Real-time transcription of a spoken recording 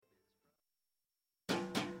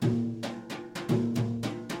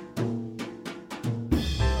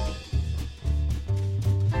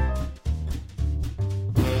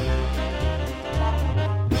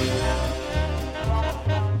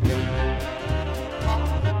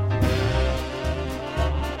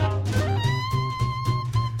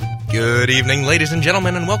Good evening, ladies and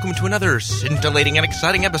gentlemen, and welcome to another scintillating and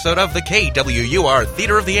exciting episode of the KWUR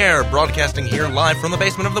Theater of the Air, broadcasting here live from the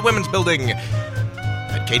basement of the Women's Building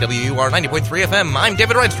at KWUR 90.3 FM. I'm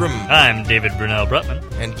David Rydstrom. I'm David Brunel Brutman.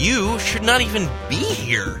 And you should not even be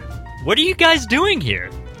here. What are you guys doing here?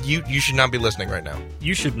 You should not be listening right now.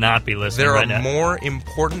 You should not be listening right now. There are more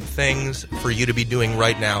important things for you to be doing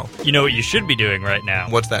right now. You know what you should be doing right now?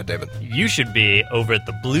 What's that, David? You should be over at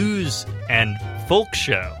the Blues and Folk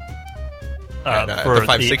Show. For the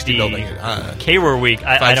 560 building. K-Roar Week.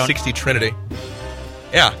 560 Trinity.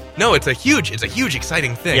 Yeah. No, it's a huge,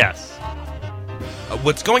 exciting thing. Yes.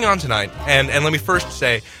 What's going on tonight, and let me first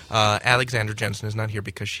say, Alexandra Jensen is not here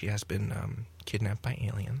because she has been kidnapped by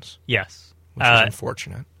aliens. Yes. Which is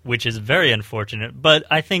unfortunate. Which is very unfortunate, but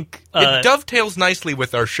I think... it dovetails nicely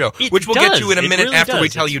with our show, which we'll get to in a minute really after does. we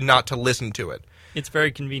tell you not to listen to it. It's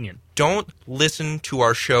very convenient. Don't listen to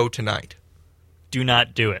our show tonight. Do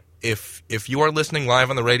not do it. If you are listening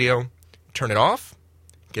live on the radio, turn it off,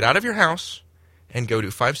 get out of your house, and go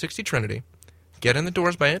to 560 Trinity. Get in the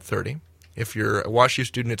doors by 8:30. If you're a WashU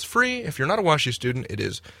student, it's free. If you're not a WashU student, it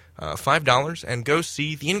is $5. And go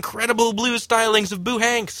see the incredible blues stylings of Boo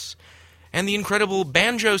Hanks and the incredible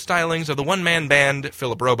banjo stylings of the one-man band,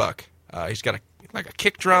 Philip Roebuck. He's got a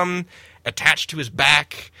kick drum attached to his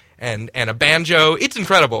back and a banjo. It's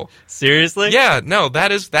incredible. Seriously? Yeah, no,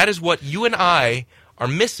 that is what you and I are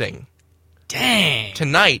missing. Dang.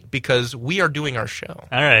 Tonight, because we are doing our show.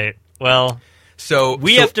 All right. Well, so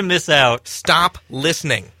we have to miss out. Stop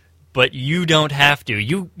listening. But you don't have to.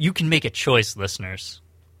 You can make a choice, listeners.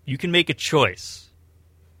 You can make a choice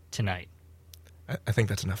tonight. I think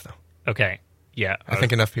that's enough, though. Okay. Yeah. I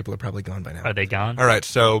think enough people are probably gone by now. Are they gone? All right.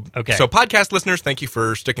 So, okay. So podcast listeners, thank you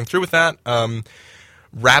for sticking through with that.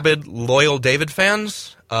 Rabid, loyal David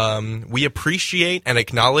fans, we appreciate and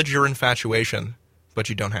acknowledge your infatuation, but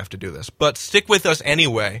you don't have to do this. But stick with us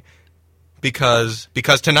anyway, because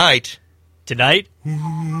tonight... Tonight?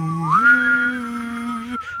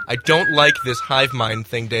 I don't like this hive mind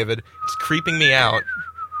thing, David. It's creeping me out.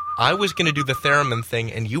 I was going to do the theremin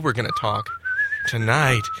thing, and you were going to talk.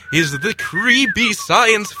 Tonight is the creepy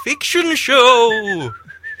science fiction show.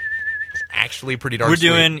 It's actually pretty dark. We're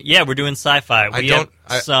doing sci-fi.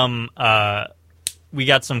 We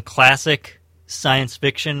got some classic science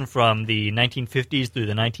fiction from the 1950s through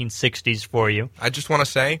the 1960s for you. I just want to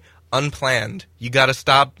say, unplanned. We got to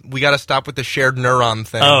stop with the shared neuron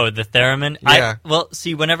thing. Oh, the theremin? Yeah.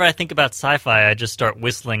 Whenever I think about sci-fi, I just start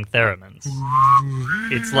whistling theremins.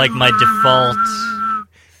 It's like my default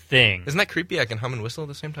thing. Isn't that creepy? I can hum and whistle at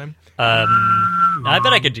the same time? I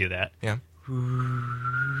bet I could do that. Yeah.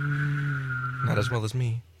 Not as well as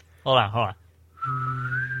me. Hold on.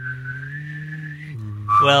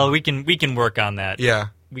 Well, we can work on that. Yeah.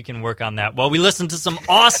 We can work on that while we listen to some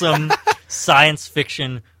awesome science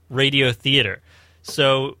fiction radio theater.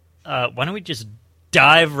 So, why don't we just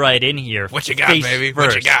dive right in here? What you got, baby? First.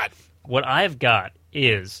 What you got? What I've got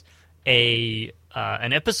is an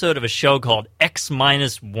episode of a show called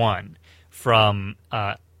X-1 from,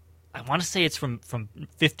 I want to say it's from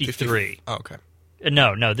 53. Oh, okay.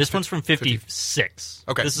 No, this one's from 56.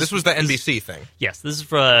 Okay, this was the NBC thing. Yes, this is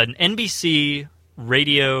for an NBC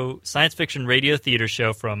science fiction radio theater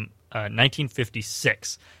show from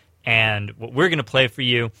 1956. And what we're going to play for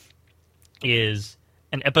you is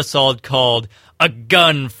an episode called A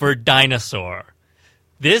Gun for Dinosaur.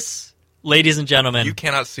 This, ladies and gentlemen... You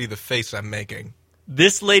cannot see the face I'm making.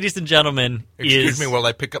 This, ladies and gentlemen, Excuse me while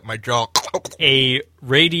I pick up my jaw. a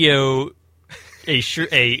radio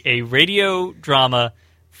drama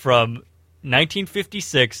from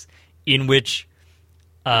 1956 in which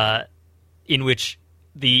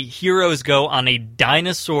the heroes go on a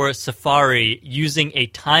dinosaur safari using a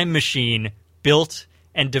time machine built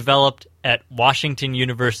and developed at Washington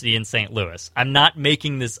University in St. Louis. I'm not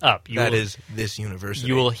making this up. That is this university.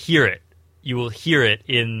 You will hear it. You will hear it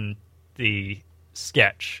in the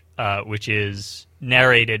sketch, which is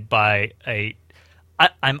narrated by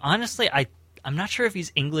I'm not sure if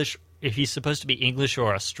he's English, if he's supposed to be English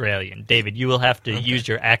or Australian. David, you will have to use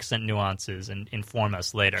your accent nuances and inform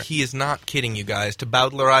us later. He is not kidding you guys. To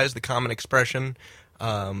Bowdlerize the common expression,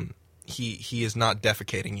 he is not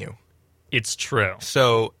defecating you. It's true.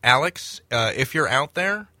 So, Alex, if you're out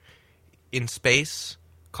there in space,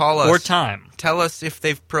 call us. Or time. Tell us if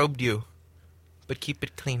they've probed you, but keep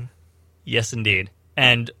it clean. Yes, indeed.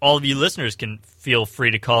 And all of you listeners can feel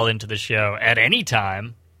free to call into the show at any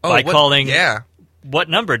time by calling... Yeah. What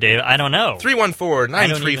number, Dave? I don't know.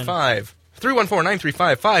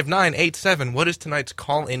 314-935-5987. What is tonight's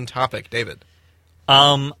call-in topic, David?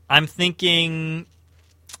 I'm thinking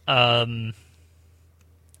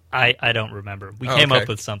I don't remember. We came up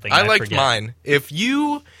with something. I liked forget. mine. If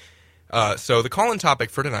you... so the call-in topic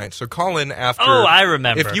for tonight, so call in after... Oh, I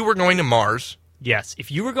remember. If you were going to Mars... Yes, if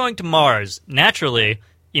you were going to Mars, naturally,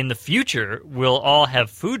 in the future, we'll all have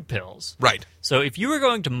food pills. Right. So if you were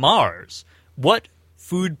going to Mars, what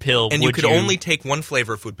food pill would you... And you could only take one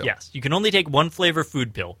flavor food pill. Yes, you can only take one flavor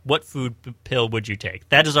food pill. What food pill would you take?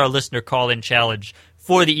 That is our listener call-in challenge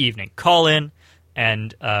for the evening. Call in,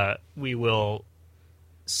 and we will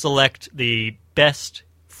select the best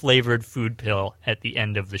flavored food pill at the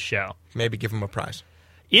end of the show. Maybe give them a prize.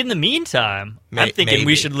 In the meantime, I'm thinking maybe.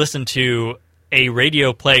 we should listen to a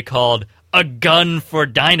radio play called A Gun for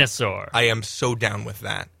Dinosaur. I am so down with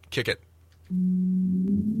that. Kick it.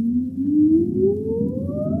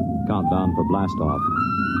 Countdown for blast off.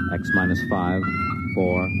 X minus 5,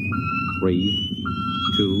 4, 3,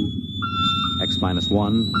 2, X minus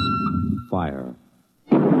 1, fire.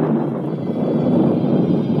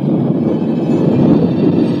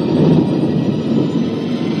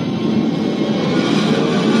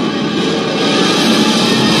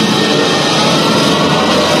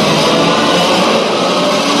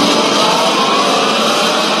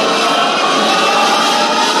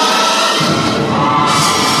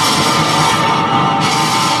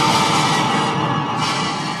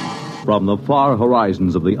 From the far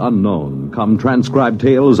horizons of the unknown come transcribed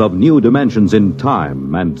tales of new dimensions in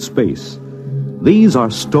time and space. These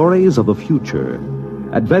are stories of the future,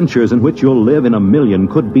 adventures in which you'll live in a million,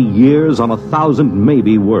 could be years, on 1,000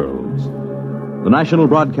 maybe worlds. The National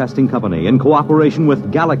Broadcasting Company, in cooperation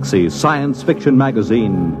with Galaxy Science Fiction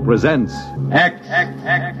Magazine, presents X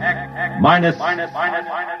minus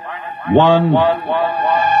 1.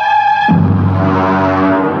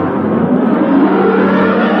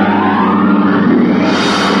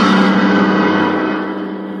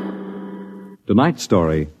 tonight's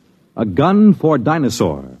story, A Gun for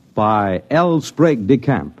Dinosaur, by L. Sprague de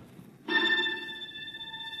Camp.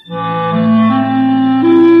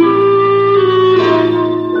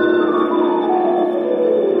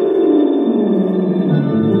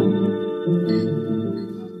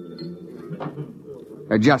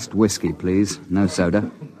 Just whiskey, please. No soda.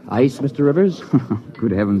 Ice, Mr. Rivers?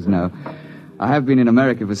 Good heavens, no. I have been in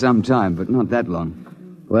America for some time, but not that long.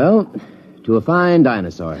 Well, to a fine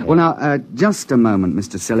dinosaur head. Well, now, just a moment,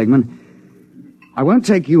 Mr. Seligman. I won't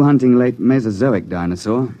take you hunting late Mesozoic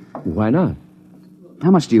dinosaur. Why not?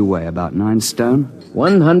 How much do you weigh? About 9 stone?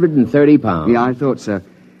 130 pounds. Yeah, I thought so.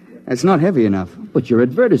 It's not heavy enough. But your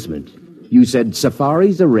advertisement. You said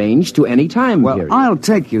safaris arranged to any time Well, period. I'll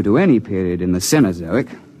take you to any period in the Cenozoic.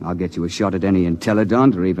 I'll get you a shot at any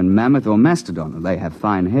entelodont or even mammoth or mastodon. They have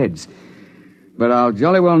fine heads. But I'll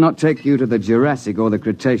jolly well not take you to the Jurassic or the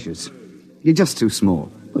Cretaceous. You're just too small.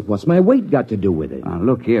 But what's my weight got to do with it? Now,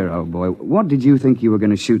 look here, old boy. What did you think you were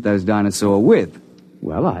going to shoot those dinosaurs with?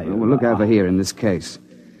 Well, Well, look over here in this case.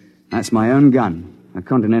 That's my own gun, a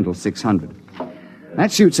Continental 600.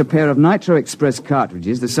 That shoots a pair of Nitro Express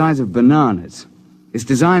cartridges the size of bananas. It's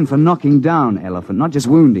designed for knocking down elephant, not just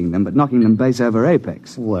wounding them, but knocking them base over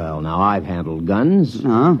apex. Well, now, I've handled guns.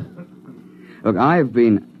 No. Look, I've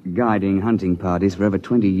been guiding hunting parties for over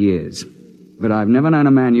 20 years. But I've never known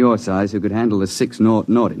a man your size who could handle the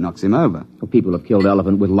 6-0 it knocks him over. Well, people have killed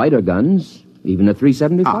elephant with lighter guns, even a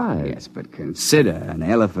 375. Ah, yes, but consider an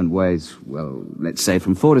elephant weighs, well, let's say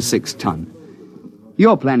from 4 to 6 ton.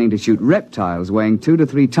 You're planning to shoot reptiles weighing 2 to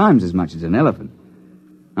 3 times as much as an elephant.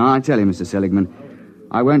 Now, I tell you, Mr. Seligman,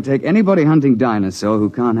 I won't take anybody hunting dinosaur who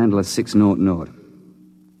can't handle a 6-0.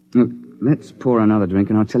 Look, let's pour another drink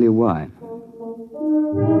and I'll tell you why.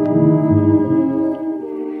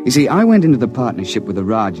 You see, I went into the partnership with the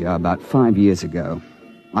Raja about 5 years ago.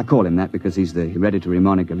 I call him that because he's the hereditary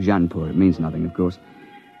monarch of Jaipur. It means nothing, of course.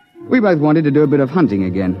 We both wanted to do a bit of hunting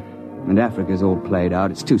again. And Africa's all played out.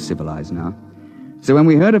 It's too civilized now. So when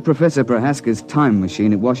we heard of Professor Prohaska's time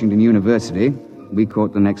machine at Washington University, we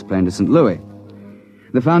caught the next plane to St. Louis.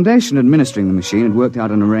 The foundation administering the machine had worked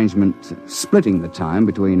out an arrangement splitting the time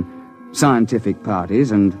between scientific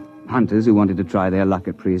parties and hunters who wanted to try their luck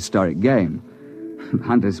at prehistoric game.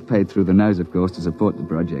 Hunters paid through the nose, of course, to support the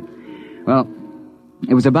project. Well,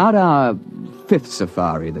 it was about our 5th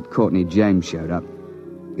safari that Courtney James showed up.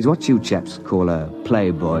 He's what you chaps call a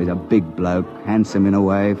playboy, a big bloke, handsome in a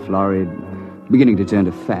way, florid, beginning to turn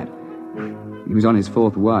to fat. He was on his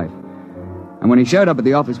 4th wife. And when he showed up at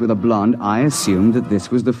the office with a blonde, I assumed that this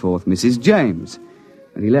was the 4th Mrs. James.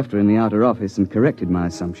 But he left her in the outer office and corrected my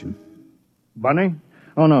assumption. Bunny?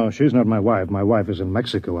 Oh, no, she's not my wife. My wife is in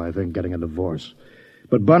Mexico, I think, getting a divorce.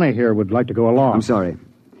 But Bunny here would like to go along. I'm sorry.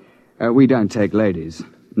 We don't take ladies.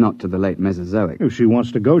 Not to the late Mesozoic. If she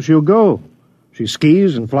wants to go, she'll go. She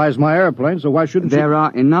skis and flies my airplane, so why shouldn't There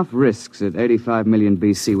are enough risks at 85 million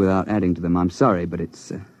BC without adding to them. I'm sorry, but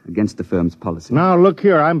it's against the firm's policy. Now, look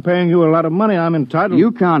here. I'm paying you a lot of money. I'm entitled...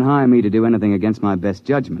 You can't hire me to do anything against my best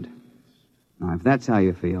judgment. Now, if that's how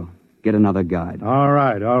you feel, get another guide. All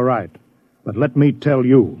right. But let me tell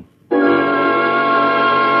you...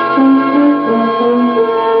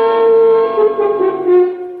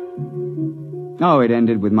 Oh, it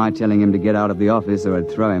ended with my telling him to get out of the office or I'd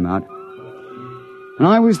throw him out. And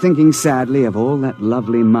I was thinking sadly of all that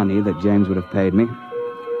lovely money that James would have paid me,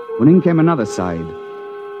 when in came another side,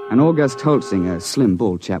 an August Holtzinger, a slim,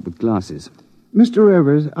 bald chap with glasses. Mr.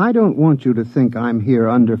 Rivers, I don't want you to think I'm here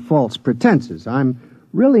under false pretenses. I'm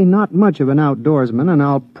really not much of an outdoorsman, and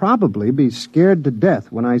I'll probably be scared to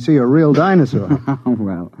death when I see a real dinosaur.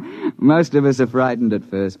 Well, most of us are frightened at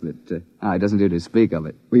first, but it doesn't do to speak of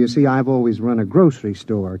it. Well, you see, I've always run a grocery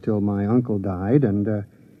store till my uncle died, and,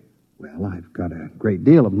 well, I've got a great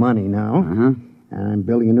deal of money now. Uh-huh. And I'm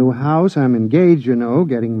building a new house. I'm engaged, you know,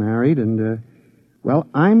 getting married, and, well,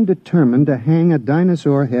 I'm determined to hang a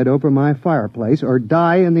dinosaur head over my fireplace or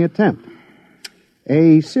die in the attempt.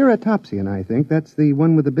 A ceratopsian, I think. That's the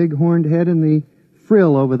one with the big horned head and the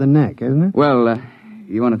frill over the neck, isn't it? Well,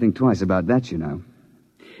 you want to think twice about that, you know.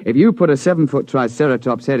 If you put a 7-foot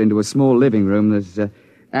Triceratops head into a small living room, there's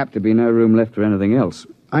apt to be no room left for anything else.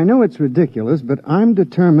 I know it's ridiculous, but I'm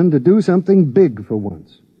determined to do something big for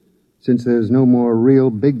once. Since there's no more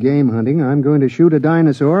real big game hunting, I'm going to shoot a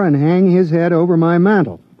dinosaur and hang his head over my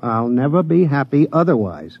mantel. I'll never be happy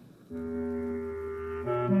otherwise.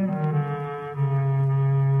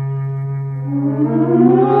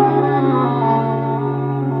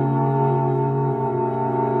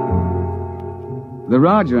 The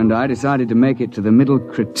Raja and I decided to make it to the Middle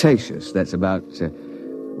Cretaceous. That's about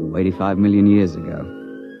 85 million years ago.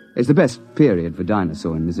 It's the best period for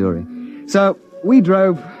dinosaur in Missouri. So we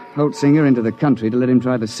drove Holtzinger into the country to let him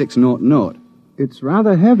try the 600. It's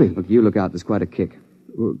rather heavy. Look, you look out. There's quite a kick.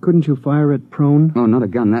 Couldn't you fire it prone? Oh, not a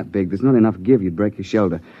gun that big. There's not enough give. You'd break your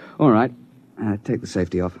shoulder. All right. Take the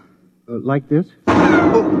safety off. Like this?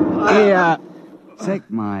 Yeah. Take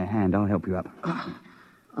my hand. I'll help you up.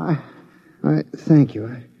 Thank you.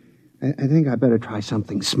 I think I better try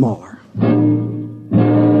something smaller.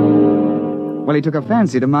 Well, he took a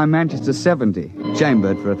fancy to my Manchester 70,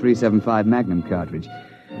 chambered for a .375 Magnum cartridge.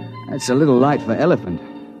 That's a little light for elephant,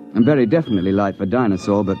 and very definitely light for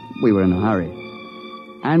dinosaur, but we were in a hurry.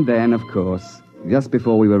 And then, of course, just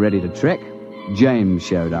before we were ready to trek, James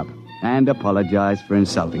showed up and apologized for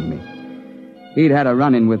insulting me. He'd had a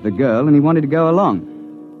run-in with the girl, and he wanted to go along.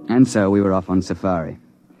 And so we were off on safari.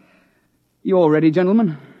 You all ready,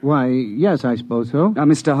 gentlemen? Why, yes, I suppose so.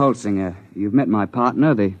 Mr. Holtzinger, you've met my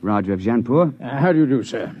partner, the Raja of Janpur. How do you do,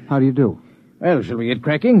 sir? How do you do? Well, shall we get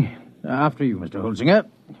cracking? After you, Mr. Holtzinger.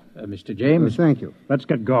 Mr. James? Thank you. Let's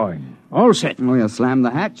get going. All set. We'll slam the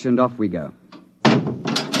hatch, and off we go.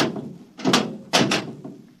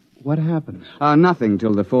 What happened? Nothing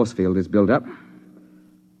till the force field is built up.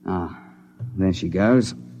 There she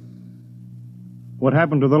goes. What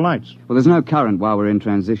happened to the lights? Well, there's no current while we're in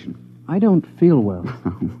transition. I don't feel well.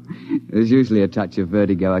 There's usually a touch of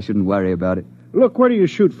vertigo. I shouldn't worry about it. Look, where do you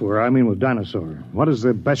shoot for? I mean, with dinosaur. What is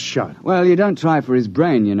the best shot? Well, you don't try for his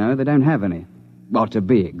brain, you know. They don't have any. Well, to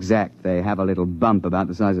be exact, they have a little bump about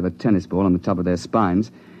the size of a tennis ball on the top of their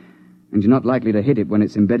spines. And you're not likely to hit it when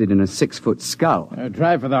it's embedded in a 6-foot skull.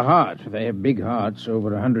 Try for the heart. They have big hearts,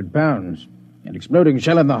 over 100 pounds. An exploding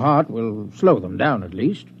shell in the heart will slow them down, at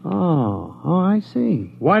least. Oh, I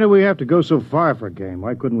see. Why do we have to go so far for game?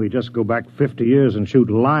 Why couldn't we just go back 50 years and shoot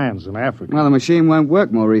lions in Africa? Well, the machine won't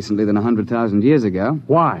work more recently than 100,000 years ago.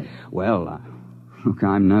 Why? Well, look,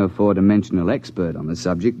 I'm no four-dimensional expert on the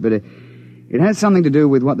subject, but it has something to do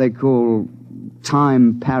with what they call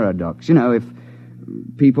time paradox. You know, if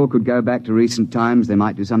people could go back to recent times, they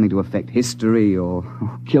might do something to affect history or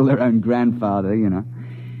kill their own grandfather, you know.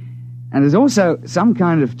 And there's also some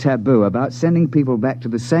kind of taboo about sending people back to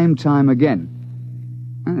the same time again.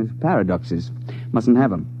 There's paradoxes. Mustn't have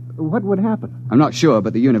them. What would happen? I'm not sure,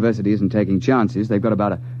 but the university isn't taking chances. They've got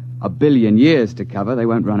about a billion years to cover. They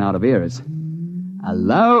won't run out of eras.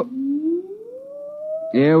 Hello?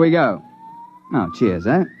 Here we go. Oh, cheers,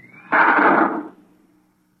 eh?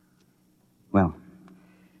 Well,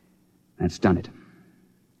 that's done it.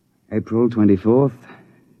 April 24th,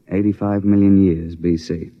 85 million years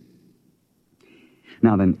BC.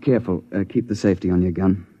 Now then, careful. Keep the safety on your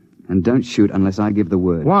gun. And don't shoot unless I give the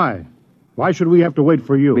word. Why? Why should we have to wait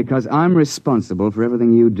for you? Because I'm responsible for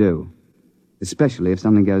everything you do. Especially if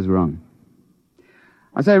something goes wrong.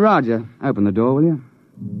 I say, Roger, open the door, will you?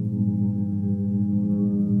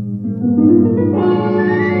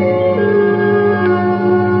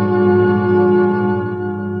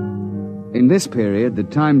 this period, the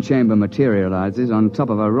time chamber materializes on top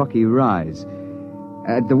of a rocky rise.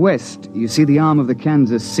 At the west, you see the arm of the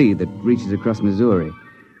Kansas Sea that reaches across Missouri,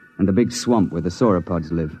 and the big swamp where the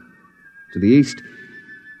sauropods live. To the east,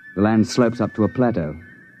 the land slopes up to a plateau.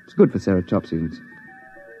 It's good for ceratopsians.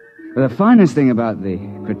 But the finest thing about the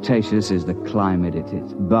Cretaceous is the climate.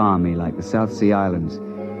 It's balmy like the South Sea Islands,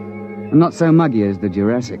 and not so muggy as the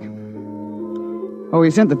Jurassic. Oh,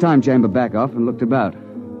 we sent the time chamber back off and looked about.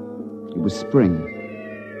 It was spring,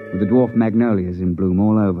 with the dwarf magnolias in bloom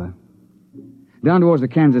all over. Down towards the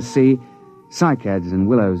Kansas Sea, cycads and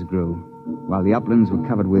willows grew, while the uplands were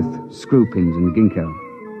covered with screw pins and ginkgo.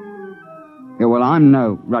 Yeah, well, I'm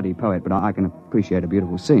no ruddy poet, but I can appreciate a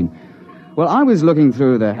beautiful scene. Well, I was looking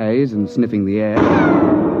through the haze and sniffing the air.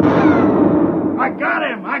 I got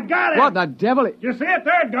him! What the devil? You see it?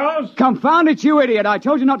 There it goes! Confound it, you idiot! I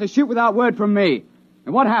told you not to shoot without word from me.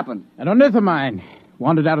 And what happened? An ornithomine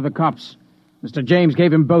wandered out of the copse. Mr. James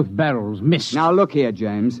gave him both barrels, missed. Now, look here,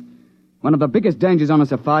 James. One of the biggest dangers on a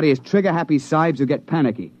safari is trigger-happy sahibs who get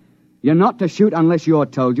panicky. You're not to shoot unless you're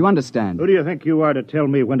told. You understand? Who do you think you are to tell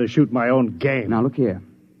me when to shoot my own game? Now, look here.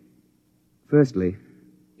 Firstly,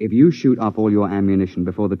 if you shoot off all your ammunition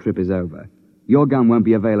before the trip is over, your gun won't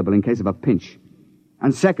be available in case of a pinch.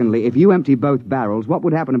 And secondly, if you empty both barrels, what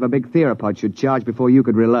would happen if a big theropod should charge before you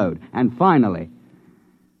could reload? And finally,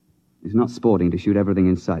 it's not sporting to shoot everything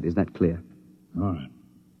in sight. Is that clear? All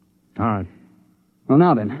right. Well,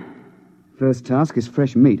 now then. First task is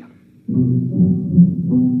fresh meat.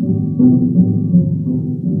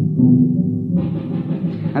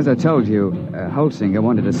 As I told you, Holsinger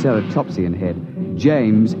wanted a ceratopsian head.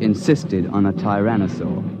 James insisted on a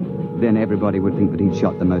tyrannosaur. Then everybody would think that he'd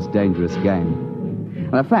shot the most dangerous game.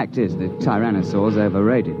 Well, the fact is that tyrannosaur's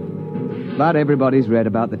overrated. But everybody's read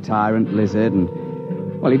about the tyrant lizard, and,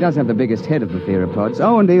 well, he does have the biggest head of the theropods.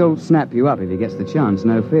 Oh, and he'll snap you up if he gets the chance,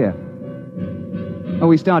 no fear. Oh,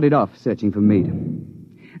 we started off searching for meat.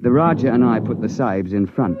 The Raja and I put the sahibs in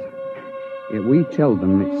front. We tell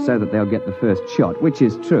them it's so that they'll get the first shot, which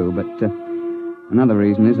is true, but another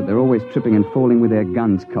reason is that they're always tripping and falling with their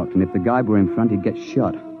guns cocked, and if the guy were in front, he'd get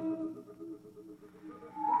shot.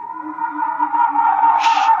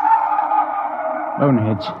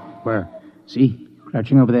 Boneheads. Where? See?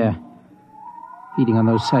 Crouching over there. Feeding on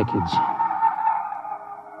those cycads.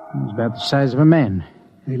 It's about the size of a man.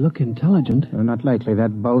 They look intelligent. Not likely.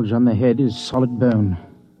 That bulge on the head is solid bone.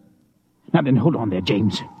 Now then, hold on there,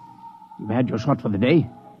 James. You've had your shot for the day.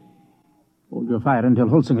 Hold your fire until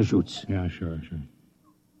Holsinger shoots. Yeah, sure.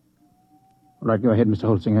 All right, go ahead, Mr.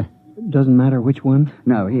 Holsinger. Doesn't matter which one?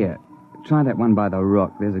 No, here. Try that one by the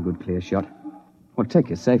rock. There's a good clear shot. Well, take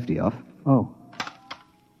your safety off. Oh.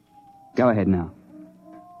 Go ahead now.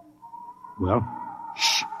 Well?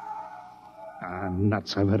 Shh.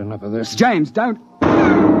 Nuts, I've had enough of this. James, don't...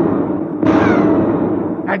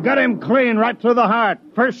 I got him clean right through the heart.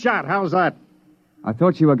 First shot, how's that? I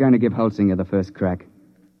thought you were going to give Holsinger the first crack.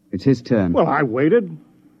 It's his turn. Well, I waited.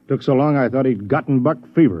 Took so long I thought he'd gotten buck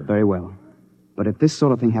fever. Very well. But if this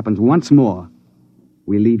sort of thing happens once more,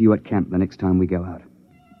 we leave you at camp the next time we go out.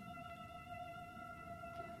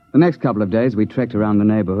 The next couple of days, we trekked around the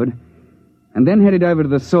neighborhood and then headed over to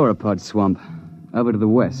the sauropod swamp, over to the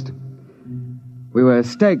west. We were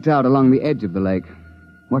staked out along the edge of the lake,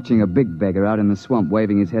 watching a big beggar out in the swamp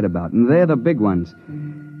waving his head about. And they're the big ones.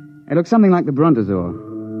 It looks something like the brontosaur.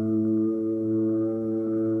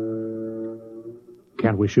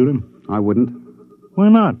 Can't we shoot him? I wouldn't. Why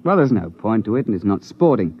not? Well, there's no point to it, and it's not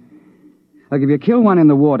sporting. Like, if you kill one in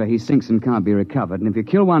the water, he sinks and can't be recovered. And if you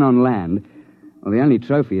kill one on land, well, the only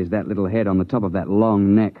trophy is that little head on the top of that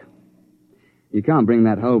long neck. You can't bring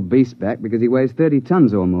that whole beast back because he weighs 30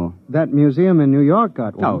 tons or more. That museum in New York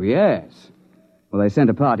got one. Oh, yes. Well, they sent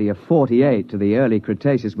a party of 48 to the early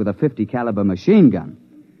Cretaceous with a 50 caliber machine gun.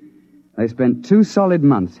 They spent 2 solid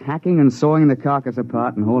months hacking and sawing the carcass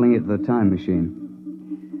apart and hauling it to the time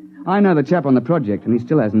machine. I know the chap on the project, and he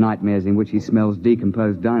still has nightmares in which he smells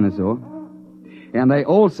decomposed dinosaur. And they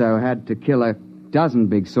also had to kill a dozen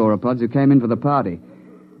big sauropods who came in for the party.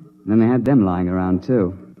 And then they had them lying around,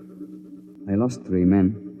 too. They lost 3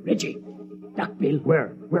 men. Reggie, Duckbill.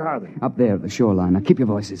 Where are they? Up there at the shoreline. Now, keep your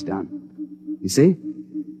voices down. You see?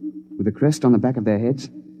 With the crest on the back of their heads.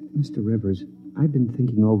 Mr. Rivers, I've been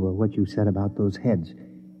thinking over what you said about those heads.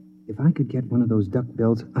 If I could get one of those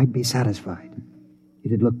duckbills, I'd be satisfied.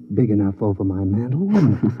 It'd look big enough over my mantle,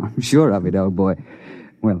 wouldn't it? I'm sure of it, old boy.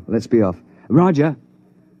 Well, let's be off. Roger,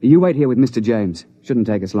 you wait here with Mr. James. Shouldn't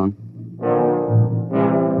take us long.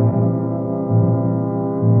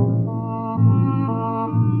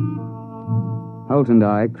 Holt and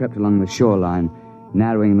I crept along the shoreline,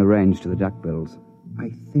 narrowing the range to the duckbills. I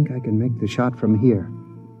think I can make the shot from here.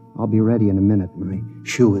 I'll be ready in a minute. My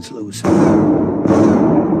shoe is loose.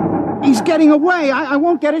 He's getting away. I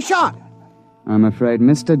won't get a shot. I'm afraid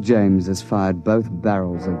Mr. James has fired both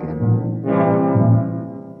barrels again.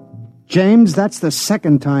 James, that's the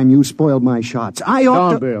second time you spoiled my shots. I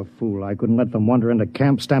ought Don't be a fool. I couldn't let them wander into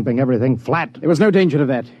camp, stamping everything flat. There was no danger of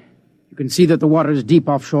that. You can see that the water is deep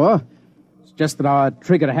offshore. It's just that our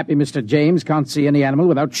trigger-happy Mr. James can't see any animal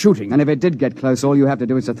without shooting. And if it did get close, all you have to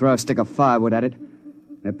do is to throw a stick of firewood at it.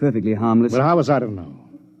 They're perfectly harmless. Well, how was I to know?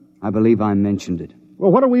 I believe I mentioned it.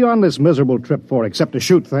 Well, what are we on this miserable trip for, except to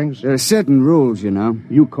shoot things? There are certain rules, you know.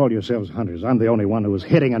 You call yourselves hunters. I'm the only one who was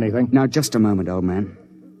hitting anything. Now, just a moment, old man.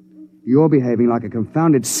 You're behaving like a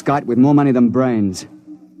confounded skite with more money than brains.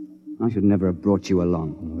 I should never have brought you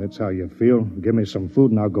along. Well, that's how you feel. Give me some food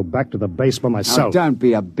and I'll go back to the base by myself. Now, don't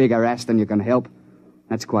be a bigger ass than you can help.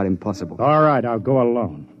 That's quite impossible. All right, I'll go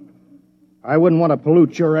alone. I wouldn't want to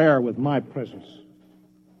pollute your air with my presence.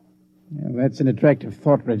 Yeah, that's an attractive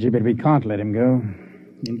thought, Reggie, but we can't let him go.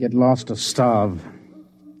 He'll get lost or starve.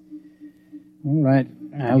 All right,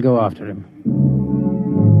 I'll go after him.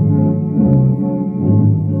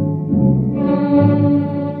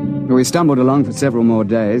 We stumbled along for several more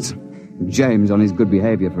days, James on his good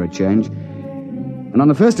behavior for a change. And on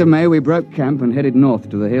the 1st of May, we broke camp and headed north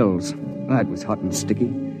to the hills. That was hot and sticky.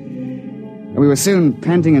 And we were soon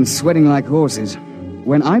panting and sweating like horses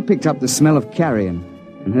when I picked up the smell of carrion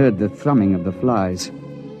and heard the thrumming of the flies.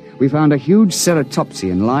 We found a huge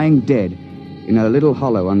ceratopsian lying dead in a little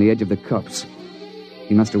hollow on the edge of the copse.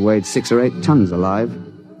 He must have weighed 6 or 8 tons alive.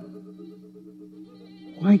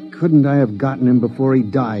 Why couldn't I have gotten him before he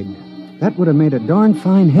died? That would have made a darn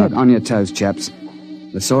fine head. On your toes, chaps.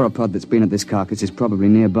 The sauropod that's been at this carcass is probably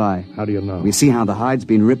nearby. How do you know? We see how the hide's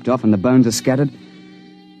been ripped off and the bones are scattered.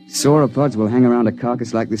 Sauropods will hang around a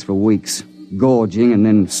carcass like this for weeks, gorging and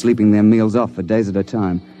then sleeping their meals off for days at a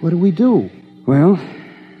time. What do we do? Well,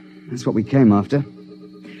 that's what we came after.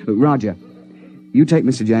 Look, Roger, you take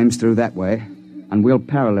Mr. James through that way, and we'll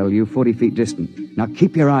parallel you 40 feet distant. Now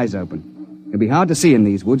keep your eyes open. It'll be hard to see in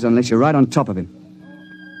these woods unless you're right on top of him.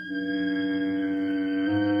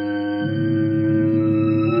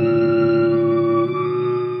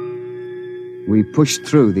 We pushed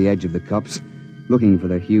through the edge of the copse, looking for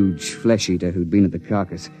the huge flesh-eater who'd been at the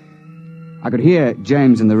carcass. I could hear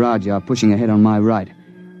James and the Rajah pushing ahead on my right.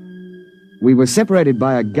 We were separated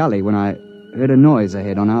by a gully when I heard a noise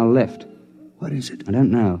ahead on our left. What is it? I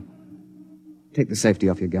don't know. Take the safety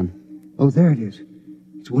off your gun. Oh, there it is.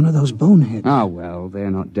 It's one of those boneheads. Oh, well,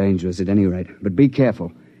 they're not dangerous at any rate. But be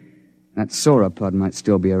careful. That sauropod might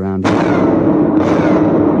still be around. I've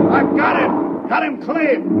got him! Got him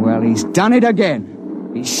clean! Well, he's done it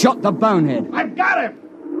again. He shot the bonehead. I've got him!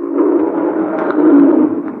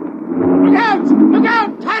 Look out! Look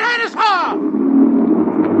out! Tyrannosaur!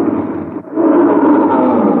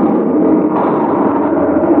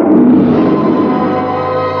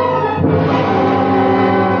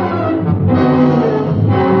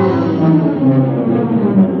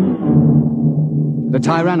 The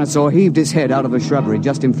Tyrannosaur heaved its head out of the shrubbery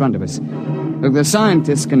just in front of us. Look, the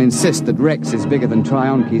scientists can insist that Rex is bigger than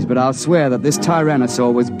Trionches, but I'll swear that this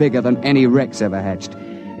Tyrannosaur was bigger than any Rex ever hatched.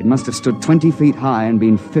 It must have stood 20 feet high and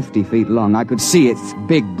been 50 feet long. I could see its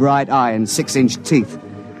big, bright eye and 6-inch teeth.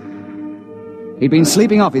 He'd been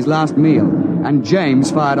sleeping off his last meal, and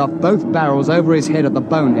James fired off both barrels over his head at the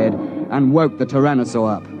bonehead and woke the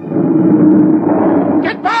Tyrannosaur up.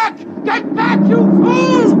 Get back! Get back, you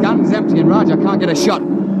fool! His gun's empty and Roger can't get a shot.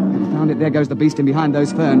 Confound it, there goes the beast in behind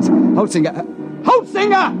those ferns. Holtzinger!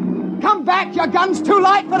 Holtzinger! Come back! Your gun's too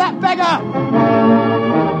light for that beggar!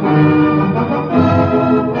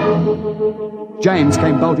 James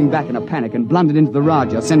came bolting back in a panic and blundered into the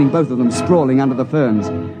Rajah, sending both of them sprawling under the ferns.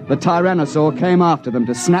 The Tyrannosaur came after them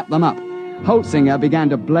to snap them up. Holtzinger began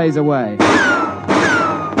to blaze away.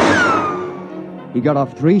 He got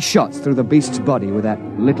off 3 shots through the beast's body with that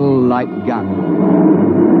little light gun.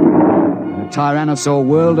 The Tyrannosaur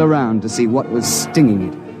whirled around to see what was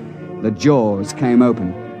stinging it. The jaws came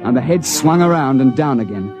open, and the head swung around and down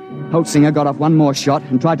again. Holtzinger got off 1 more shot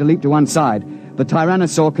and tried to leap to one side. The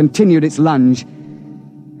Tyrannosaur continued its lunge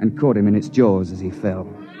and caught him in its jaws as he fell.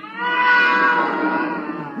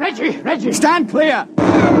 Reggie! Stand clear!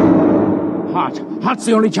 Heart's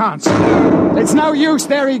the only chance. It's no use,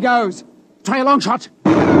 there he goes. Try a long shot.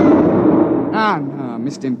 No,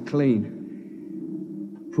 missed him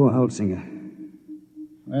clean. Poor Holtzinger.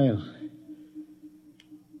 Well,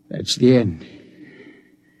 that's the end.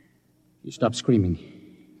 You stopped screaming.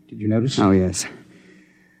 Did you notice? Oh, yes.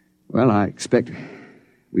 Well, I expect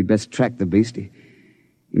we'd best track the beastie.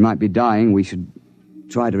 He might be dying. We should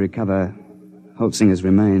try to recover Holtzinger's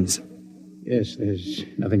remains. Yes, there's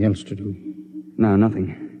nothing else to do. No,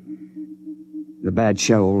 nothing. It's a bad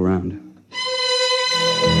show all round.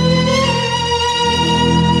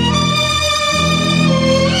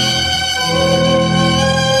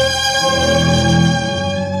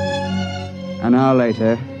 An hour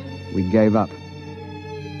later, we gave up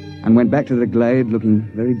and went back to the glade looking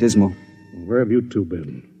very dismal. Where have you two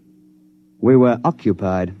been? We were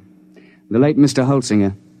occupied. The late Mr.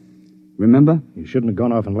 Holtzinger. Remember? You shouldn't have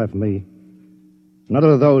gone off and left me.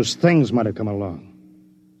 Another of those things might have come along.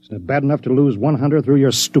 Isn't it bad enough to lose one hunter through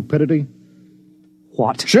your stupidity?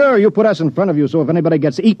 What? Sure, you put us in front of you, so if anybody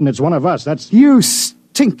gets eaten, it's one of us. That's... You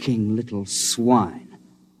stinking little swine.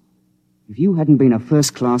 If you hadn't been a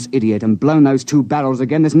first-class idiot and blown those 2 barrels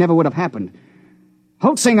again, this never would have happened.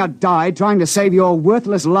 Holtzinger died trying to save your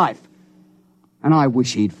worthless life. And I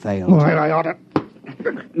wish he'd failed. Well, I ought to...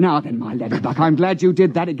 Now then, my Ladderbuck, I'm glad you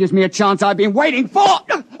did that. It gives me a chance I've been waiting for.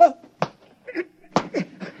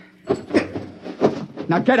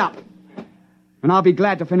 Now get up, and I'll be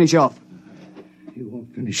glad to finish off. You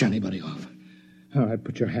won't finish anybody off. All right,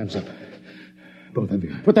 put your hands up. Both of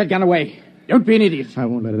you. Put that gun away. Don't be an idiot. I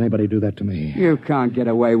won't let anybody do that to me. You can't get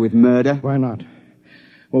away with murder. Why not?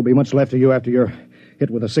 Won't be much left of you after you're hit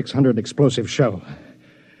with a 600 explosive shell.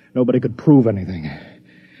 Nobody could prove anything.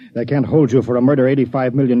 They can't hold you for a murder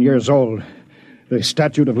 85 million years old. The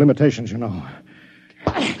statute of limitations, you know.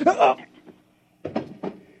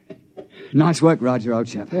 Nice work, Roger, old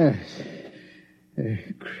chap. Yes.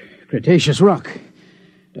 Cretaceous rock.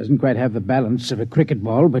 Doesn't quite have the balance of a cricket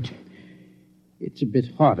ball, but it's a bit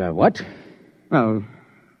harder, what? Well,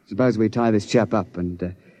 suppose we tie this chap up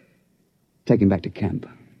and take him back to camp.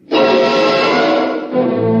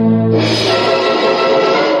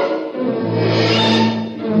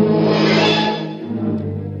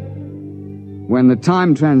 When the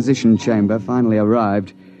time transition chamber finally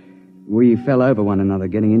arrived, we fell over one another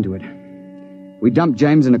getting into it. We dumped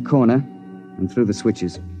James in a corner and threw the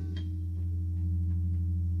switches.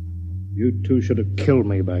 You two should have killed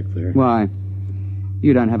me back there. Why?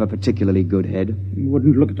 You don't have a particularly good head. You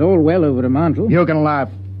wouldn't look at all well over a mantle. You can laugh,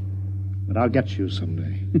 but I'll get you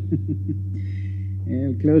someday.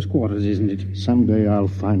 Close quarters, isn't it? Someday I'll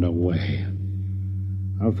find a way.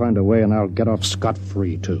 I'll find a way and I'll get off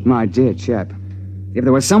scot-free, too. My dear chap, if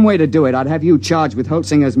there was some way to do it, I'd have you charged with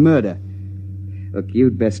Holtzinger's murder. Look,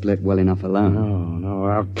 you'd best let well enough alone. No,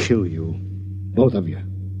 I'll kill you. Both of you.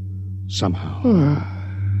 Somehow.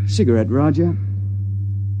 Cigarette, Roger?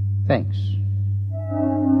 Thanks.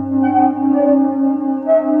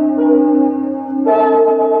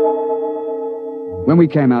 When we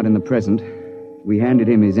came out in the present, we handed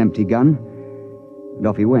him his empty gun, and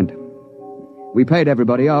off he went. We paid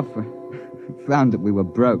everybody off, found that we were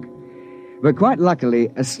broke. But quite luckily,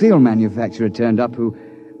 a steel manufacturer turned up who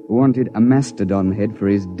wanted a mastodon head for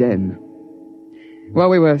his den. While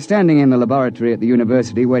we were standing in the laboratory at the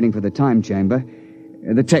university waiting for the time chamber,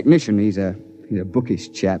 the technician, he's a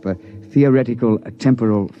bookish chap, a theoretical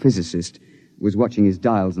temporal physicist, was watching his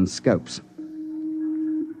dials and scopes.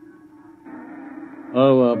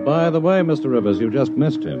 Oh, by the way, Mr. Rivers, you just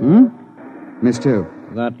missed him. Missed who?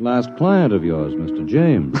 That last client of yours, Mr.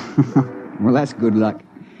 James. Well, that's good luck.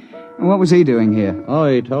 What was he doing here? Oh,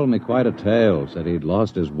 he told me quite a tale. Said he'd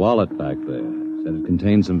lost his wallet back there. Said it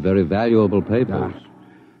contained some very valuable papers.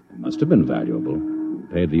 It must have been valuable.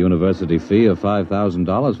 He paid the university fee of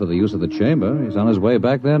 $5,000 for the use of the chamber. He's on his way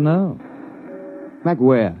back there now. Back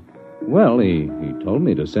where? Well, he told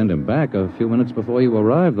me to send him back a few minutes before you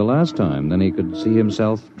arrived the last time. Then he could see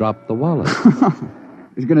himself drop the wallet.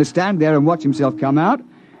 He's going to stand there and watch himself come out?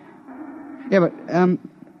 Yeah, but,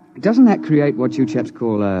 doesn't that create what you chaps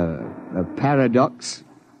call a paradox?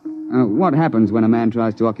 What happens when a man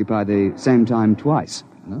tries to occupy the same time twice?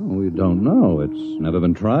 No, we don't know. It's never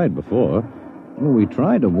been tried before. Well, we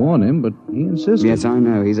tried to warn him, but he insisted. Yes, I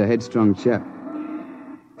know. He's a headstrong chap.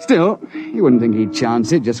 Still, you wouldn't think he'd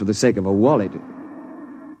chance it just for the sake of a wallet.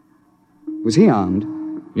 Was he armed?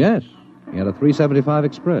 Yes. He had a .375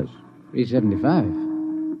 Express. .375?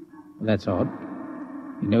 Well, that's odd.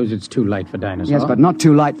 He knows it's too light for dinosaurs. Yes, but not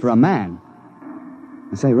too light for a man.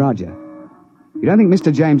 I say, Roger, you don't think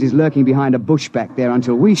Mr. James is lurking behind a bush back there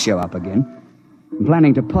until we show up again? And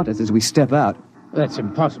planning to pot us as we step out? That's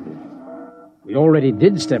impossible. We already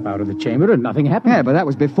did step out of the chamber and nothing happened. Yeah, but that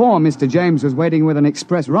was before Mr. James was waiting with an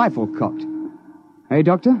express rifle cocked. Hey,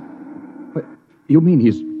 Doctor? What, you mean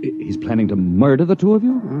he's planning to murder the two of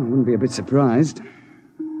you? I wouldn't be a bit surprised.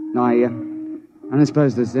 I don't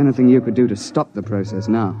suppose there's anything you could do to stop the process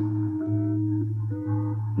now.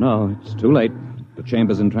 No, it's too late. The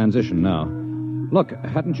chamber's in transition now. Look,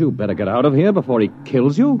 hadn't you better get out of here before he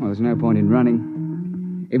kills you? Well, there's no point in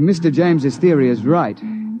running. If Mr. James's theory is right,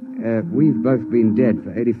 we've both been dead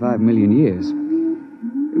for 85 million years.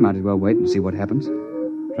 We might as well wait and see what happens.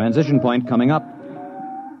 Transition point coming up.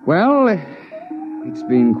 Well, it's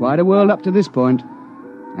been quite a world up to this point.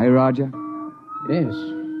 Hey, Roger? Yes,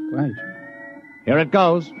 quite. Here it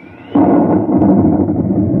goes.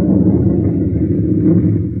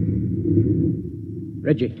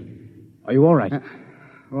 Reggie, are you all right?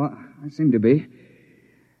 Well, I seem to be.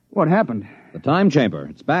 What happened? The time chamber.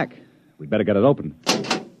 It's back. We'd better get it open.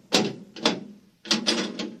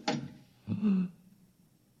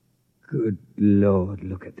 Good Lord,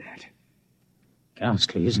 look at that.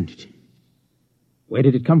 Ghastly, isn't it? Where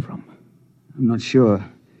did it come from? I'm not sure.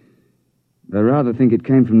 But I rather think it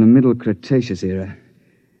came from the Middle Cretaceous era.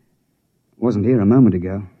 It wasn't here a moment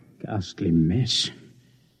ago. Ghastly mess.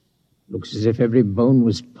 Looks as if every bone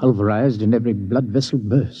was pulverized and every blood vessel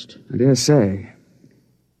burst. I dare say.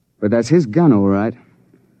 But that's his gun, all right.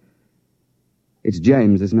 It's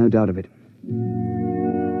James, there's no doubt of it.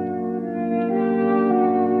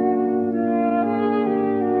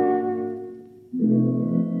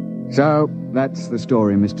 So, that's the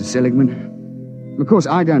story, Mr. Seligman. Of course,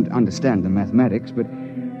 I don't understand the mathematics, but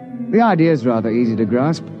the idea's rather easy to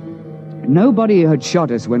grasp. Nobody had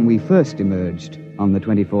shot us when we first emerged on the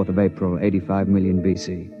 24th of April, 85 million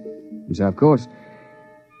BC. And so, of course,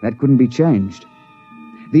 that couldn't be changed.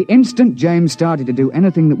 The instant James started to do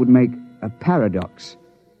anything that would make a paradox,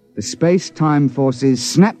 the space-time forces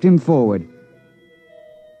snapped him forward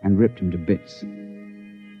and ripped him to bits.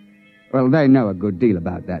 Well, they know a good deal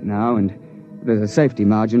about that now, and there's a safety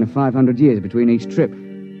margin of 500 years between each trip.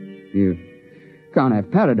 You can't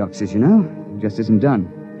have paradoxes, you know. It just isn't done.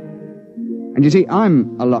 And you see,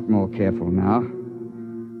 I'm a lot more careful now.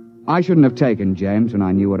 I shouldn't have taken James when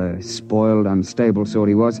I knew what a spoiled, unstable sort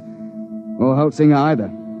he was. Or Holtzinger either.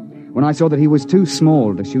 When I saw that he was too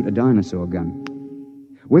small to shoot a dinosaur gun.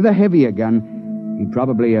 With a heavier gun, he'd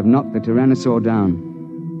probably have knocked the Tyrannosaur down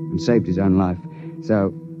and saved his own life.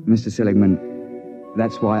 So, Mr. Seligman,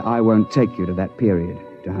 that's why I won't take you to that period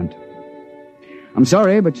to hunt. I'm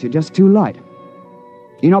sorry, but you're just too light.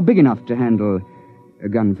 You're not big enough to handle a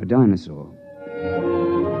gun for dinosaur.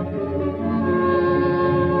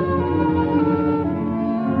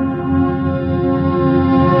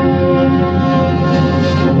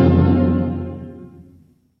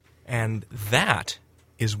 And that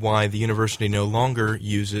is why the university no longer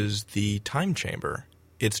uses the time chamber.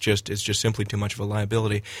 It's just simply too much of a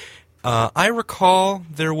liability. I recall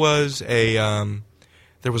there was a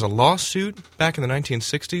lawsuit back in the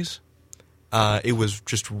 1960s. It was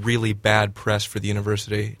just really bad press for the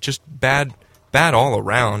university. Just bad all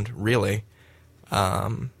around, really.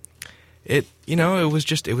 It was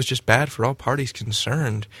just bad for all parties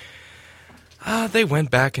concerned. They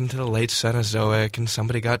went back into the late Cenozoic, and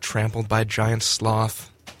somebody got trampled by a giant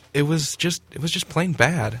sloth. It was just plain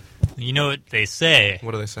bad. You know what they say?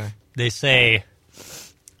 What do they say? They say,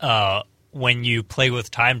 when you play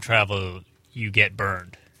with time travel, you get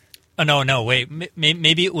burned. Oh, no, wait.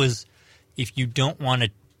 Maybe it was, if you don't want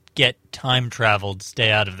to get time traveled,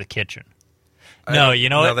 stay out of the kitchen. No, you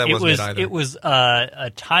know what? It was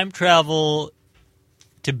a time travel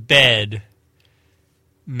to bed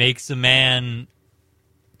makes a man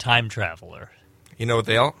time traveler. You know what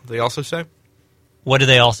they also say? What do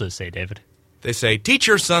they also say, David? They say, teach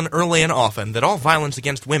your son early and often that all violence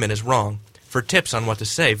against women is wrong. For tips on what to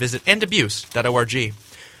say, visit endabuse.org.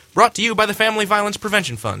 Brought to you by the Family Violence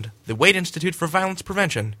Prevention Fund, the Wade Institute for Violence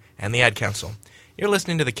Prevention, and the Ad Council. You're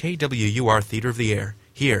listening to the KWUR Theater of the Air,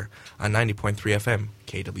 here on 90.3 FM,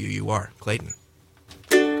 KWUR, Clayton.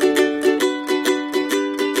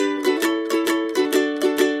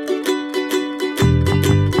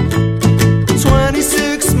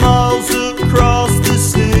 26 miles across the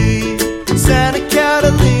sea, Santa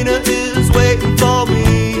Catalina is waiting for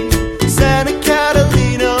me. Santa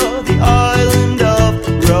Catalina, the island of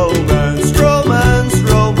romance, romance,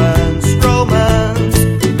 romance, romance.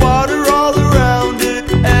 Water all around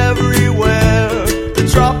it, everywhere. The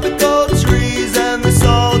tropical trees and the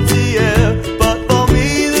salty air.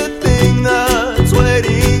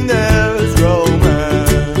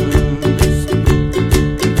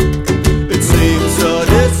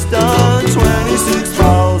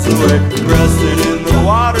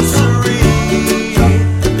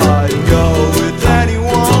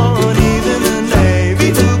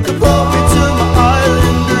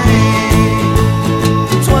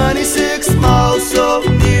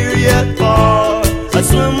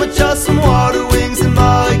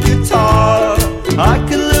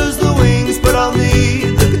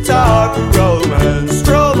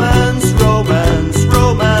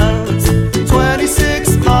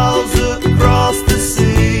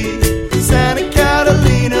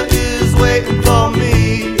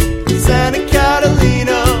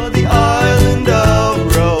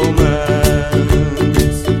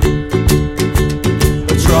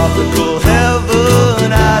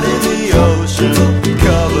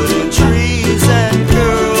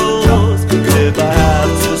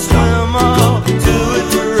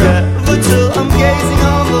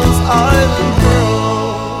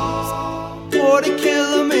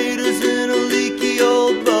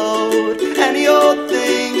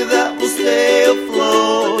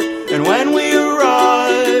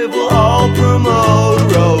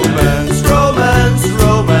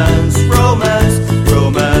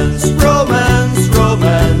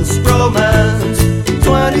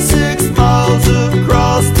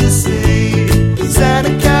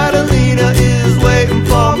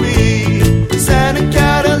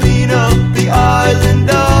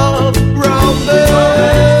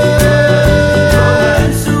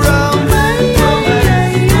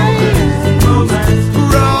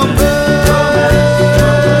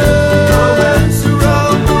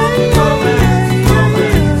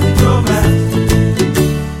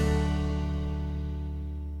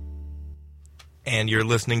 And you're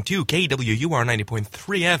listening to KWUR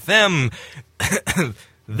 90.3 FM.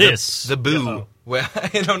 The Boo. Uh-oh. Well,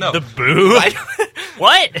 I don't know. The Boo?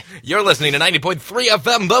 What? You're listening to 90.3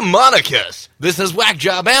 FM, The Monicus. This is Whack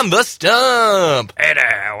Job and The Stump. Hey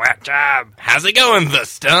there, Whack Job. How's it going, The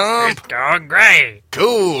Stump? It's going great.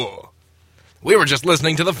 Cool. We were just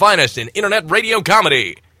listening to the finest in internet radio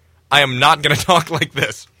comedy. I am not going to talk like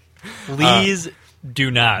this. Please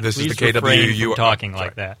do not. This Please is the refrain KWUR from talking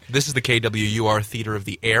like that. This is the KWUR Theater of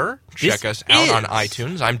the Air. Check This us out is- on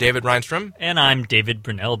iTunes. I'm David Reinstrom. And I'm David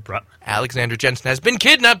Brunel Brutman. Alexander Jensen has been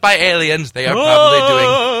kidnapped by aliens. They are probably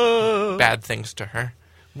doing bad things to her.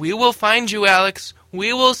 We will find you, Alex.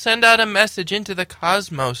 We will send out a message into the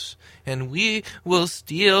cosmos, and we will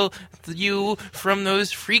steal you from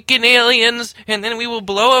those freaking aliens, and then we will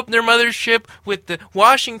blow up their mothership with the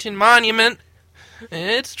Washington Monument.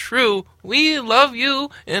 It's true. We love you,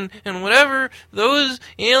 and whatever those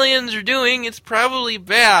aliens are doing, it's probably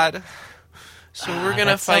bad. So we're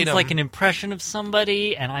gonna fight Sounds them. like an impression of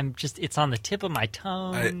somebody, and it's on the tip of my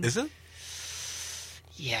tongue. Is it?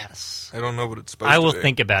 Yes. I don't know what it's supposed to I be. will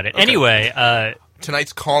think about it. Okay. Anyway,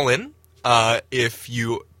 tonight's call-in, if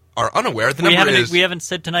you are unaware, the we number haven't is... we haven't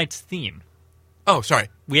said tonight's theme. Oh, sorry.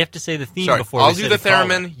 We have to say the theme Sorry, before I'll we do say the call-in.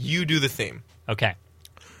 theremin, you do the theme. Okay.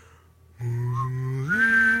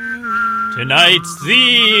 Tonight's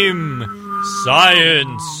theme,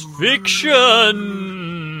 science fiction.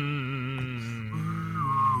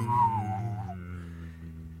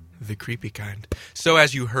 The creepy kind. So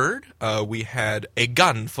as you heard, we had a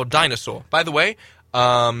gun for dinosaur. By the way,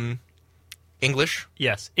 English.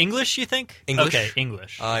 Yes. English, you think? English. Okay,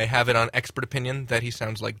 English. I have it on expert opinion that he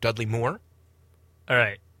sounds like Dudley Moore. All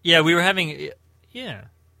right. Yeah, we were having... Yeah,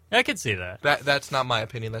 I could see that. That's not my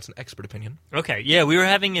opinion. That's an expert opinion. Okay. Yeah, we were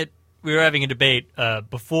having a debate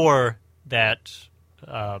before that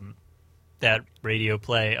that radio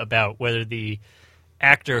play about whether the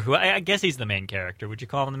actor who I guess he's the main character. Would you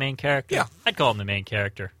call him the main character? Yeah, I'd call him the main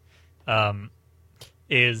character. Has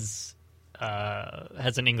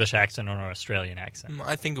an English accent or an Australian accent?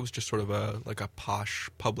 I think it was just sort of a posh,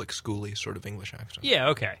 public schooly sort of English accent. Yeah.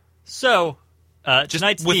 Okay. So just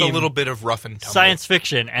tonight's with theme, a little bit of rough and tumble. science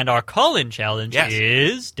fiction, and our call-in challenge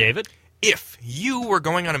is David. If you were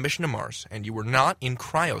going on a mission to Mars and you were not in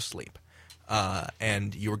cryosleep,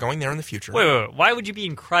 and you were going there in the future... Wait. Why would you be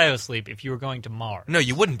in cryosleep if you were going to Mars? No,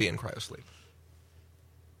 you wouldn't be in cryosleep.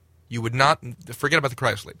 You would not... Forget about the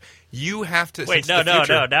cryosleep. You have to... Wait, no.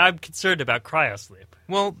 Now I'm concerned about cryosleep.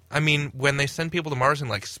 Well, I mean, when they send people to Mars in,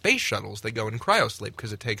 like, space shuttles, they go in cryosleep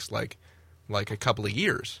because it takes, like a couple of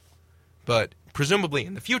years. But presumably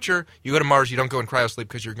in the future, you go to Mars, you don't go in cryosleep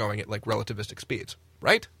because you're going at, like, relativistic speeds.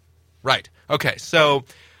 Right? Right. Okay, so...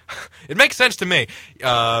 It makes sense to me.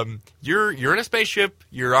 You're in a spaceship,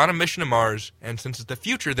 you're on a mission to Mars, and since it's the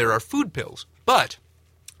future, there are food pills. But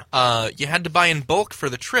you had to buy in bulk for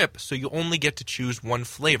the trip, so you only get to choose one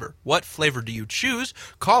flavor. What flavor do you choose?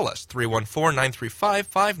 Call us,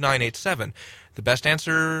 314-935-5987. The best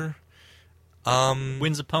answer...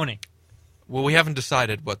 wins a pony. Well, we haven't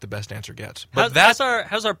decided what the best answer gets. But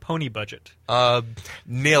how's our pony budget?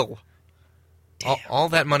 Nil. All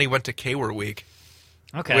that money went to K-Word Week.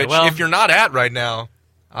 Okay, Which, well, if you're not at right now,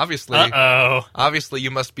 obviously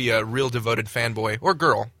you must be a real devoted fanboy or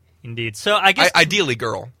girl. Indeed. So I guess ideally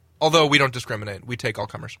girl. Although we don't discriminate, we take all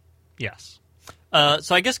comers. Yes.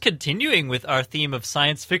 So I guess continuing with our theme of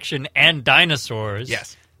science fiction and dinosaurs.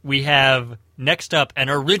 Yes. We have next up an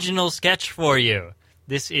original sketch for you.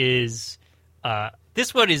 This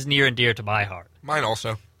one is near and dear to my heart. Mine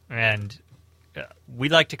also. And we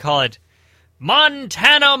like to call it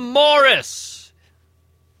Montana Morris.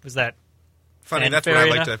 Was that funny? That's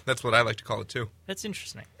what I like to call it too. That's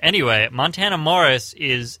interesting. Anyway, Montana Morris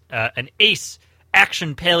is an ace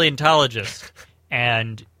action paleontologist,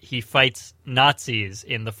 and he fights Nazis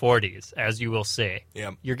in the 40s, as you will see.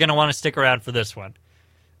 Yeah, you're going to want to stick around for this one.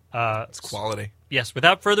 It's quality. Yes.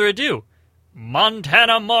 Without further ado,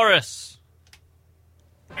 Montana Morris.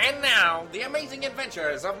 And now, the amazing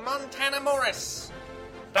adventures of Montana Morris.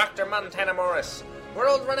 Dr. Montana Morris,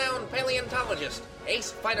 world-renowned paleontologist,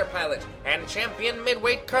 ace fighter pilot, and champion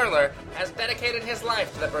midweight curler, has dedicated his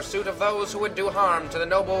life to the pursuit of those who would do harm to the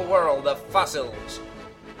noble world of fossils.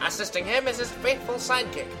 Assisting him is his faithful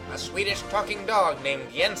sidekick, a Swedish talking dog named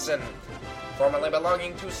Jensen. Formerly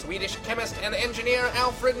belonging to Swedish chemist and engineer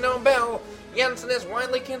Alfred Nobel, Jensen is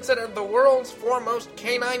widely considered the world's foremost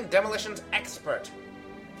canine demolitions expert.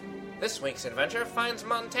 This week's adventure finds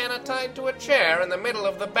Montana tied to a chair in the middle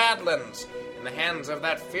of the Badlands, in the hands of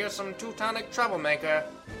that fearsome Teutonic troublemaker,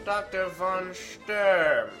 Dr. von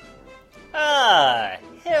Sturm.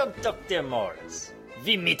 Herr Dr. Morris,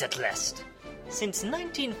 we meet at last. Since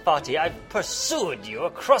 1940, I've pursued you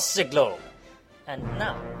across the globe. And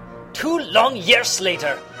now, 2 long years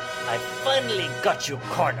later, I've finally got you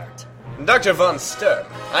cornered. Dr. von Sturm,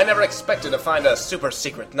 I never expected to find a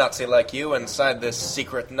super-secret Nazi like you inside this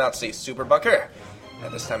secret Nazi super bunker.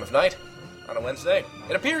 At this time of night, on a Wednesday,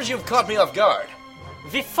 it appears you've caught me off guard.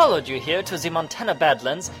 We followed you here to the Montana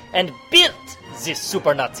Badlands and built this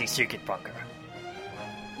super Nazi secret bunker.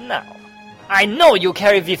 Now, I know you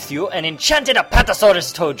carry with you an enchanted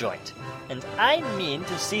Apatosaurus toe joint, and I mean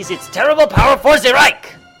to seize its terrible power for the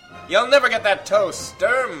Reich! You'll never get that toe,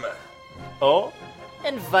 Sturm. Oh?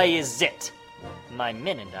 And why is it? My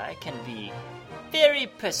men and I can be very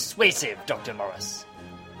persuasive, Dr. Morris.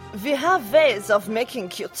 We have ways of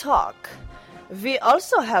making you talk. We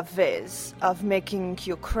also have ways of making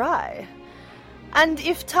you cry. And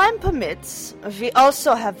if time permits, we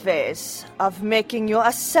also have ways of making you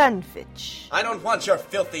a sandwich. I don't want your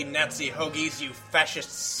filthy Nazi hoagies, you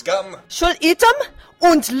fascist scum. Should eat 'em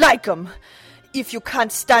and like 'em. If you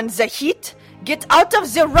can't stand the heat, get out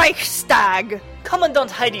of the Reichstag.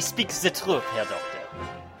 Commandant Heidi speaks the truth, Herr Doctor.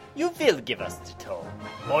 You will give us the toe,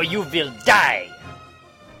 or you will die.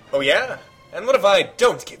 Oh yeah? And what if I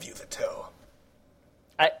don't give you the toe?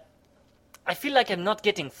 I feel like I'm not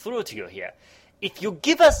getting through to you here. If you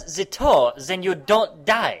give us the toe, then you don't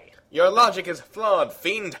die. Your logic is flawed,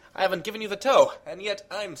 fiend. I haven't given you the toe, and yet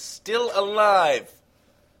I'm still alive.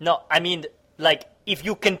 No, I mean, like, if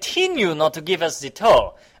you continue not to give us the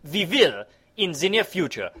toe, we will, in the near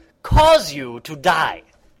future, cause you to die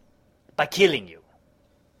by killing you.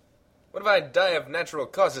 What if I die of natural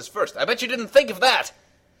causes first? I bet you didn't think of that.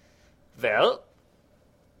 Well,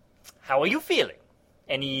 how are you feeling?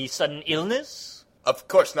 Any sudden illness? Of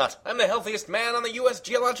course not. I'm the healthiest man on the U.S.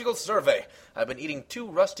 Geological Survey. I've been eating 2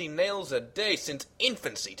 rusty nails a day since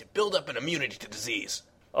infancy to build up an immunity to disease.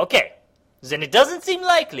 Okay, then it doesn't seem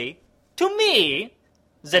likely, to me,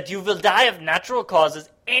 that you will die of natural causes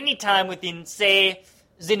any time within, say,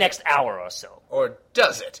 the next hour or so. Or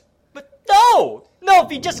does it? But no! No,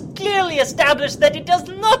 we just clearly established that it does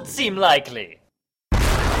not seem likely.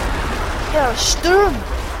 Herr Sturm,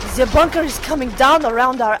 the bunker is coming down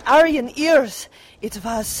around our Aryan ears. It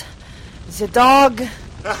was the dog.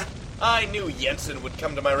 I knew Jensen would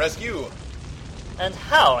come to my rescue. And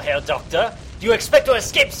how, Herr Doctor, do you expect to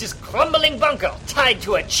escape this crumbling bunker tied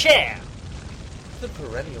to a chair? The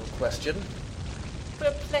perennial question.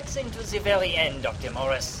 Perplexing to the very end, Dr.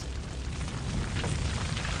 Morris.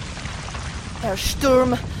 Herr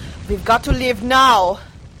Sturm, we've got to leave now.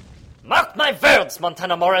 Mark my words,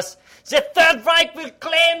 Montana Morris. The Third Reich will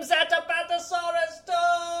claim that Apatosaurus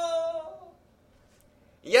too!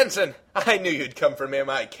 Jensen, I knew you'd come for me,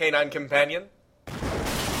 my canine companion.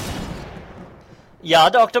 Yeah,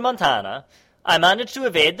 Dr. Montana. I managed to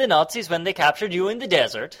evade the Nazis when they captured you in the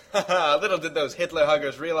desert. Haha, little did those Hitler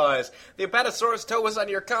huggers realize the Apatosaurus toe was on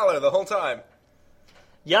your collar the whole time.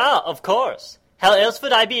 Yeah, of course. How else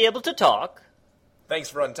would I be able to talk? Thanks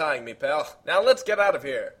for untying me, pal. Now let's get out of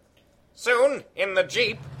here. Soon, in the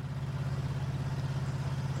Jeep.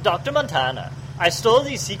 Dr. Montana, I stole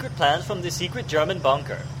these secret plans from the secret German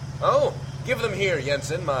bunker. Oh, give them here,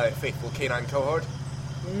 Jensen, my faithful canine cohort.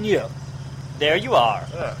 Yeah. There you are.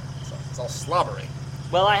 It's all slobbery.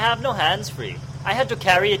 Well, I have no hands free. I had to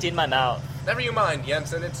carry it in my mouth. Never you mind,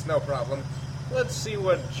 Jensen, it's no problem. Let's see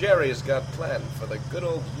what Jerry's got planned for the good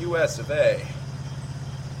old US of A.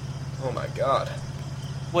 Oh my god.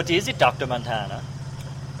 What is it, Dr. Montana?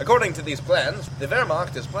 According to these plans, the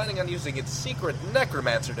Wehrmacht is planning on using its secret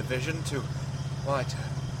necromancer division to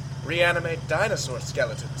reanimate dinosaur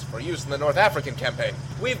skeletons for use in the North African campaign.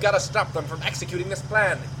 We've got to stop them from executing this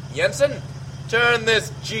plan. Jensen, turn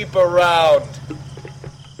this Jeep around.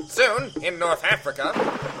 Soon, in North Africa.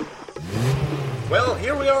 Well,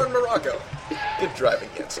 here we are in Morocco. Good driving,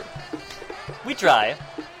 Jensen. We try.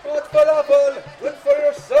 Hot falafel, good for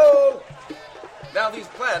your soul. Now, these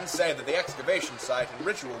plans say that the excavation site and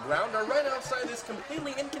ritual ground are right outside this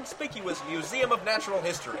completely inconspicuous Museum of Natural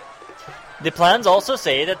History. The plans also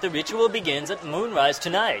say that the ritual begins at moonrise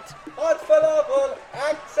tonight. Hot falafel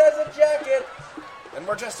acts as a jacket. And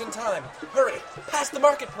we're just in time. Hurry, past the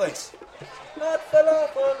marketplace. Hot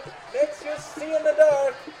falafel makes you see in the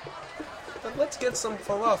dark. But let's get some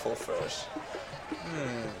falafel first.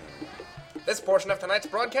 This portion of tonight's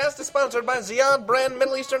broadcast is sponsored by Ziyad brand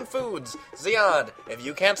Middle Eastern Foods. Ziyad, if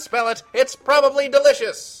you can't spell it, it's probably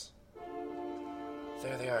delicious.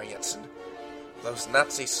 There they are, Jensen. Those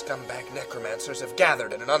Nazi scumbag necromancers have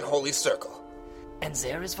gathered in an unholy circle. And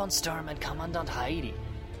there is von Sturm and Commandant Heidi.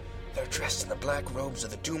 They're dressed in the black robes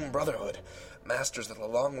of the Doom Brotherhood, masters of the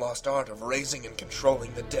long-lost art of raising and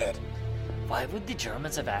controlling the dead. Why would the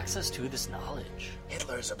Germans have access to this knowledge?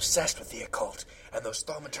 Hitler is obsessed with the occult, and those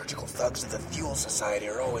thaumaturgical thugs of the Fuel Society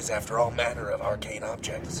are always after all manner of arcane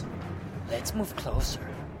objects. Let's move closer.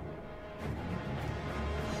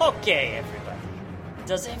 Okay, everybody.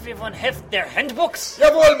 Does everyone have their handbooks?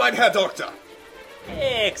 Jawohl, mein Herr Doktor!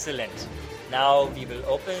 Excellent. Now we will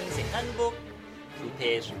open the handbook to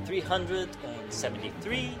page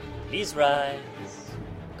 373. Please rise.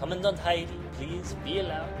 Commandant Heidi, please be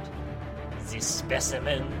allowed. The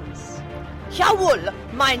specimens. Jawohl,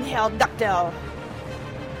 mein Herr Doktor.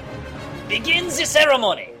 Begin the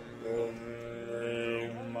ceremony.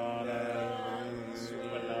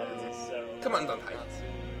 Commandant Heidi.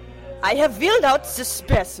 I have wheeled out the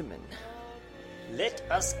specimen. Let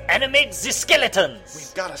us animate the skeletons.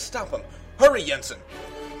 We've got to stop them. Hurry, Jensen.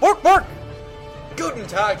 Bork, bork. Guten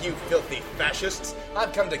Tag, you filthy fascists.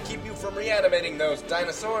 I've come to keep you from reanimating those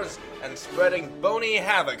dinosaurs and spreading bony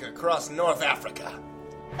havoc across North Africa.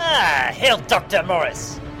 Ah, Herr Dr.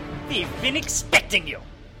 Morris. We've been expecting you.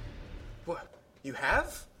 What? You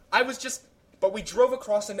have? But we drove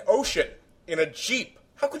across an ocean in a jeep.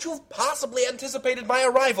 How could you have possibly anticipated my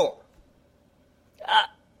arrival?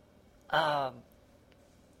 How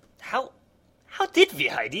did we,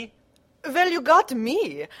 Heidi? Well, you got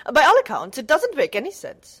me. By all accounts, it doesn't make any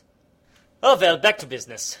sense. Oh, well, back to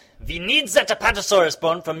business. We need that Apatosaurus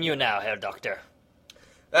bone from you now, Herr Doctor.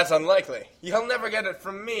 That's unlikely. You'll never get it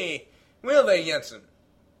from me, will they, Jensen?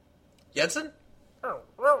 Jensen?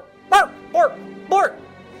 Bork, bork, bork.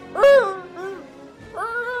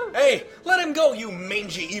 Hey, let him go, you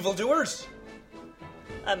mangy evildoers!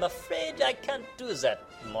 I'm afraid I can't do that,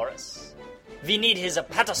 Morris. We need his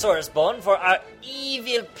Apatosaurus bone for our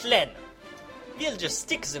evil plan. We'll just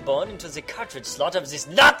stick the bone into the cartridge slot of this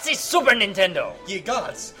Nazi Super Nintendo. Ye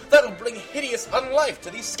gods, that'll bring hideous unlife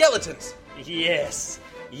to these skeletons. Yes,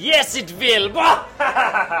 yes it will.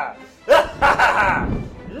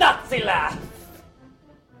 Nazi laugh.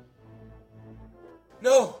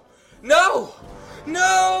 No, no,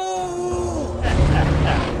 no!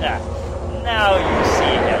 Now you see,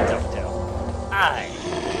 Herr Doctor. I,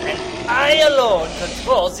 and I alone,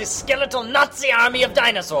 control this skeletal Nazi army of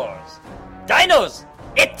dinosaurs. Dinos,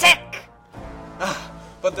 attack!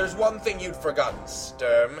 But there's one thing you'd forgotten,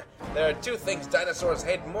 Sturm. There are two things dinosaurs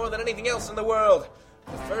hate more than anything else in the world.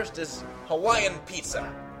 The first is Hawaiian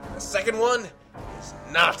pizza. The second one is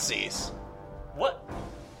Nazis. What?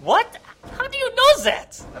 What? How do you know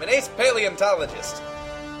that? I'm an ace paleontologist.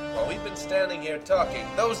 While we've been standing here talking,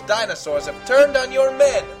 those dinosaurs have turned on your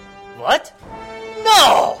men. What?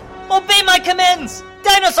 No! Obey my commands!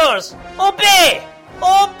 Dinosaurs! Obey!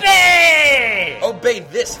 Obey! Obey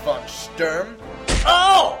this, von Sturm.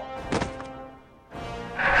 Oh!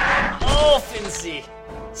 Oh, Finzi.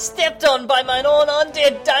 Stepped on by mine own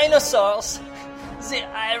undead dinosaurs. The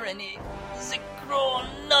irony. The grown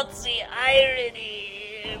Nazi irony.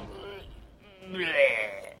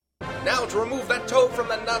 Now to remove that toe from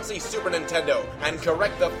the Nazi Super Nintendo and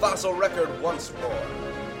correct the fossil record once more.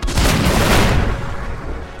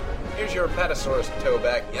 Here's your Apatosaurus toe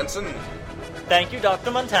back, Jensen. Thank you,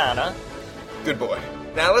 Dr. Montana. Good boy.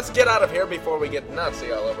 Now let's get out of here before we get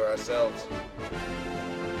Nazi all over ourselves.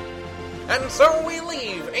 And so we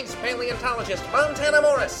leave ace paleontologist Montana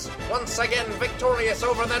Morris, once again victorious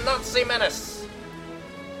over the Nazi menace.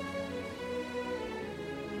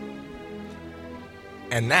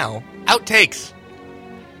 And now, outtakes.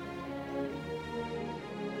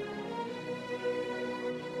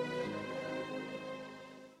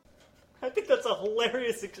 I think that's a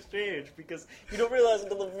hilarious exchange because you don't realize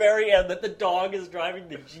until the very end that the dog is driving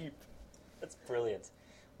the Jeep. That's brilliant.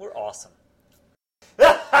 We're awesome.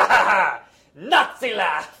 Nazi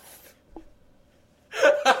laugh!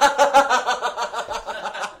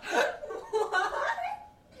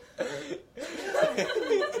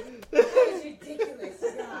 That's ridiculous,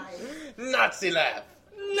 guys. Nazi laugh!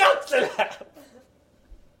 Nazi laugh!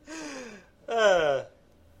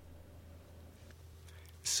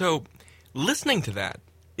 So, listening to that,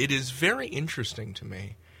 it is very interesting to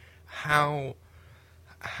me how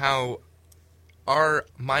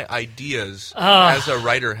my ideas as a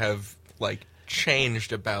writer have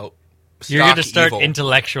changed about stock You're going to start evil.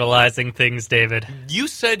 intellectualizing things, David. You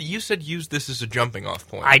said use this as a jumping off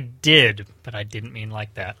point. I did, but I didn't mean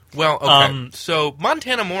like that. Well, okay. So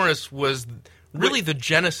Montana Morris was really the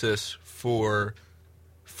genesis for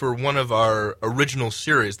one of our original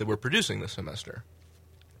series that we're producing this semester.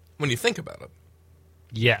 When you think about it.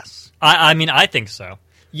 Yes. I mean, I think so.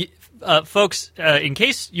 Folks, in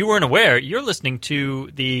case you weren't aware, you're listening to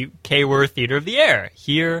the K-Word Theater of the Air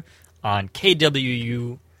here on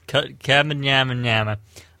KWU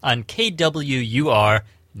on KWUR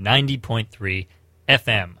 90.3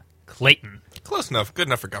 FM, Clayton. Close enough. Good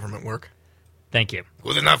enough for government work. Thank you.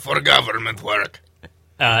 Good enough for government work.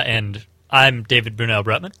 And I'm David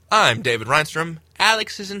Brunel-Brutman. I'm David Reinstrom.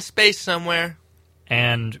 Alex is in space somewhere.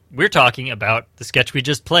 And we're talking about the sketch we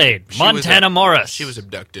just played, Montana Morris. She was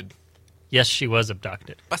abducted. Yes, she was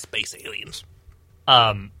abducted. By space aliens.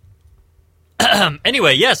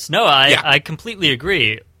 Anyway, yes, no, I completely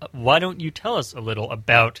agree. Why don't you tell us a little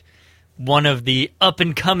about one of the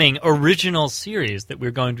up-and-coming original series that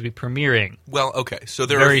we're going to be premiering? Well, okay, so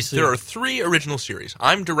there are 3 original series.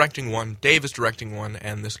 I'm directing one, Dave is directing one,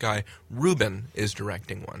 and this guy, Ruben, is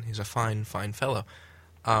directing one. He's a fine, fine fellow.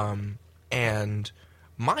 And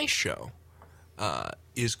my show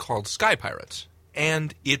is called Sky Pirates,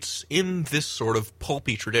 and it's in this sort of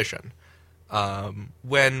pulpy tradition.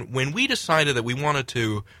 When we decided that we wanted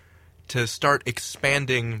to start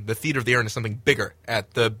expanding the Theater of the Air into something bigger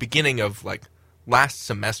at the beginning of last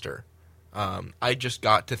semester, I just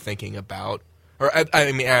got to thinking about, at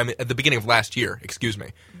the beginning of last year, excuse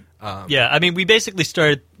me. We basically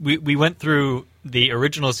started. We went through the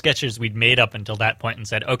original sketches we'd made up until that point and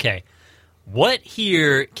said, okay, what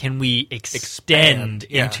here can we extend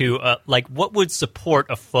into? What would support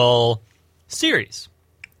a full series?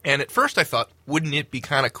 And at first I thought, wouldn't it be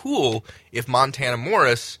kind of cool if Montana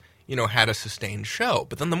Morris, had a sustained show?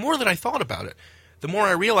 But then the more that I thought about it, the more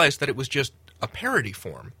I realized that it was just a parody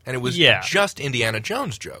form, and it was just Indiana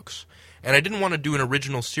Jones jokes. And I didn't want to do an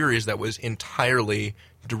original series that was entirely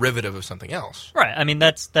derivative of something else. Right. I mean,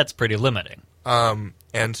 that's pretty limiting.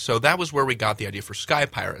 And so that was where we got the idea for Sky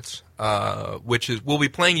Pirates, which is we'll be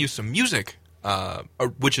playing you some music,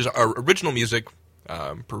 which is our original music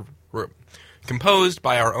composed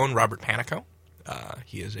by our own Robert Panico.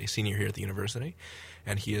 He is a senior here at the university,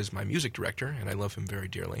 and he is my music director, and I love him very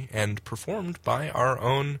dearly, and performed by our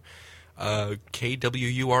own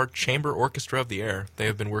KWUR Chamber Orchestra of the Air. They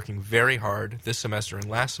have been working very hard this semester and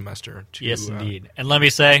last semester to... Yes, indeed. And let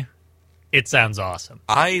me say, it sounds awesome.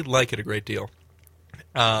 I like it a great deal.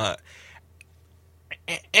 And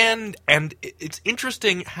it's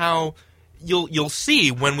interesting how you'll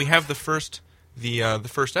see when we have the first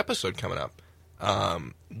episode coming up,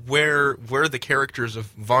 where the characters of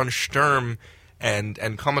von Sturm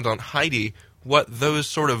and Commandant Heidi, what those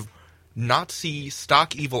sort of Nazi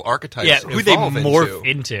stock evil archetypes who they morph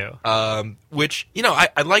into. Which,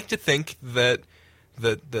 I like to think that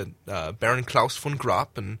Baron Klaus von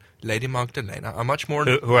Grapp and Lady Magdalena are much more...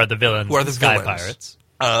 Who are the villains? Who are the Sky villains. Pirates.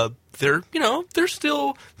 They're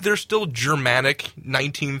still Germanic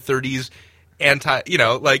 1930s anti,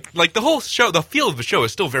 like the whole show, the feel of the show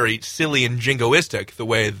is still very silly and jingoistic the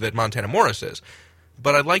way that Montana Morris is.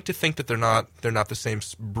 But I'd like to think that they're not the same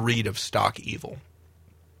breed of stock evil.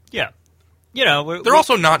 Yeah. They're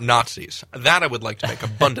also not Nazis. That I would like to make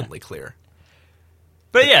abundantly clear.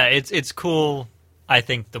 But yeah, it's cool, I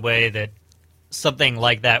think, the way that something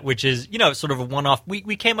like that, which is, sort of a one-off,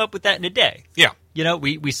 we came up with that in a day. Yeah.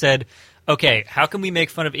 We said, okay, how can we make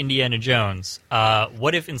fun of Indiana Jones?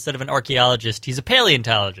 What if instead of an archaeologist, he's a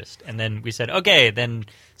paleontologist? And then we said, okay,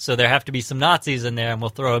 so there have to be some Nazis in there and we'll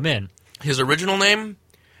throw them in. His original name?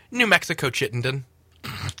 New Mexico Chittenden.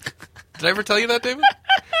 Did I ever tell you that, David?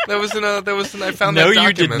 I found that document. No,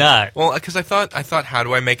 you did not. Well, because I thought, how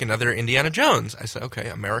do I make another Indiana Jones? I said, okay,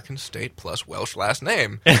 American state plus Welsh last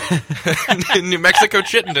name. New Mexico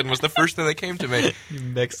Chittenden was the first thing that came to me. New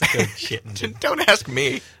Mexico Chittenden. Don't ask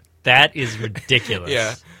me. That is ridiculous.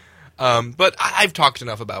 Yeah. But I've talked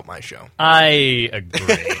enough about my show. I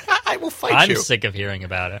agree. I will fight you. I'm sick of hearing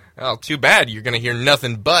about it. Well, too bad. You're going to hear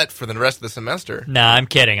nothing but for the rest of the semester. Nah, I'm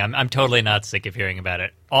kidding. I'm totally not sick of hearing about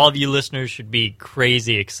it. All of you listeners should be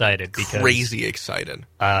crazy excited because... Crazy excited.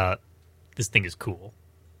 This thing is cool.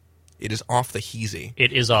 It is off the heezy.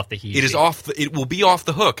 It is off the heezy. It will be off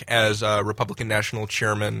the hook, as Republican National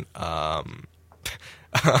Chairman...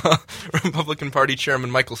 Republican Party Chairman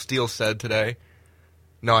Michael Steele said today.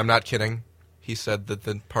 No, I'm not kidding. He said that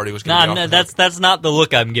the party was going to be off the hook. That's not the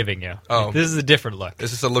look I'm giving you. Oh. This is a different look.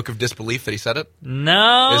 Is this a look of disbelief that he said it?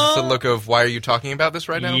 No. Is this a look of, why are you talking about this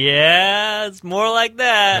right now? Yeah, it's more like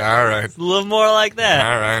that. All right. It's a little more like that.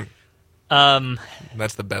 All right.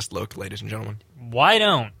 That's the best look, ladies and gentlemen. Why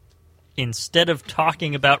don't, instead of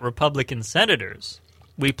talking about Republican senators,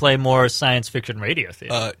 we play more science fiction radio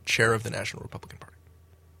theater? Chair of the National Republican Party.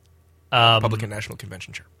 Republican National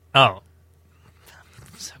Convention chair. Oh.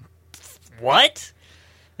 What?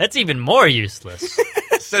 That's even more useless.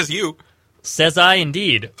 Says you. Says I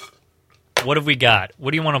indeed. What have we got?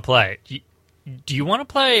 What do you want to play? Do you want to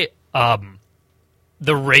play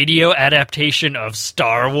the radio adaptation of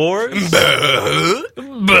Star Wars?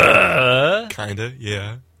 Kinda,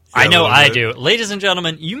 yeah. I know I do. Ladies and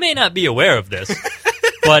gentlemen, you may not be aware of this,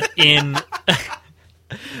 but this is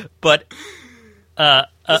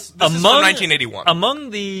from 1981. Among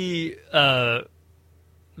the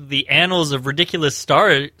annals of ridiculous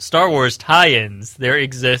Star Wars tie-ins, there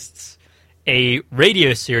exists a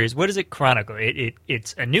radio series. What does it chronicle?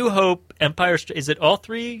 It's A New Hope, Empire. Is it all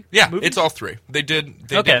three? Yeah, movies? it's all three. They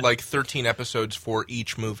did like 13 episodes for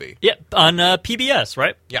each movie. Yeah, on PBS,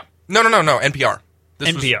 right? Yeah. No, NPR.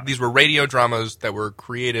 NPR. These were radio dramas that were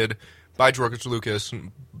created by George Lucas,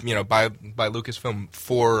 by Lucasfilm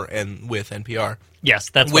for and with NPR. Yes,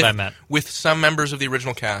 that's what I meant. With some members of the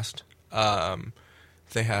original cast.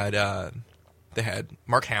 They had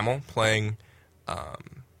Mark Hamill playing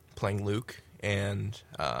Luke, and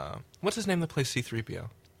what's his name that plays C-3PO?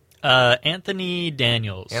 Anthony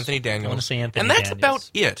Daniels. Anthony Daniels. I want to say Anthony Daniels. And that's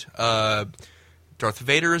Daniels. about it. Darth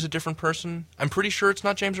Vader is a different person. I'm pretty sure it's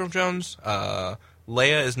not James Earl Jones.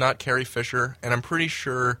 Leia is not Carrie Fisher, and I'm pretty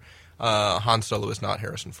sure Han Solo is not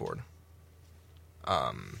Harrison Ford.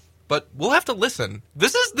 But we'll have to listen.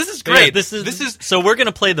 This is great. Yeah, this is so we're going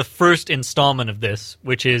to play the first installment of this,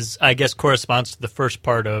 which is, I guess, corresponds to the first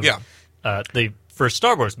part of the first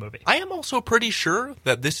Star Wars movie. I am also pretty sure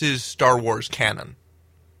that this is Star Wars canon.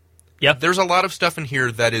 Yep. There's a lot of stuff in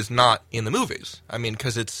here that is not in the movies. I mean,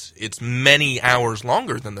 because it's many hours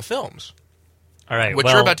longer than the films. All right. What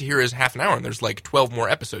you're about to hear is half an hour, and there's like 12 more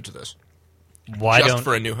episodes of this. Just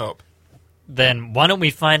for A New Hope. Then why don't we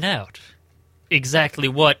find out exactly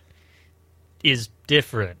what is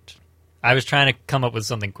different? I was trying to come up with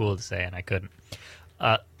something cool to say, and I couldn't.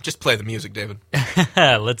 Just play the music, David.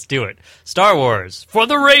 Let's do it. Star Wars for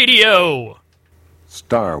the radio!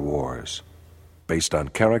 Star Wars. Based on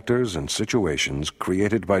characters and situations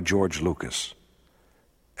created by George Lucas.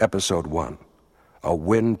 Episode 1. A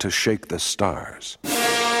Wind to Shake the Stars.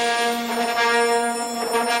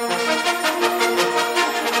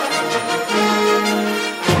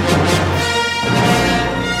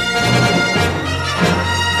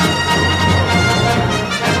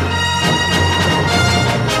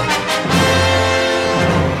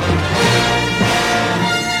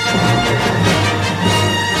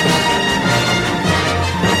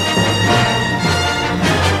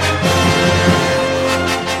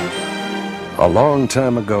 A long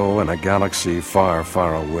time ago, in a galaxy far,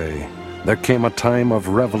 far away, there came a time of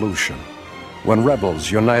revolution, when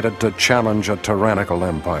rebels united to challenge a tyrannical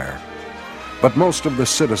empire. But most of the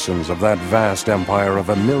citizens of that vast empire of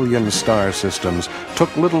 1,000,000 star systems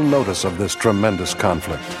took little notice of this tremendous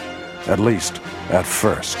conflict, at least at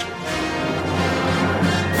first.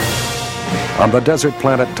 On the desert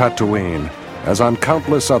planet Tatooine, as on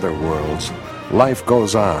countless other worlds, life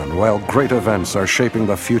goes on while great events are shaping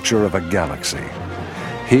the future of a galaxy.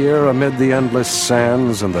 Here, amid the endless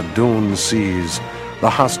sands and the dune seas, the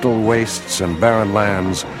hostile wastes and barren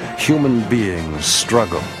lands, human beings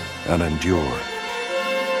struggle and endure.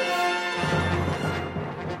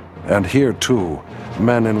 And here, too,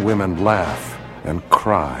 men and women laugh and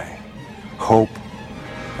cry, hope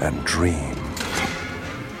and dream.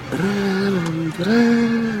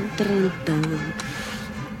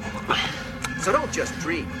 So don't just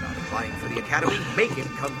dream about applying for the Academy, make it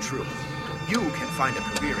come true. You can find a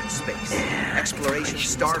career in space, exploration,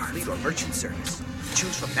 Starfleet, or merchant service.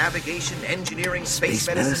 Choose from navigation, engineering, space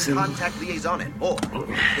medicine, contact liaison, and more.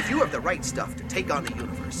 If you have the right stuff to take on the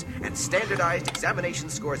universe and standardized examination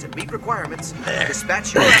scores that meet requirements,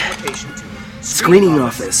 dispatch your application to Screening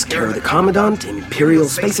Office, care of the Commandant, Imperial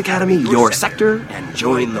Space Academy, your sector, and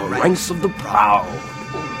join the ranks of the proud.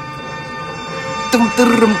 Dum,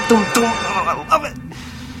 dum, dum, dum, dum. Oh, I love it.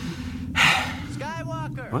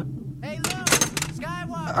 Skywalker. What? Hey, Luke.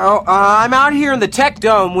 Skywalker. Oh, I'm out here in the Tech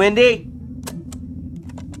Dome, Wendy.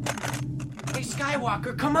 Hey,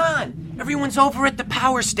 Skywalker, come on. Everyone's over at the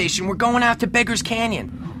power station. We're going out to Beggar's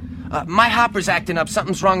Canyon. My hopper's acting up.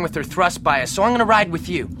 Something's wrong with her thrust bias, so I'm going to ride with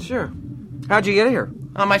you. Sure. How'd you get here?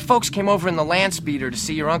 My folks came over in the land speeder to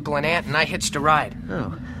see your uncle and aunt, and I hitched a ride.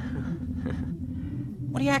 Oh.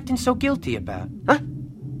 What are you acting so guilty about? Huh?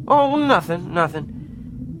 Oh, nothing.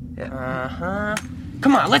 Uh-huh.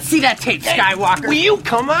 Come on, let's see that tape, Skywalker. Will you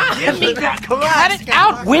come on? Give me that. Come on, Cut it Skywalker.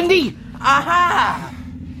 out, Wendy. Aha!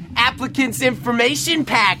 Applicant's information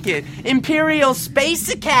packet. Imperial Space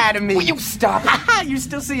Academy. Will you stop it? You're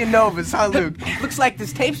still seeing Novas, huh, Luke? Looks like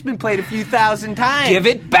this tape's been played a few thousand times. Give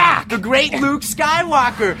it back! The great Luke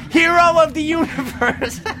Skywalker, hero of the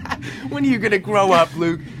universe. When are you gonna grow up,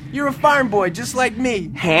 Luke? You're a farm boy just like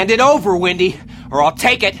me. Hand it over, Windy, or I'll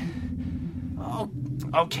take it. Oh,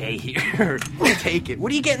 okay, here. Take it.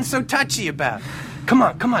 What are you getting so touchy about? Come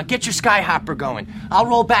on, get your skyhopper going. I'll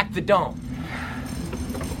roll back the dome.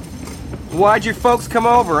 Why'd your folks come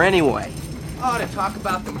over, anyway? Oh, to talk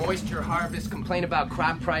about the moisture harvest, complain about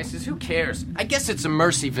crop prices, who cares? I guess it's a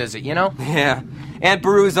mercy visit, you know? Yeah, Aunt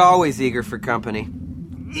Beru's always eager for company.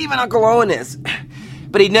 Even Uncle Owen is.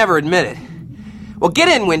 But he'd never admit it. Well, get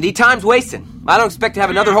in, Windy. Time's wasting. I don't expect to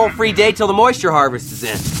have another whole free day till the moisture harvest is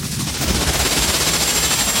in.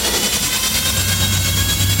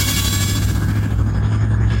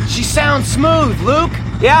 She sounds smooth, Luke.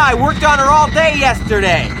 Yeah, I worked on her all day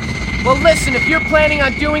yesterday. Well, listen, if you're planning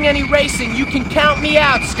on doing any racing, you can count me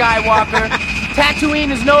out, Skywalker.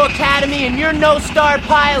 Tatooine is no academy, and you're no star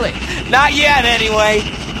pilot. Not yet, anyway.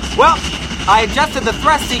 Well, I adjusted the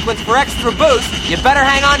thrust sequence for extra boost. You better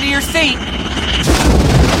hang on to your seat.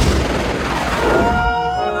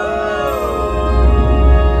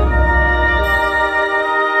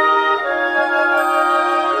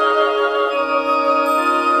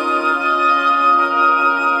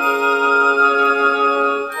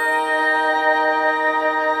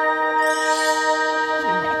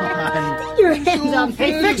 Your hands on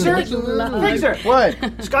Hey, Fixer! Fixer! What?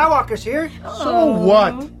 Skywalker's here. So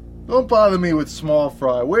what? Don't bother me with small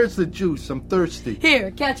fry. Where's the juice? I'm thirsty.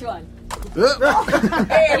 Here, catch one.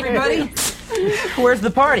 Hey, everybody. Where's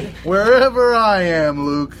the party? Wherever I am,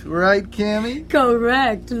 Luke. Right, Cammy?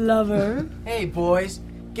 Correct, lover. Hey, boys.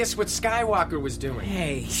 Guess what Skywalker was doing?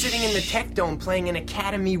 Hey. Sitting in the Tech Dome playing an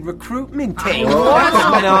Academy recruitment tape.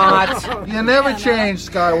 Not. You never change,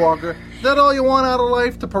 Skywalker. Is that all you want out of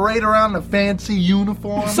life? To parade around in a fancy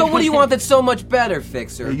uniform? So what do you want that's so much better,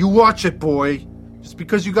 Fixer? Hey, you watch it, boy. Just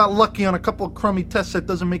because you got lucky on a couple of crummy tests, that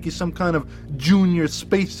doesn't make you some kind of junior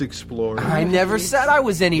space explorer. I never said I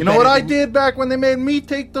was any You know better what I than- did back when they made me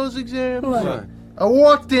take those exams? What? I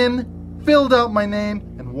walked in, filled out my name,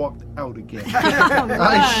 and walked out again.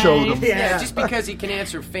 I showed them. Yeah, just because he can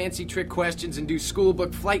answer fancy trick questions and do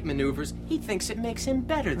schoolbook flight maneuvers, he thinks it makes him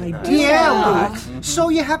better than us. Yeah, Luke. So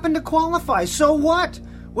you happen to qualify. So what?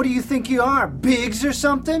 What do you think you are, Biggs or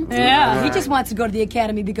something? Yeah, he just wants to go to the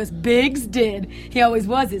academy because Biggs did. He always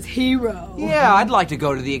was his hero. Yeah, I'd like to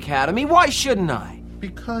go to the academy. Why shouldn't I?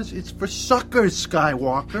 Because it's for suckers,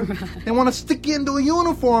 Skywalker. They want to stick you into a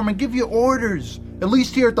uniform and give you orders. At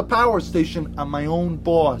least here at the power station, I'm my own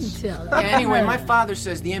boss. Anyway, my father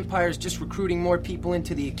says the Empire's just recruiting more people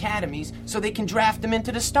into the academies so they can draft them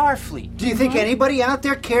into the Starfleet. Do you think anybody out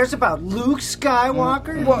there cares about Luke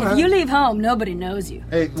Skywalker? If you leave home, nobody knows you.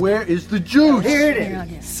 Hey, where is the juice? Here it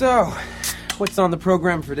is. So, what's on the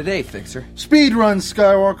program for today, Fixer? Speed runs,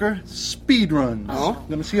 Skywalker. Speed runs. Oh?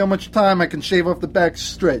 Gonna see how much time I can shave off the back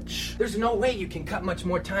stretch. There's no way you can cut much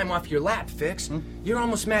more time off your lap, Fix. You're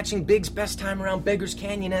almost matching Big's best time around Beggars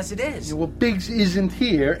Canyon as it is. Yeah, well, Biggs isn't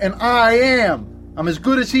here, and I am. I'm as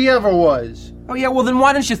good as he ever was. Oh, yeah, well, then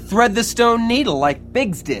why don't you thread the stone needle like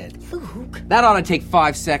Biggs did? Luke. That ought to take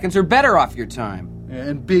 5 seconds or better off your time.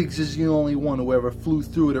 And Biggs is the only one who ever flew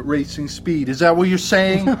through it at racing speed. Is that what you're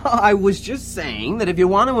saying? I was just saying that if you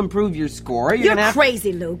want to improve your score, you're You're gonna have...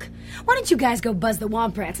 crazy, Luke. Why don't you guys go buzz the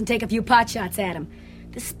Womprats and take a few pot shots at him?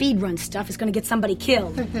 This speed run stuff is going to get somebody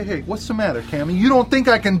killed. Hey, what's the matter, Cammy? You don't think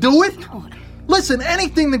I can do it? Listen,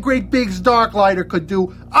 anything the great Biggs Darklighter could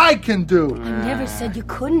do, I can do. I never said you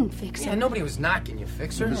couldn't, Fixer. Yeah, nobody was knocking you,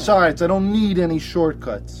 Fixer. Besides, I don't need any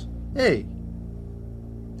shortcuts. Hey,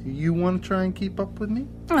 do you want to try and keep up with me?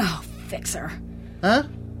 Oh, Fixer. Huh?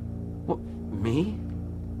 What, me?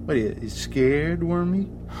 What are you scared, Wormy?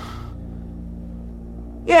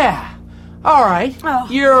 Yeah. All right. Oh,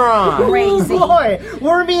 you're on. Crazy. Boy,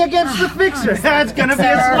 Wormy against the Fixer. That's gonna be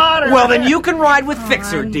a slaughter. Well, then you can ride with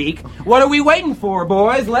Fixer, Deke. What are we waiting for,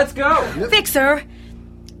 boys? Let's go. Fixer!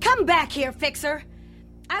 Come back here, Fixer.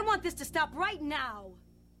 I want this to stop right now.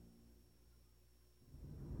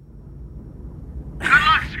 Good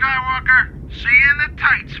luck, Skywalker. See you in the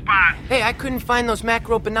tight spot. Hey, I couldn't find those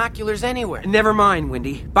macro binoculars anywhere. Never mind,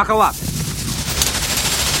 Windy. Buckle up.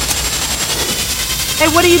 Hey,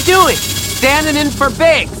 what are you doing? Standing in for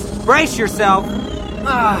Biggs. Brace yourself.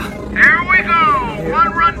 Here we go.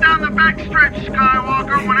 One run down the backstretch,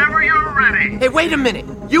 Skywalker, whenever you're ready. Hey, wait a minute.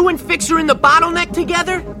 You and Fixer in the bottleneck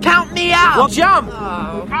together? Count me out. Well, jump.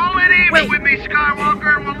 Fall in even with me,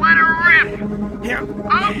 Skywalker, and we'll let her rip. Here.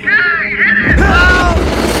 Okay, hit it.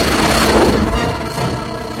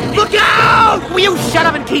 Look out! Will you shut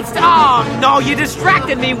up and keep... Oh, no, you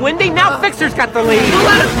distracted me, Windy. Now Fixer's got the lead. Well,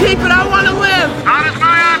 let him keep it. I want to live. How does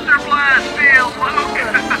my afterblast feel, Luke?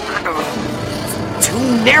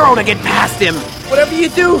 Too narrow to get past him. Whatever you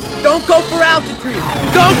do, don't go for altitude.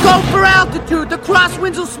 Don't go for altitude. The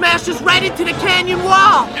crosswinds will smash us right into the canyon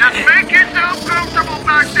wall. Just make yourself comfortable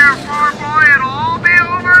back there, far boy. It'll all be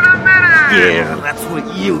over in a minute. Yeah, that's what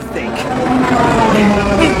you think.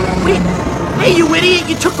 Hey, you idiot,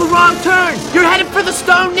 you took a wrong turn. You're headed for the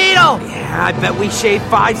Stone Needle. Yeah, I bet we shaved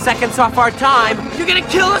 5 seconds off our time. You're gonna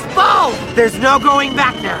kill us both. There's no going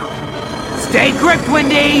back now. Stay gripped,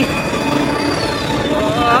 Windy.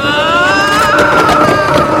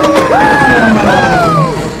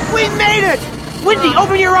 We made it! Windy,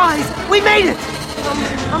 open your eyes! We made it!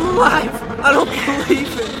 I'm alive. I don't believe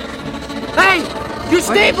it. Hey, your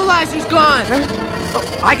stabilizer's gone.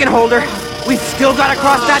 Oh, I can hold her. We've still got to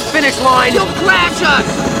cross that finish line. You'll crash us.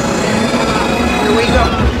 Here we go.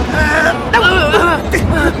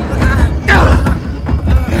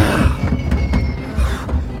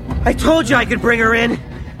 I told you I could bring her in.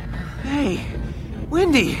 Hey,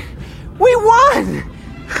 Windy, we won!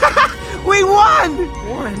 We won!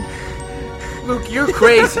 Luke, you're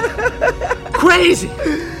crazy. Crazy!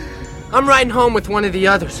 I'm riding home with one of the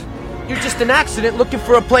others. You're just an accident looking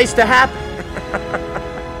for a place to happen.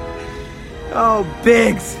 Oh,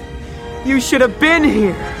 Biggs, you should have been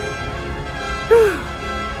here.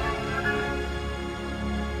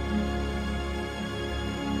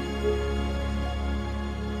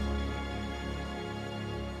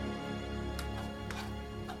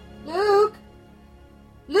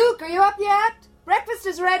 Luke, are you up yet? Breakfast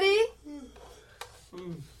is ready.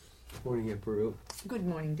 Morning, Aunt Beru. Good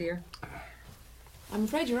morning, dear. I'm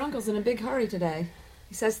afraid your uncle's in a big hurry today.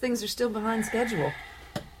 He says things are still behind schedule.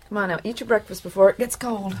 Come on now, eat your breakfast before it gets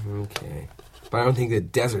cold. Okay. But I don't think the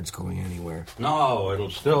desert's going anywhere. No, it'll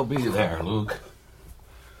still be there, Luke.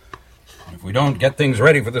 If we don't get things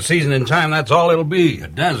ready for the season in time, that's all it'll be, a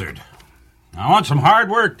desert. I want some hard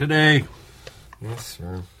work today. Yes,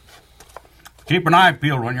 sir. Keep an eye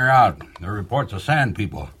peeled when you're out. There are reports of sand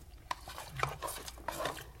people.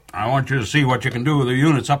 I want you to see what you can do with the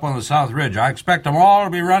units up on the South Ridge. I expect them all to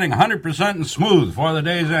be running 100% and smooth before the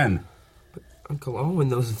day's end. But, Uncle Owen,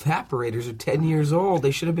 those evaporators are 10 years old.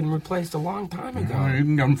 They should have been replaced a long time ago. Well, you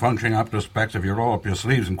can get them functioning up to specs if you roll up your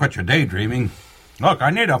sleeves and quit your daydreaming. Look,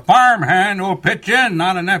 I need a farmhand who'll pitch in,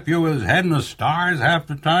 not a nephew with his head in the stars half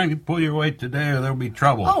the time. You pull your weight today or there'll be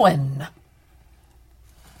trouble. Owen!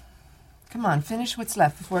 Come on, finish what's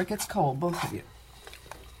left before it gets cold, both of you.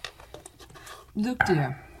 Luke,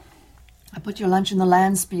 dear, I put your lunch in the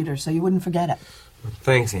land speeder so you wouldn't forget it.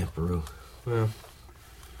 Thanks, Aunt Beru. Well,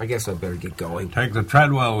 I guess I better get going. Take the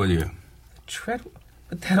Treadwell with you. Treadwell?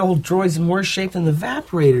 But that old droid's in worse shape than the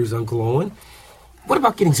evaporators, Uncle Owen. What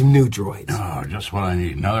about getting some new droids? Oh, just what I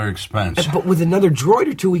need. Another expense. But with another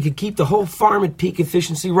droid or two, we could keep the whole farm at peak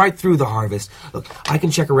efficiency right through the harvest. Look, I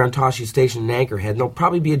can check around Toshi Station and Anchorhead, and there'll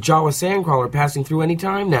probably be a Jawa sandcrawler passing through any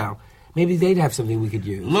time now. Maybe they'd have something we could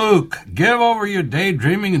use. Luke, give over your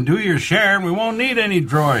daydreaming and do your share, and we won't need any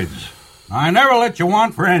droids. I never let you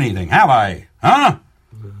want for anything, have I? Huh?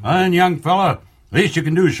 Well, then, young fella, least you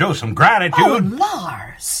can do is show some gratitude. Oh,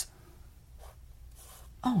 Lars!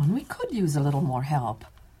 Oh, and we could use a little more help.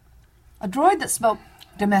 A droid that spoke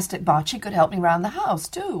domestic bocce could help me around the house,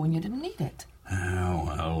 too, when you didn't need it. Oh,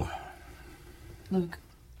 well. Luke,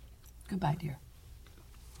 goodbye, dear.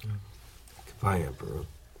 Goodbye, Aunt Beru.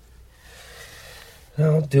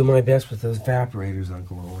 I'll do my best with those evaporators,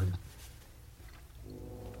 Uncle Owen.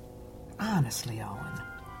 Honestly, Owen,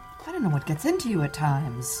 I don't know what gets into you at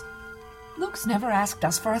times. Luke's never asked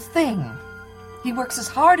us for a thing. He works as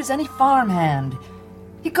hard as any farmhand.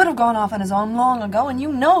 He could have gone off on his own long ago, and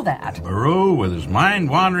you know that. Beru, with his mind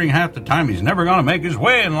wandering half the time, he's never going to make his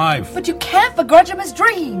way in life. But you can't begrudge him his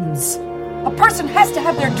dreams. A person has to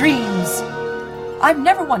have their dreams. I've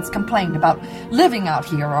never once complained about living out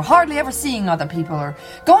here or hardly ever seeing other people or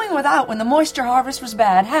going without when the moisture harvest was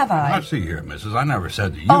bad, have I? Now, see here, missus, I never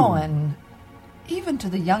said that you... Owen, even to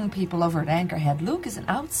the young people over at Anchorhead, Luke is an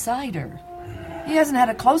outsider. He hasn't had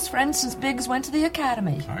a close friend since Biggs went to the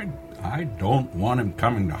academy. I don't want him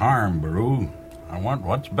coming to harm, Beru. I want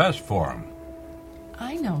what's best for him.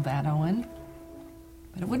 I know that, Owen.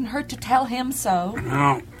 But it wouldn't hurt to tell him so.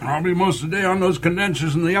 No, I'll be most of the day on those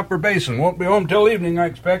condensers in the upper basin. Won't be home till evening, I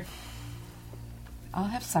expect. I'll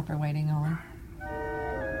have supper waiting, Owen.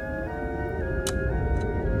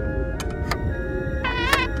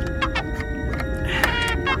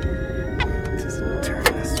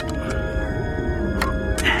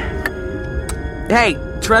 Hey,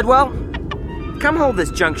 Treadwell, come hold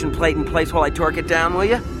this junction plate in place while I torque it down, will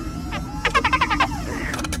you?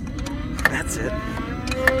 That's it.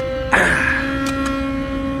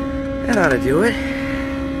 That ought to do it.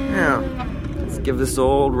 Now, let's give this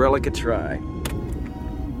old relic a try.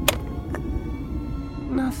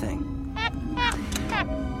 nothing.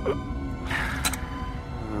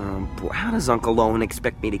 Boy, how does Uncle Owen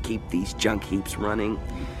expect me to keep these junk heaps running?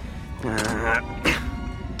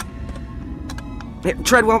 Here,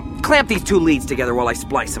 Treadwell, clamp these two leads together while I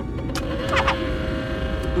splice them.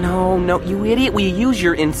 No, you idiot. Will you use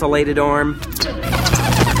your insulated arm?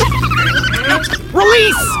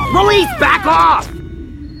 Release! Release! Back off!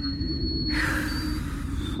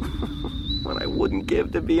 What I wouldn't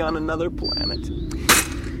give to be on another planet.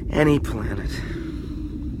 Any planet.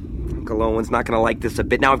 Uncle Owen's not going to like this a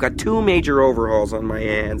bit. Now I've got 2 major overhauls on my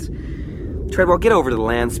hands. Treadwell, get over to the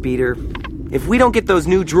land speeder. If we don't get those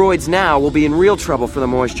new droids now, we'll be in real trouble for the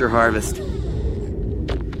moisture harvest.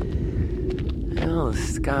 Well, the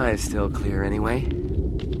sky's still clear anyway.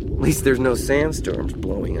 At least there's no sandstorms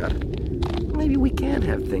blowing up. Maybe we can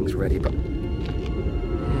have things ready, but...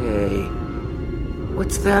 Hey,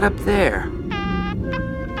 what's that up there?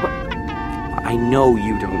 What? I know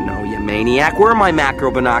you don't know, you maniac. Where are my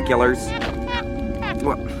macro binoculars?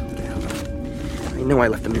 Well, I know I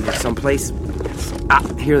left them in there someplace. Ah,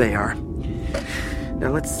 here they are.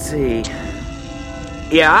 Now, let's see.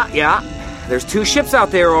 Yeah. There's 2 ships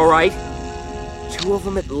out there, all right. 2 of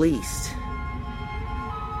them at least.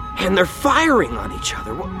 And they're firing on each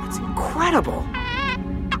other. Well, it's incredible.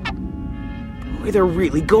 Boy, they're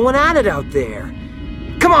really going at it out there.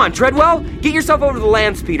 Come on, Treadwell. Get yourself over to the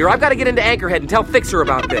land speeder. I've got to get into Anchorhead and tell Fixer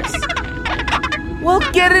about this. Well,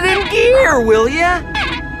 get it in gear, will ya?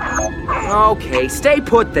 Okay, stay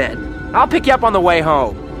put then. I'll pick you up on the way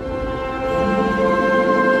home.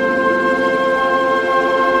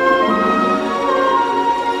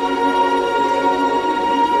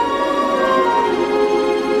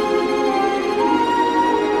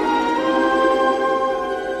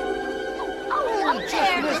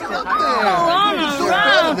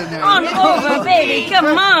 On over, baby, come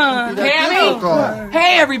on. Cammy?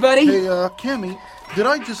 Hey, everybody. Hey, Cammy, did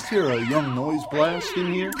I just hear a young noise blast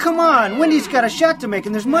in here? Come on, Wendy's got a shot to make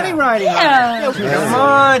and there's money riding on it. Come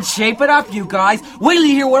on, shape it up, you guys. Wait till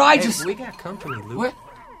you hear what I just... We got company, Luke. What?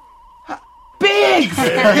 Biggs!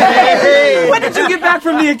 Hey! When did you get back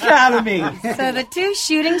from the academy? So the 2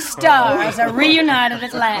 shooting stars are reunited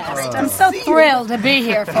at last. I'm so thrilled to be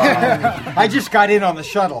here for them. I just got in on the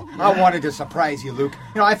shuttle. I wanted to surprise you, Luke.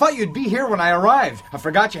 You know, I thought you'd be here when I arrived. I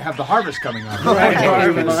forgot you have the harvest coming up.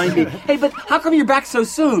 Remind me. Hey, but how come you're back so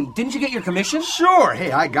soon? Didn't you get your commission? Sure.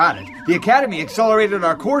 Hey, I got it. The Academy accelerated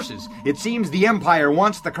our courses. It seems the Empire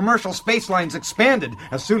wants the commercial space lines expanded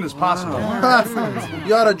as soon as possible.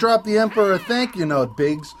 You ought to drop the Emperor a thank you note,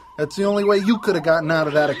 Biggs. That's the only way you could have gotten out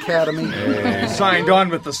of that academy. Signed on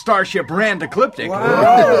with the Starship Rand Ecliptic.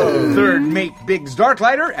 Wow. Third mate Biggs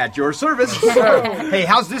Darklighter at your service. Hey,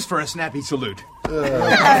 how's this for a snappy salute?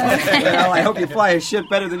 Well, I hope you fly a ship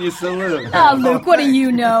better than you salute. Oh, Luke, what do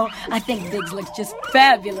you know? I think Biggs looks just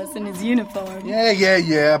fabulous in his uniform.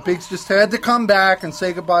 Yeah. Biggs just had to come back and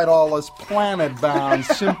say goodbye to all us planet-bound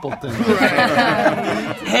simpletons.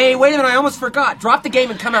 Hey, wait a minute, I almost forgot. Drop the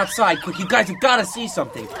game and come outside quick. You guys have got to see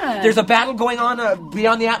something. There's a battle going on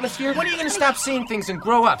beyond the atmosphere. When are you going to stop seeing things and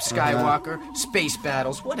grow up, Skywalker? Space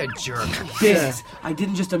battles, what a jerk. Biggs, I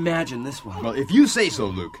didn't just imagine this one. Well, if you say so,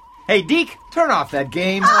 Luke. Hey, Deke, turn off that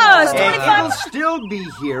game. Oh, it's 25. It'll still be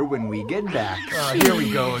here when we get back. Here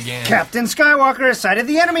we go again. Captain Skywalker has sighted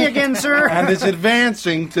the enemy again, sir. And is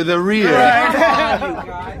advancing to the rear.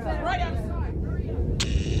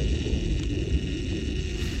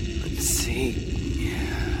 Let's see.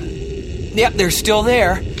 Yep, they're still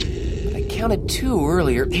there. But I counted 2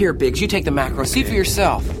 earlier. Here, Biggs, you take the macro. See for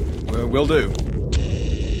yourself. Will do.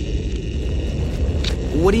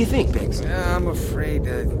 What do you think, Biggs? I'm afraid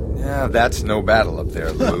that's no battle up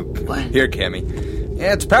there, Luke. What? Here, Cammy.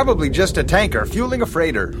 Yeah, it's probably just a tanker fueling a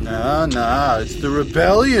freighter. No, it's the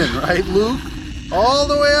rebellion, right, Luke? All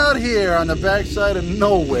the way out here on the backside of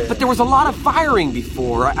nowhere. But there was a lot of firing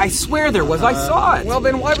before. I swear there was. I saw it. Well,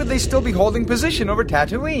 then why would they still be holding position over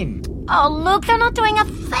Tatooine? Oh, Luke, they're not doing a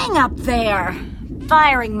thing up there.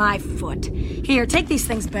 Firing my foot. Here, take these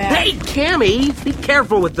things back. Hey, Cammy, be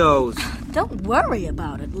careful with those. Don't worry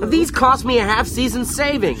about it, Luke. These cost me a half-season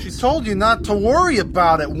savings. She told you not to worry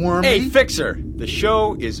about it, Wormy. Hey, Fixer, the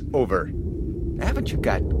show is over. Haven't you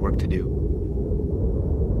got work to do?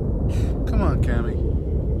 Come on, Cammy.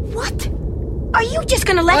 What? Are you just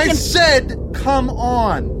gonna let him... I said, come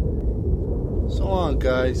on. So long,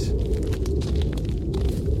 guys.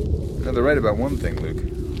 Now, they're right about one thing, Luke.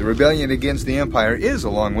 The rebellion against the Empire is a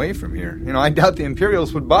long way from here. You know, I doubt the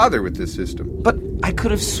Imperials would bother with this system. But I could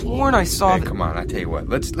have sworn I saw... Hey, come on, I tell you what.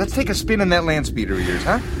 Let's take a spin in that land speeder of yours,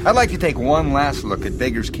 huh? I'd like to take one last look at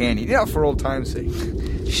Beggar's Canyon, for old time's sake.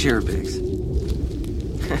 Sure, Biggs.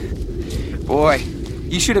 Boy,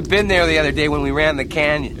 you should have been there the other day when we ran the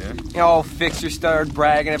canyon. Yeah? You know, old Fixer started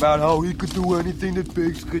bragging about how he could do anything that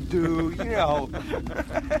Biggs could do, you know.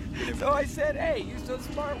 So I said, hey, you're so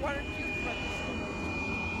smart, why don't you...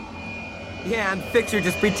 Yeah, and Fixer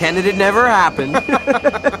just pretended it never happened.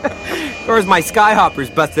 Of course, my skyhopper's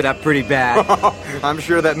busted up pretty bad. I'm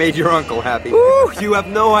sure that made your uncle happy. Ooh, you have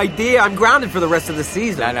no idea. I'm grounded for the rest of the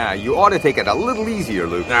season. Nah, you ought to take it a little easier,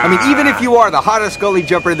 Luke. I mean, even if you are the hottest gully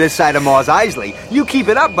jumper this side of Mos Eisley, you keep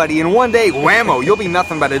it up, buddy, and one day, whammo, you'll be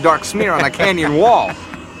nothing but a dark smear on a canyon wall.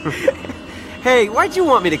 Hey, why'd you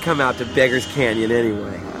want me to come out to Beggar's Canyon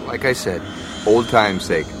anyway? Like I said, old time's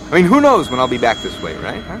sake. I mean, who knows when I'll be back this way,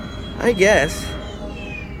 right? Huh? I guess.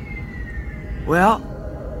 Well,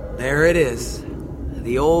 there it is.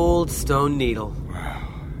 The old Stone Needle.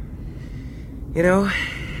 You know,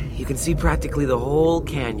 you can see practically the whole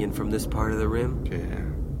canyon from this part of the rim.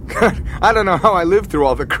 Yeah. I don't know how I lived through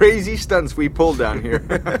all the crazy stunts we pulled down here.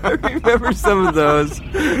 Remember some of those?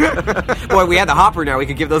 Boy, we had the hopper now. We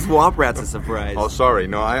could give those swamp rats a surprise. Oh, sorry.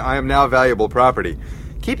 No, I am now valuable property.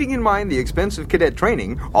 Keeping in mind the expensive cadet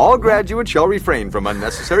training, all graduates shall refrain from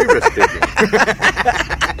unnecessary risk-taking.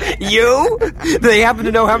 You? Do they happen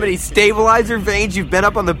to know how many stabilizer veins you've been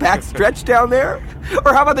up on the back stretch down there?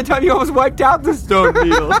 Or how about the time you almost wiped out the Stone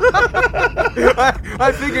Needle?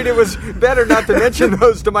 I figured it was better not to mention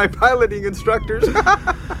those to my piloting instructors. Boy,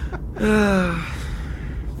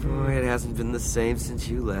 it hasn't been the same since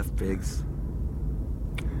you left, Biggs.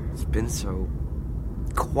 It's been so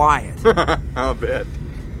quiet. I'll bet.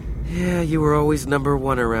 Yeah, you were always number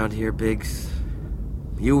one around here, Biggs.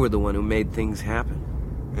 You were the one who made things happen.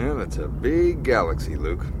 Yeah, that's a big galaxy,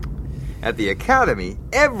 Luke. At the Academy,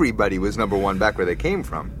 everybody was number one back where they came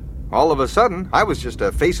from. All of a sudden, I was just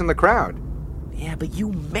a face in the crowd. Yeah, but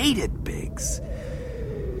you made it, Biggs.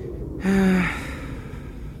 You're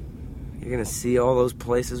gonna see all those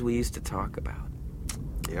places we used to talk about.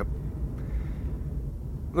 Yep.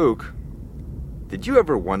 Luke, did you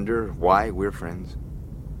ever wonder why we're friends?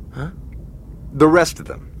 Huh? The rest of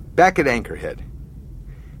them, back at Anchorhead.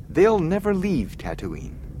 They'll never leave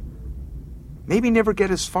Tatooine. Maybe never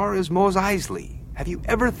get as far as Mos Eisley. Have you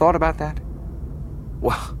ever thought about that?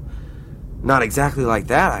 Well, not exactly like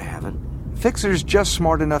that, I haven't. Fixer's just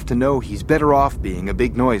smart enough to know he's better off being a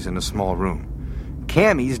big noise in a small room.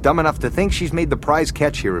 Cammy's dumb enough to think she's made the prize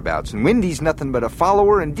catch hereabouts, and Wendy's nothing but a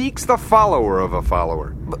follower, and Deke's the follower of a follower.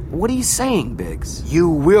 But what are you saying, Biggs? You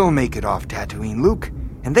will make it off Tatooine, Luke,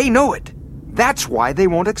 and they know it. That's why they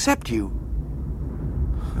won't accept you.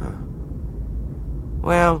 Huh.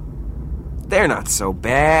 Well, they're not so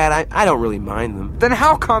bad. I don't really mind them. Then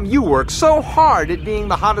how come you work so hard at being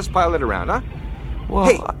the hottest pilot around, huh?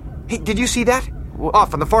 Well, Hey, did you see that?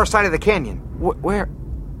 Off on the far side of the canyon. Where?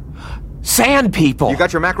 Sand people! You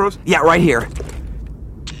got your macros? Yeah, right here.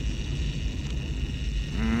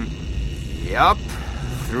 Yup.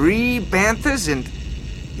 3 Banthas and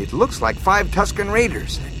it looks like 5 Tusken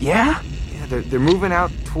Raiders. Yeah? Yeah, they're moving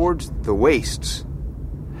out towards the wastes.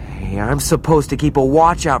 Hey, I'm supposed to keep a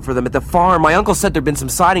watch out for them at the farm. My uncle said there'd been some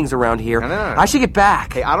sightings around here. I should get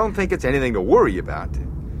back. Hey, I don't think it's anything to worry about.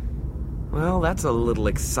 Well, that's a little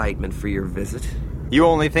excitement for your visit. You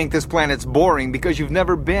only think this planet's boring because you've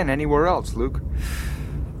never been anywhere else, Luke.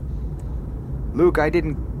 Luke, I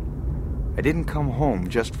didn't come home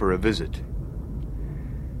just for a visit.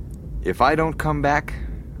 If I don't come back,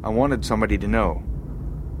 I wanted somebody to know.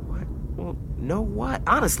 What? Well, know what?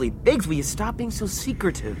 Honestly, Biggs, will you stop being so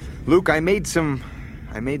secretive? Luke, I made some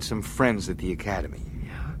friends at the Academy.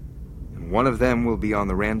 Yeah? And one of them will be on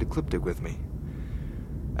the Rand Ecliptic with me.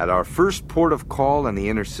 At our first port of call in the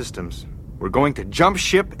inner systems, we're going to jump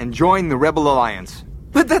ship and join the Rebel Alliance.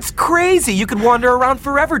 But that's crazy. You could wander around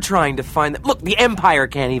forever trying to find them. Look, the Empire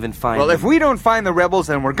can't even find them. Well, if we don't find the rebels,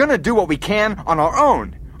 then we're gonna do what we can on our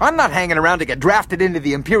own. I'm not hanging around to get drafted into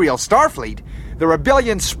the Imperial Starfleet. The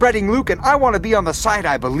rebellion's spreading, Luke, and I want to be on the side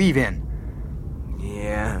I believe in.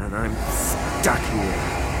 Yeah, and I'm stuck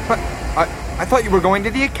here. But I thought you were going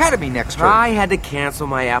to the Academy next term. I had to cancel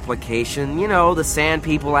my application. You know, the Sand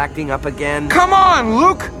people acting up again. Come on,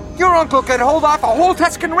 Luke! Your uncle could hold off a whole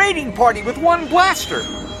Tusken raiding party with one blaster.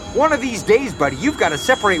 One of these days, buddy, you've got to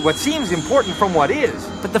separate what seems important from what is.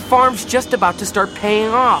 But the farm's just about to start paying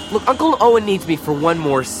off. Look, Uncle Owen needs me for one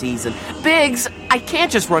more season. Biggs, I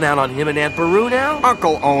can't just run out on him and Aunt Beru now.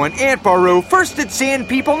 Uncle Owen, Aunt Beru, first it's Sand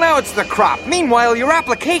People, now it's the crop. Meanwhile, your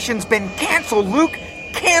application's been canceled, Luke.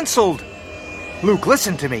 Canceled. Luke,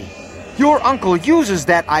 listen to me. Your uncle uses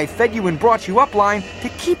that I fed you and brought you up line to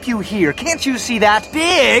keep you here. Can't you see that?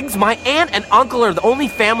 Biggs, my aunt and uncle are the only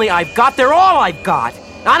family I've got. They're all I've got.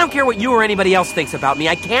 I don't care what you or anybody else thinks about me.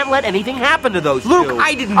 I can't let anything happen to those Luke, two.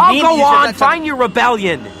 I didn't I'll mean go you on, should- find your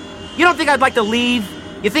rebellion. You don't think I'd like to leave?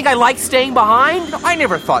 You think I like staying behind? No, I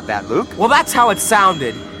never thought that, Luke. Well, that's how it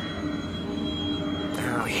sounded.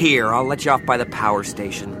 Oh, here, I'll let you off by the power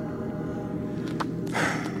station.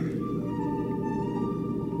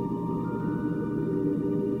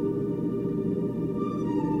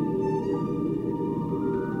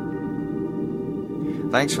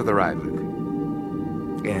 Thanks for the ride, Luke.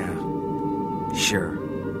 Yeah, sure.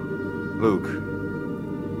 Luke,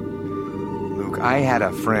 I had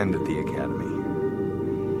a friend at the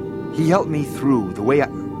academy. He helped me through the way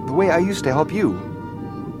I used to help you.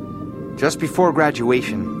 Just before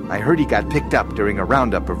graduation, I heard he got picked up during a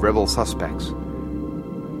roundup of rebel suspects.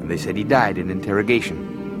 And they said he died in interrogation.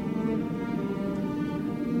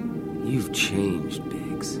 You've changed,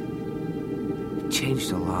 Biggs. You've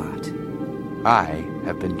changed a lot. I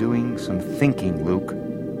have been doing some thinking, Luke.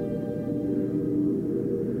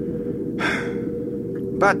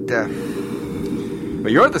 But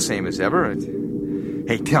you're the same as ever.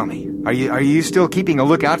 Hey, tell me, are you still keeping a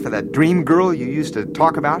lookout for that dream girl you used to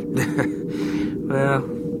talk about? Well,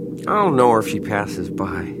 I don't know her if she passes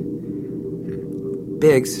by.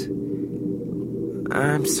 Biggs,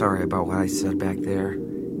 I'm sorry about what I said back there.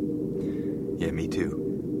 Yeah, me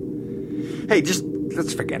too. Hey, just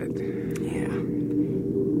let's forget it. Yeah.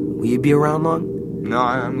 Will you be around long? No,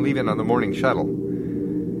 I'm leaving on the morning shuttle.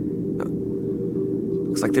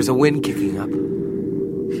 Looks like there's a wind kicking up.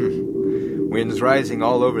 Wind's rising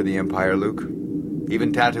all over the Empire, Luke.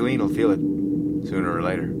 Even Tatooine will feel it, sooner or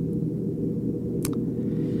later.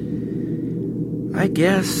 I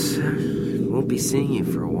guess won't be seeing you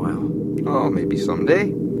for a while. Oh, maybe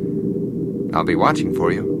someday. I'll be watching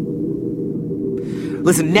for you.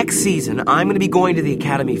 Listen, next season, I'm going to be going to the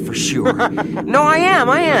academy for sure. No, I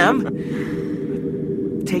am.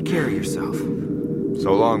 Take care of yourself.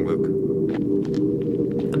 So long, Luke.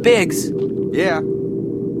 Biggs. Yeah?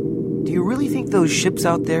 Do you really think those ships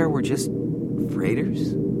out there were just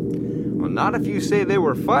freighters? Well, not if you say they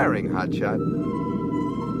were firing, Hotshot.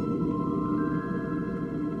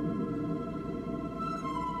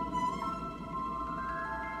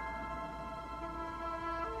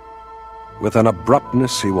 With an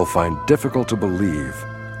abruptness he will find difficult to believe,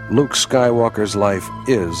 Luke Skywalker's life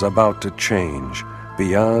is about to change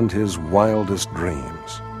beyond his wildest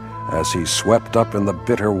dreams as he's swept up in the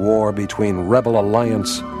bitter war between Rebel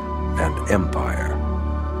Alliance and Empire.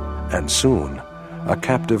 And soon, a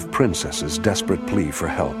captive princess's desperate plea for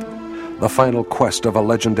help, the final quest of a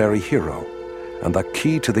legendary hero, and the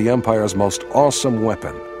key to the Empire's most awesome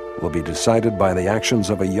weapon will be decided by the actions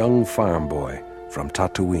of a young farm boy from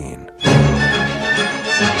Tatooine.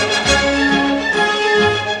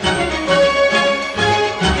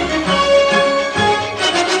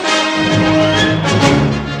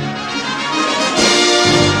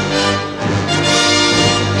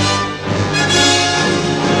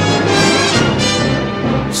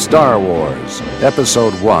 Star Wars,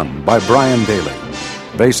 Episode 1 by Brian Daley,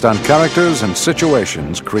 based on characters and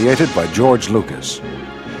situations created by George Lucas.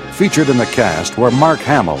 Featured in the cast were Mark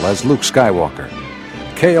Hamill as Luke Skywalker,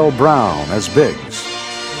 Cale Brown as Biggs,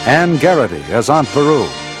 Ann Garrity as Aunt Beru,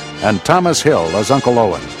 and Thomas Hill as Uncle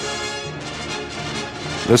Owen.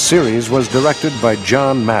 The series was directed by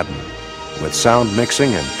John Madden, with sound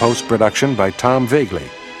mixing and post-production by Tom Vagley.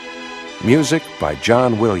 Music by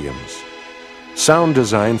John Williams. Sound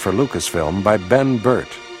design for Lucasfilm by Ben Burt.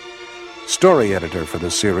 Story editor for the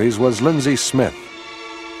series was Lindsay Smith.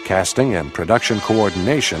 Casting and production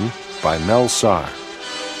coordination by Mel Sarr.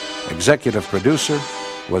 Executive producer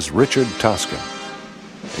was Richard Toscan.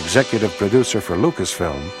 Executive producer for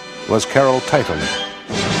Lucasfilm was Carol Teitelman.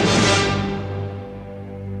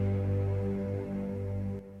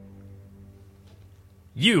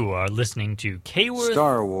 You are listening to Kworth.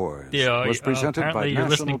 Star Wars was presented by apparently you're National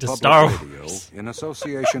listening to Public Star Radio Wars. in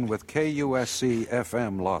association with KUSC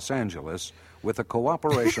FM Los Angeles with the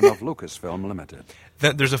cooperation of Lucasfilm Limited.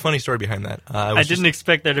 There's a funny story behind that. I didn't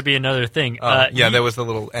expect there to be another thing. There was the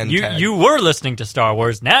little end tag. You were listening to Star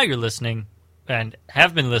Wars. Now you're listening, and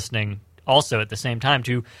have been listening also at the same time,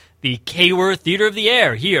 to the Kworth Theater of the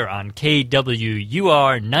Air here on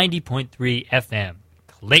KWUR 90.3 FM.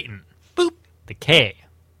 Clayton. Boop. The K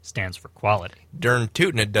stands for quality. Darn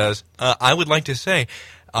tootin' it does. I would like to say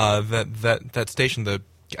that station,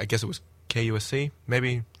 I guess it was KUSC,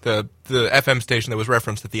 maybe the FM station that was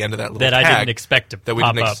referenced at the end of that little that tag I didn't expect to that we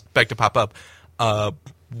pop didn't up. expect to pop up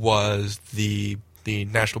was the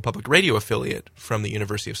National Public Radio affiliate from the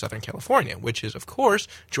University of Southern California, which is, of course,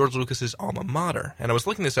 George Lucas's alma mater. And I was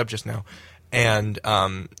looking this up just now, and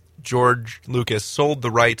George Lucas sold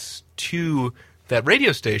the rights to that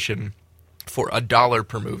radio station for $1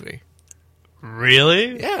 per movie.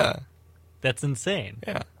 Really? Yeah. That's insane.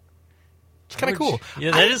 Yeah. It's kind of cool.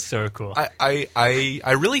 Yeah, that is sort of cool. I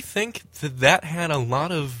really think that had a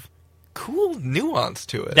lot of cool nuance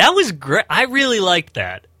to it. That was great. I really liked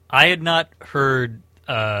that. I had not heard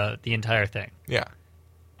the entire thing. Yeah.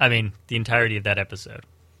 I mean, the entirety of that episode.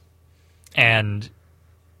 And,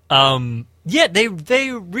 yeah, they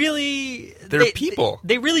really... They're people.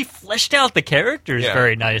 They really fleshed out the characters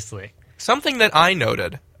very nicely. Something that I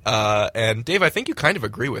noted, and Dave, I think you kind of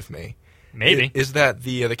agree with me. Maybe. Is that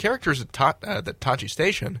the characters at the Tachi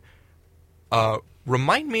Station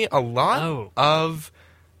remind me a lot of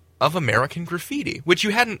American Graffiti, which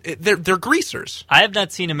you hadn't. They're greasers. I have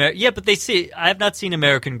not seen I have not seen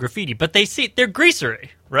American Graffiti, but they're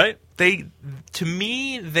greasery, right? To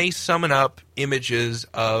me, they summon up images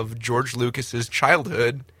of George Lucas's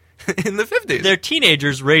childhood in the 50s. They're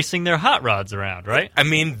teenagers racing their hot rods around, right? I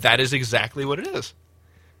mean, that is exactly what it is.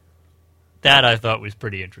 That I thought was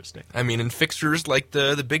pretty interesting. I mean, and fixtures like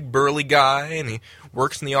the big burly guy, and he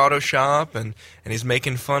works in the auto shop, and he's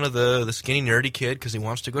making fun of the skinny nerdy kid because he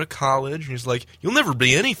wants to go to college, and he's like, "You'll never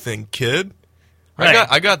be anything, kid." Right.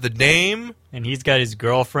 I got the dame, and he's got his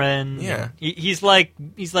girlfriend. Yeah, he's like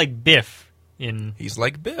Biff in. He's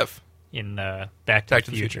like Biff in Back to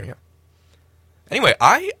the Future. Yeah. Anyway,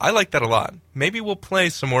 I like that a lot. Maybe we'll play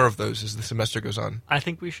some more of those as the semester goes on. I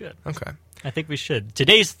think we should. Okay. I think we should.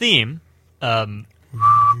 Today's theme,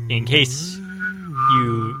 in case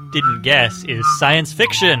you didn't guess, is science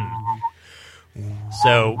fiction.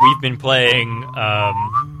 So we've been playing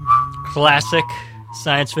classic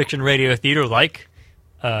science fiction radio theater like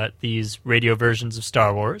these radio versions of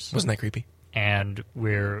Star Wars. Wasn't that creepy? And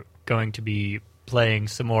we're going to be playing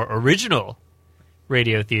some more original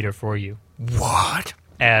radio theater for you. What?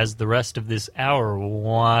 As the rest of this hour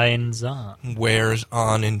winds on. Wears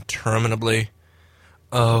on interminably.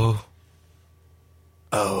 Oh,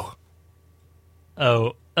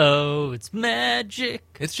 it's magic.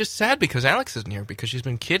 It's just sad because Alex isn't here because she's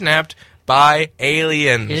been kidnapped by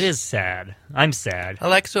aliens. It is sad. I'm sad.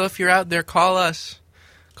 Alexa, if you're out there, call us.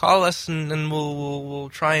 Call us and we'll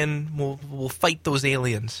try and we'll fight those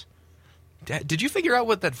aliens. Did you figure out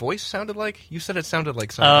what that voice sounded like? You said it sounded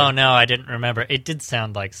like something. Oh, no, I didn't remember. It did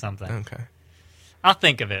sound like something. Okay. I'll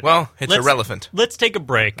think of it. Well, it's irrelevant. Let's take a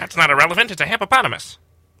break. That's not irrelevant. It's a hippopotamus.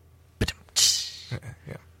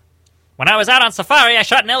 Yeah. When I was out on safari, I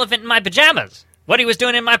shot an elephant in my pajamas. What he was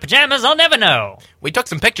doing in my pajamas, I'll never know. We took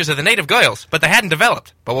some pictures of the native goyles, but they hadn't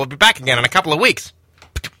developed. But we'll be back again in a couple of weeks.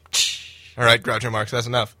 All right, Groucho Marx, that's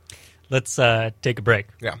enough. Let's take a break.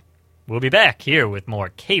 Yeah. We'll be back here with more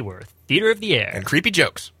K-Worth, Theater of the Air. And creepy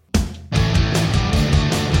jokes.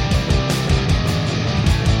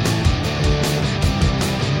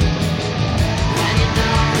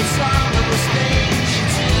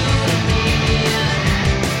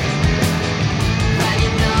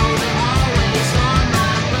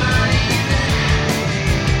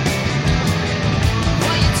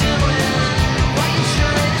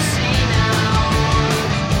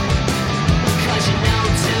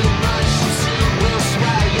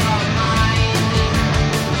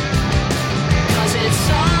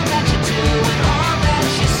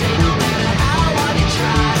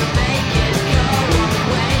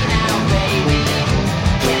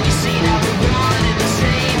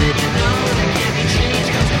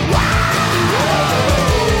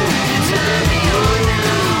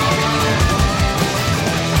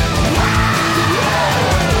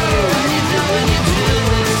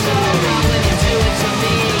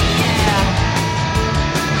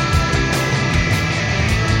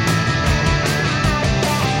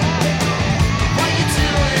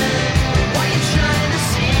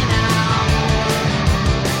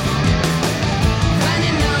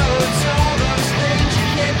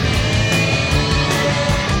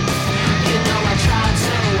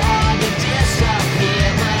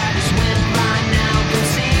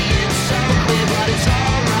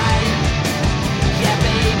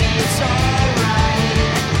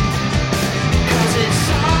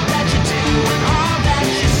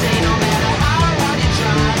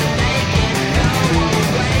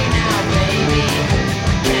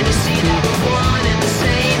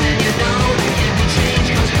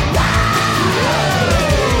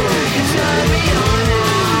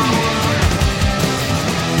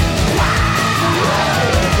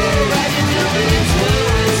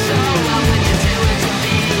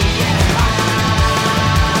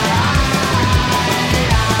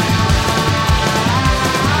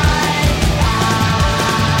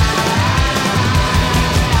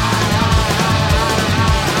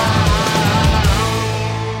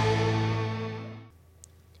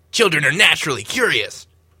 Children are naturally curious.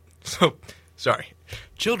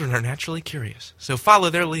 Children are naturally curious, so follow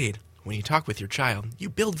their lead. When you talk with your child, you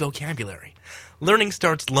build vocabulary. Learning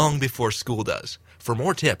starts long before school does. For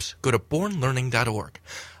more tips, go to bornlearning.org.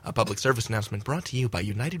 A public service announcement brought to you by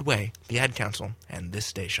United Way, the Ad Council, and this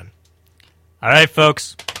station. All right,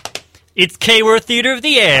 folks. It's Kworth Theater of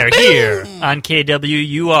the Air here on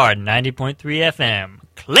KWUR 90.3 FM.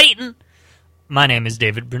 Clayton. My name is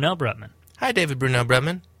David Brunel Brutman. Hi, David Brunel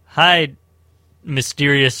Brutman. Hi,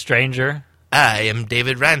 mysterious stranger. I am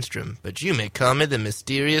David Reinstrom, but you may call me the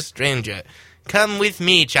mysterious stranger. Come with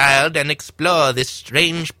me, child, and explore this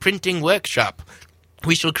strange printing workshop.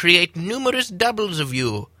 We shall create numerous doubles of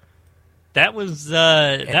you. That was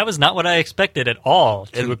not what I expected at all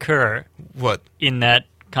to occur. What? In that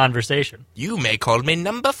conversation. You may call me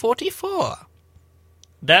number 44.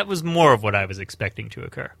 That was more of what I was expecting to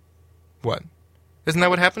occur. What? Isn't that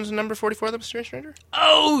what happens in number 44, The Mysterious Stranger?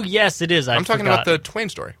 Oh, yes, it is. I'm talking about the Twain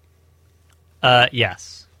story.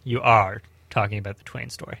 Yes, you are talking about the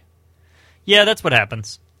Twain story. Yeah, that's what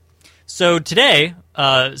happens. So today,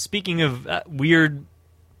 speaking of weird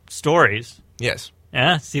stories. Yes.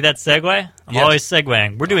 Yeah, see that segue? I'm always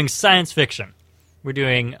segueing. We're doing science fiction. We're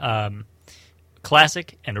doing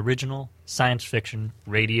classic and original science fiction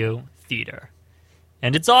radio theater.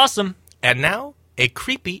 And it's awesome. And now, a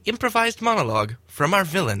creepy improvised monologue from our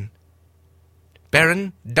villain,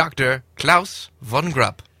 Baron Dr. Klaus von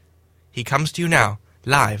Grupp. He comes to you now,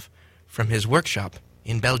 live, from his workshop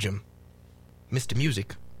in Belgium. Mr.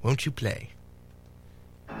 Music, won't you play?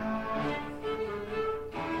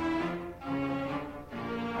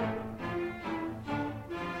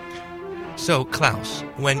 So, Klaus,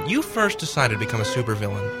 when you first decided to become a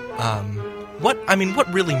supervillain,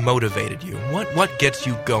 what really motivated you? What gets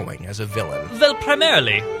you going as a villain? Well,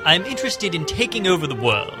 primarily, I'm interested in taking over the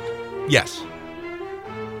world. Yes.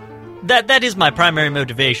 That is my primary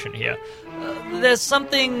motivation here. There's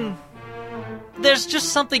just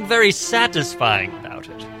something very satisfying about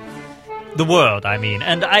it. The world, I mean,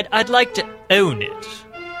 and I'd like to own it.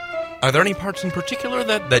 Are there any parts in particular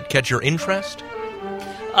that catch your interest?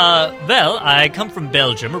 Well, I come from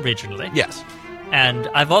Belgium originally. Yes. And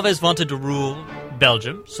I've always wanted to rule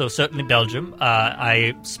Belgium, so certainly Belgium.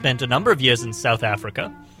 I spent a number of years in South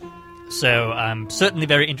Africa, so I'm certainly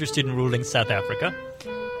very interested in ruling South Africa.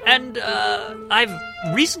 And I've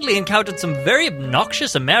recently encountered some very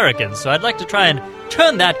obnoxious Americans, so I'd like to try and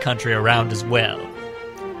turn that country around as well.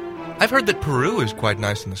 I've heard that Peru is quite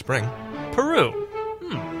nice in the spring. Peru?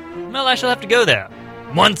 Well, I shall have to go there.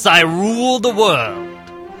 Once I rule the world.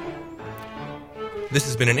 This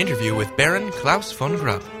has been an interview with Baron Klaus von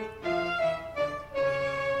Grupp.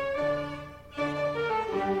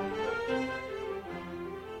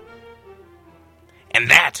 And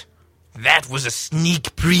that was a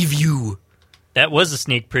sneak preview. That was a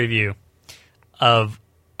sneak preview of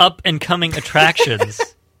up-and-coming attractions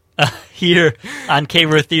here on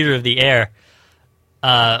Kworth Theater of the Air.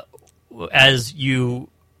 As you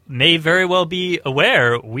may very well be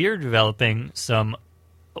aware, we're developing some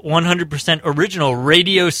 100% original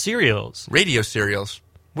radio serials. Radio serials.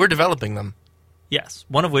 We're developing them. Yes,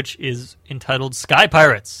 one of which is entitled Sky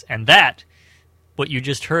Pirates. And that, what you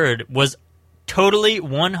just heard, was totally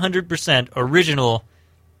 100% original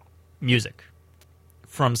music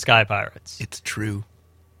from Sky Pirates. It's true.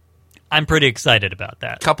 I'm pretty excited about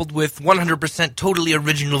that. Coupled with 100% totally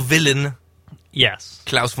original villain. Yes.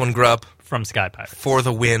 Klaus von Grupp. From Sky Pirates. For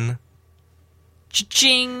the win.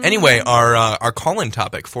 Cha-ching! Anyway, our call-in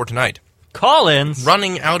topic for tonight. Call-ins?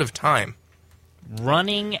 Running out of time.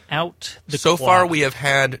 Running out the So clock. far, we have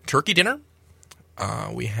had turkey dinner.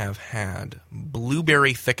 We have had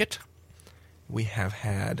blueberry thicket. We have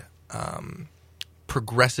had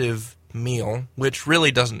progressive meal, which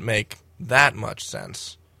really doesn't make that much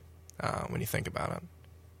sense when you think about it,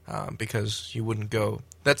 because you wouldn't go.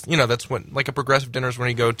 That's what, like, a progressive dinner is when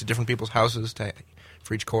you go to different people's houses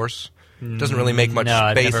for each course. It doesn't really make much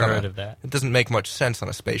no, space. I've never heard of that. It doesn't make much sense on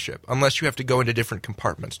a spaceship unless you have to go into different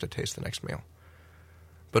compartments to taste the next meal.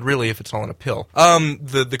 But really, if it's all in a pill,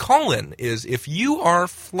 the call-in is if you are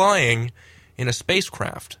flying in a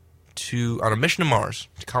spacecraft on a mission to Mars,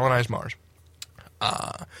 to colonize Mars,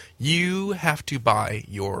 you have to buy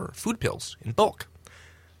your food pills in bulk,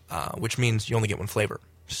 which means you only get one flavor.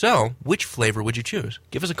 So, which flavor would you choose?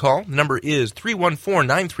 Give us a call. The number is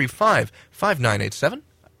 314-935-5987.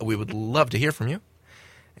 We would love to hear from you.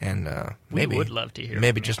 And maybe, we would love to hear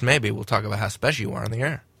maybe, from just maybe, we'll talk about how special you are on the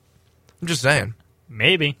air. I'm just saying.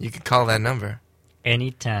 Maybe. You could call that number.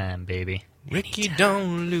 Anytime, baby. Ricky,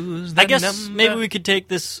 don't lose that I guess number. maybe we could take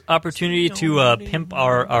this opportunity to pimp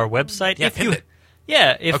our website. Yeah,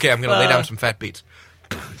 Yeah. If, okay, I'm going to lay down some fat beats.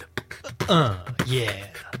 Yeah.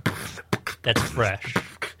 That's fresh.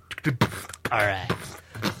 All right.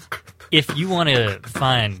 If you want to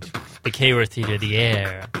find the K-Word Theater of the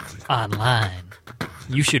Air online,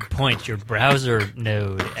 you should point your browser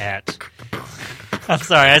node at... I'm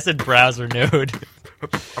sorry, I said browser node.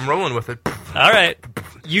 I'm rolling with it. All right.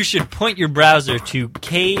 You should point your browser to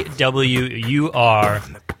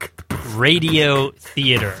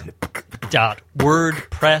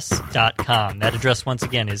kwrradiotheater.wordpress.com. That address, once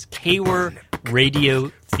again, is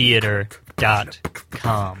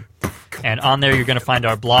kwrradiotheater.com. And on there, you're going to find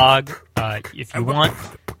our blog. If you want,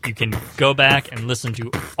 you can go back and listen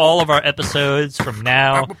to all of our episodes from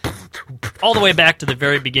now all the way back to the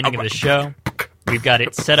very beginning of the show. We've got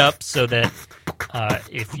it set up so that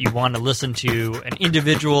if you want to listen to an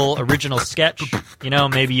individual original sketch,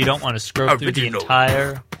 maybe you don't want to scroll through the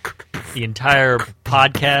entire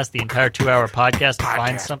podcast, the entire 2-hour podcast to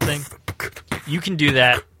find something. You can do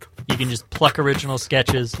that. You can just pluck original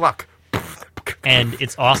sketches. Pluck. And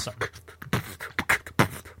it's awesome.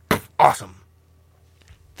 Awesome.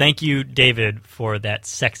 Thank you, David, for that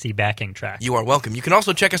sexy backing track. You are welcome. You can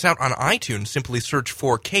also check us out on iTunes. Simply search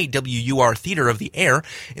for KWUR Theater of the Air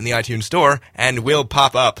in the iTunes Store, and we'll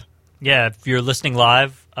pop up. Yeah, if you're listening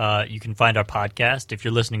live, you can find our podcast. If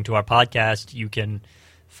you're listening to our podcast, you can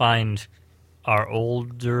find our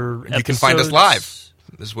older episodes. You can find us live.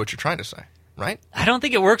 This is what you're trying to say, right? I don't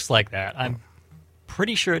think it works like that. I'm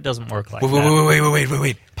pretty sure it doesn't work like that.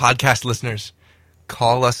 Wait. Podcast listeners,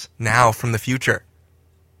 call us now from the future.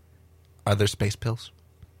 Are there space pills?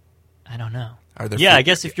 I don't know. Are there? Yeah, I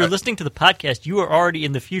guess if you're listening to the podcast, you are already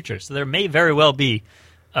in the future, so there may very well be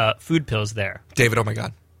food pills there. David, oh my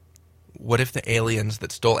God. What if the aliens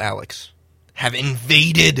that stole Alex have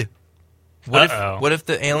invaded? What if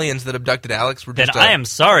the aliens that abducted Alex were just... Then I am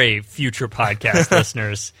sorry, future podcast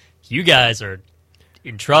listeners. You guys are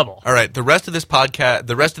in trouble. All right, the rest of this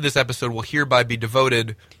episode will hereby be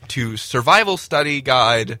devoted to survival study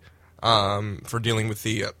guide for dealing with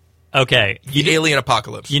the alien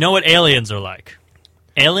apocalypse. You know what aliens are like?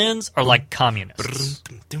 Aliens are like communists.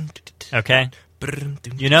 Okay?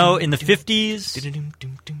 In the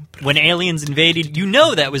 50s, when aliens invaded,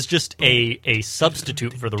 that was just a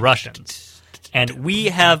substitute for the Russians. And we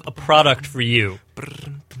have a product for you,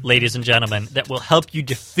 ladies and gentlemen, that will help you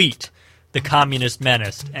defeat the communist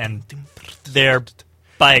menace and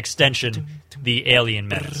by extension, the alien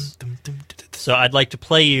menace. So I'd like to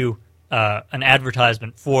play you an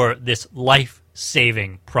advertisement for this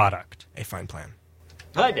life-saving product. A fine plan.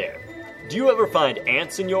 Hi there. Do you ever find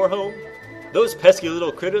ants in your home? Those pesky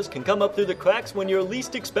little critters can come up through the cracks when you're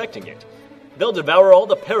least expecting it. They'll devour all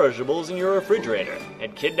the perishables in your refrigerator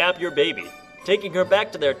and kidnap your baby, taking her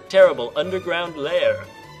back to their terrible underground lair.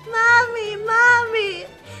 Mommy!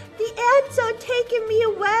 The ants are taking me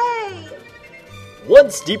away!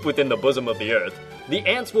 Once deep within the bosom of the earth, the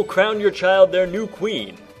ants will crown your child their new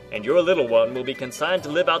queen, and your little one will be consigned to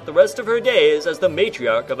live out the rest of her days as the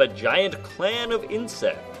matriarch of a giant clan of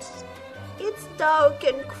insects. It's dark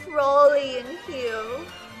and crawly in here.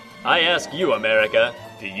 I ask you, America,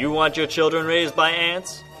 do you want your children raised by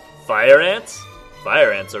ants? Fire ants?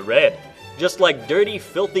 Fire ants are red, just like dirty,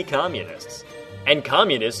 filthy communists. And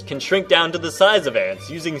communists can shrink down to the size of ants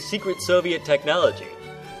using secret Soviet technology.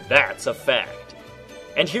 That's a fact.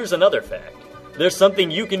 And here's another fact. There's something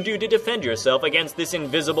you can do to defend yourself against this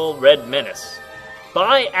invisible red menace.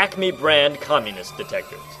 Buy Acme brand communist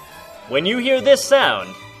detectors. When you hear this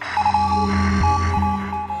sound,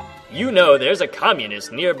 you know there's a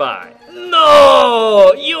communist nearby.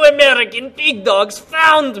 No! You American pig dogs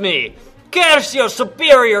found me! Curse your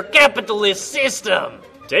superior capitalist system!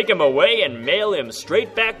 Take him away and mail him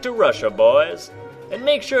straight back to Russia, boys. And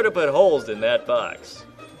make sure to put holes in that box.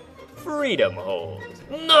 Freedom holes.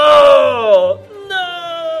 No!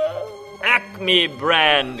 Acme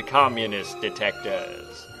brand communist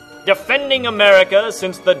detectors. Defending America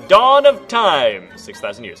since the dawn of time,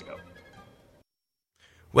 6,000 years ago.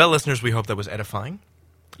 Well, listeners, we hope that was edifying.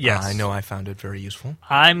 Yes. I know I found it very useful.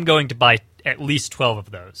 I'm going to buy at least 12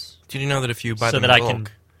 of those. Did you know that if you buy so them that in I bulk, can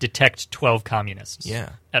detect 12 communists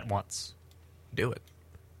at once? Do it.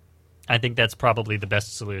 I think that's probably the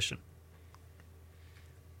best solution.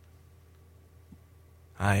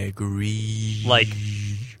 I agree. Like,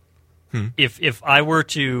 if I were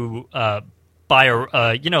to buy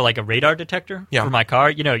a radar detector for my car,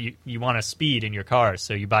 you want to speed in your car,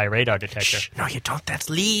 so you buy a radar detector. Shh, no, you don't. That's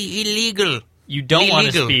illegal. You don't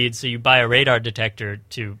want to speed, so you buy a radar detector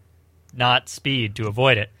to not speed, to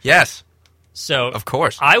avoid it. Yes. So, of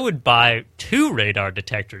course, I would buy 2 radar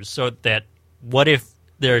detectors so that what if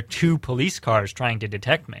there are 2 police cars trying to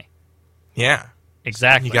detect me. Yeah.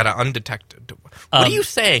 Exactly. You got to undetect. What are you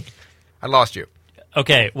saying? I lost you.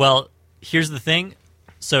 Okay, well, here's the thing.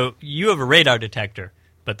 So you have a radar detector,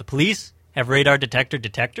 but the police have radar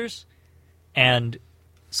detectors, and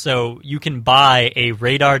so you can buy a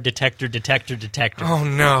radar detector. Oh,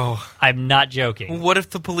 no. I'm not joking. What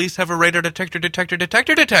if the police have a radar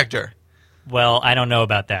detector? Well, I don't know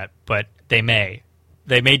about that, but they may.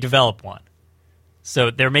 They may develop one.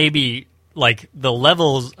 So there may be, like, the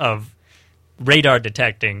levels of radar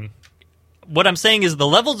detecting. What I'm saying is the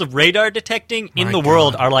levels of radar detecting in the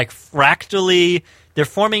world are like fractally, they're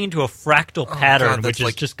forming into a fractal pattern, which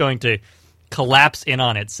is just going to collapse in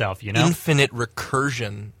on itself, you know? Infinite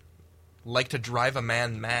recursion, like to drive a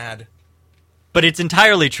man mad. But it's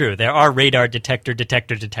entirely true. There are radar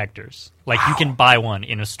detectors. Like, you can buy one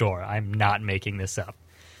in a store. I'm not making this up.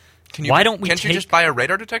 Why don't we Can't you just buy a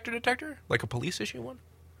radar detector? Like a police issue one?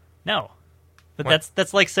 No. But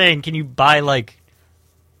that's like saying, can you buy, like,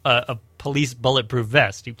 a police bulletproof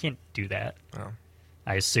vest? You can't do that. Oh.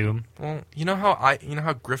 I assume. Well, you know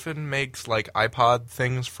how Griffin makes, like, iPod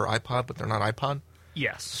things for iPod, but they're not iPod?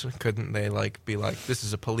 Yes. So couldn't they, like, be like, this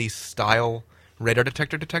is a police-style radar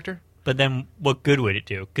detector? But then what good would it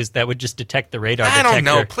do? Because that would just detect the radar detector. I don't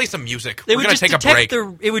know. Play some music. We're going to take a break.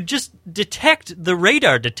 It would just detect the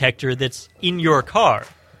radar detector that's in your car.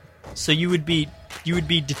 So you would be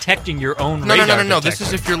detecting your own radar detector. No. This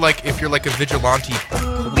is if you're like a vigilante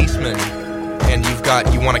policeman and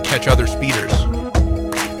you want to catch other speeders.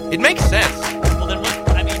 It makes sense. Well, then what?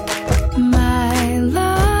 I mean, my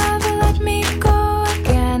love, let me go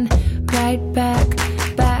again. Right back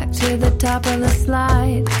to the top of the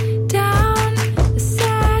slide. Down the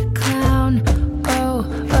sad clown. Oh,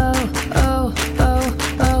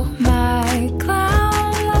 my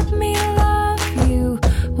clown, let me love you.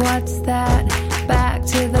 What's that? Back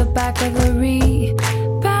to the back of the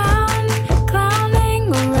rebound,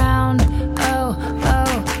 clowning around. Oh.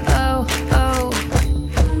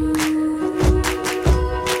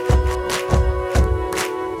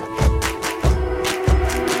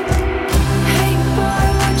 Hey boy,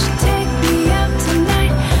 won't you take me out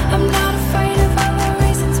tonight? I'm not afraid of all the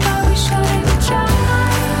reasons why we shouldn't try.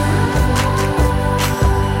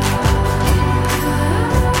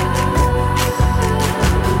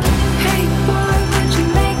 Hey boy, won't you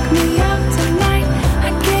make me out tonight? I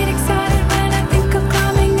get excited when I think of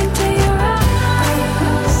climbing into your eyes.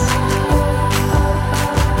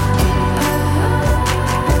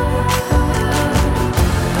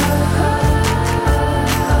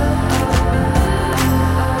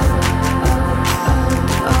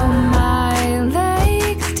 Oh, my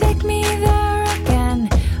legs take me there again.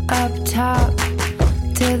 Up top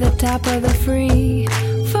to the top of the free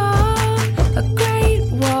fall, a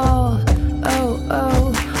great wall.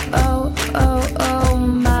 Oh,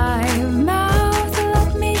 my mouth,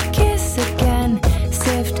 let me kiss again.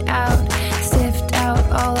 Sift out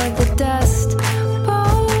all of the dust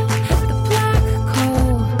bowl, the black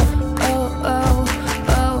coal. Oh.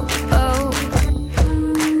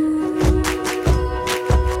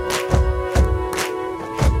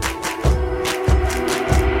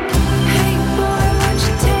 Hey boy, won't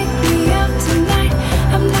you take me out tonight?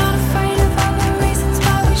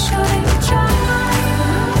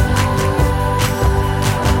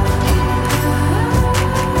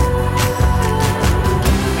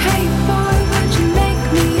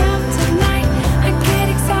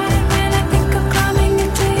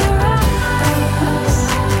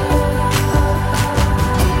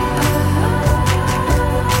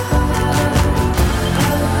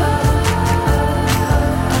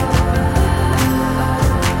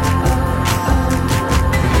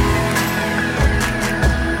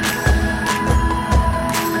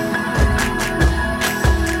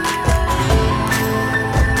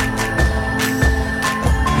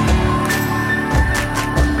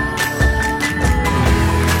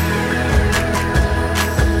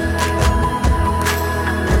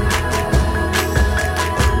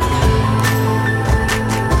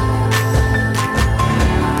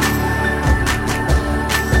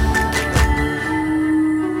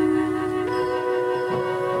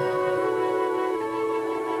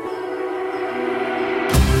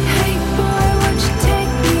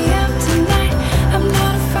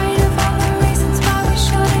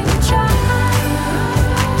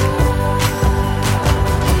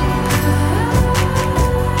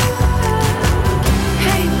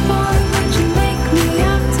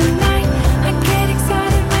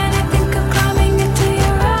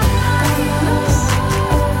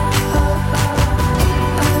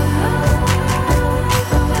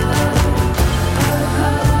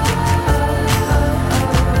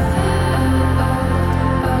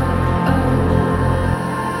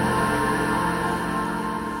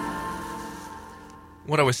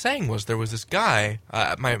 was saying was there was this guy,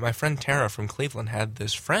 my friend Tara from Cleveland had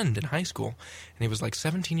this friend in high school, and he was like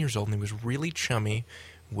 17 years old, and he was really chummy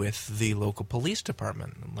with the local police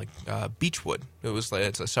department, like Beechwood.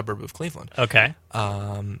 It's a suburb of Cleveland. Okay.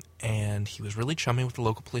 And he was really chummy with the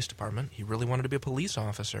local police department. He really wanted to be a police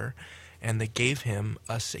officer, and they gave him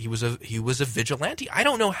he was a vigilante. I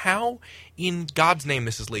don't know how in God's name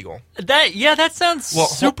this is legal. That sounds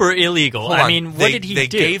super illegal. Hold on. I mean, what did he do? They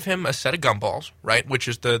gave him a set of gumballs, right? Which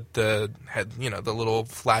is the little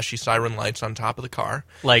flashy siren lights on top of the car.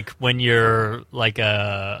 Like when you're like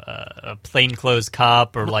a plainclothes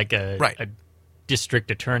cop or like a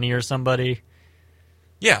district attorney or somebody.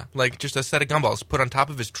 Yeah, like just a set of gumballs put on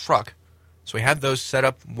top of his truck. So he had those set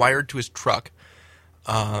up, wired to his truck,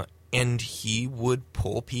 and he would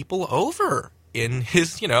pull people over in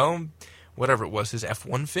his, whatever it was, his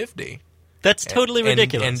F-150. That's totally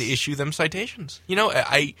ridiculous. And issue them citations.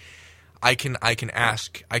 I can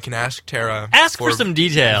ask Tara. Ask for some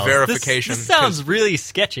details. Verification. This sounds really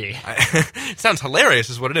sketchy. It sounds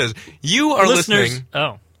hilarious, is what it is. You are listening.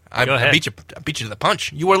 Oh. Go ahead. I beat you to the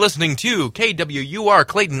punch. You are listening to KWUR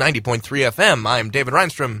Clayton 90.3 FM. I'm David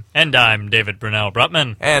Reinstrom. And I'm David Brunel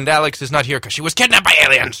Brutman. And Alex is not here because she was kidnapped by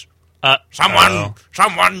aliens. Something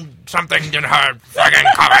in her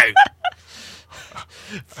friggin' copy.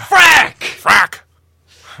 Frack!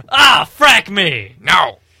 Frack me!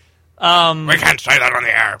 No. We can't say that on the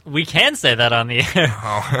air. We can say that on the air.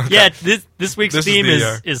 Oh, okay. Yeah, this week's theme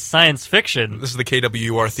is science fiction. This is the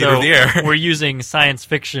KWUR Theater of the Air. We're using science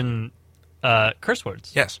fiction curse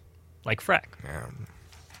words. Yes. Like frack.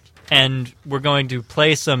 And we're going to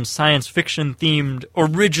play some science fiction themed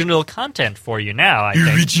original content for you now, I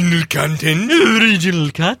think. Original content? Original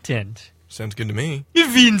content. Sounds good to me.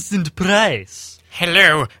 Vincent Price.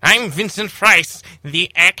 Hello, I'm Vincent Price,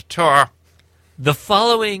 the actor. The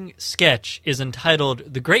following sketch is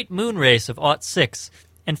entitled The Great Moon Race of '06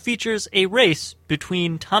 and features a race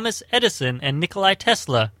between Thomas Edison and Nikola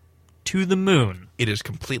Tesla to the moon. It is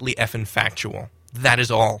completely effing factual. That is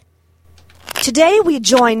all. Today we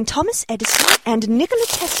join Thomas Edison and Nikola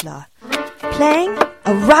Tesla playing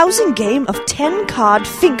a rousing game of 10-card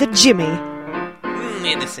Finger Jimmy.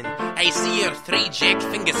 Edison, I see your 3-jack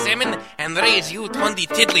finger salmon and raise you 20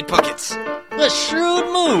 tiddly pockets. A shrewd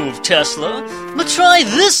move, Tesla. But try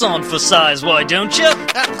this on for size, why don't you?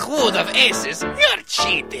 A quart of aces? You're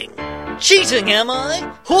cheating. Cheating, am I?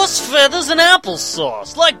 Horse feathers and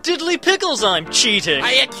applesauce. Like diddly pickles, I'm cheating.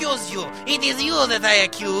 I accuse you. It is you that I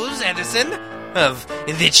accuse, Edison, of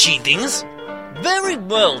the cheatings. Very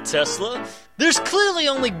well, Tesla. There's clearly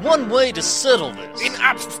only one way to settle this. An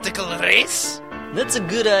obstacle race? That's a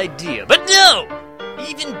good idea. But no!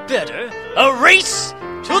 Even better, a race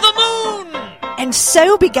to the moon! And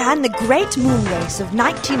so began the Great Moon Race of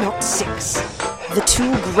 1906. The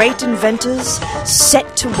two great inventors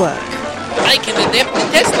set to work. I can adapt the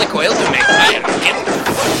Tesla coil to make my rocket.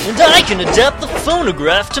 And I can adapt the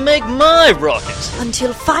phonograph to make my rocket.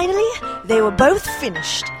 Until finally, they were both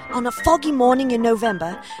finished. On a foggy morning in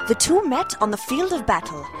November, the two met on the field of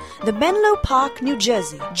battle, the Menlo Park, New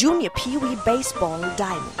Jersey, Junior Pee Wee Baseball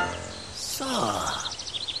Diamond. So,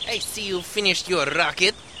 I see you finished your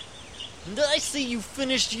rocket. And I see you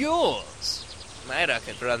finished yours. My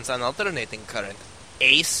rocket runs on alternating current.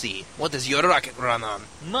 AC. What does your rocket run on?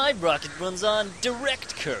 My rocket runs on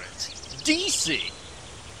direct current. DC.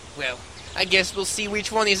 Well, I guess we'll see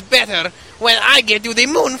which one is better when I get to the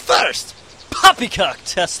moon first. Poppycock,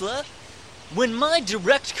 Tesla! When my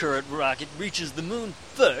direct current rocket reaches the moon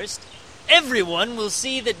first, everyone will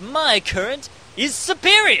see that my current is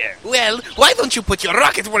superior. Well, why don't you put your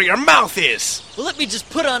rocket where your mouth is? Well, let me just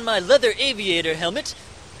put on my leather aviator helmet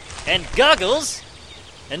and goggles,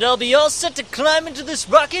 and I'll be all set to climb into this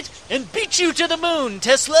rocket and beat you to the moon,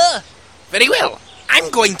 Tesla! Very well. I'm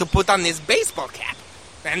going to put on this baseball cap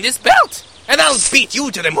and this belt, and I'll beat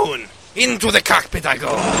you to the moon. Into the cockpit I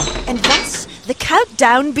go. And thus, the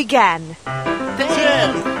countdown began. 10, 9,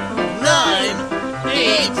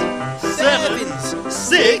 8, 7,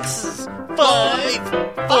 6,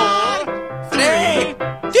 5, 4, 3,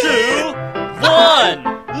 2, 1.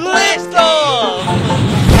 Lift off!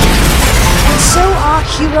 And so our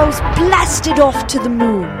heroes blasted off to the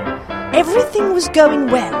moon. Everything was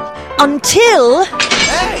going well, until...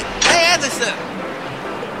 Hey, Edison!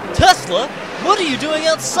 Tesla? What are you doing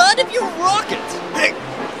outside of your rocket? Hey,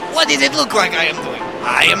 what does it look like I am doing?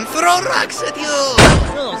 I am throwing rocks at you!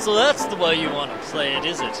 Oh, so that's the way you want to play it,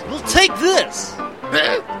 is it? Well, take this!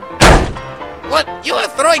 Huh? What? You are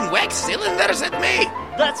throwing wax cylinders at me?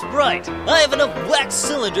 That's right. I have enough wax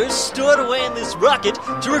cylinders stored away in this rocket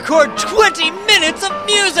to record 20 minutes of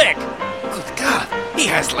music! Good God, He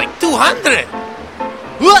has like 200.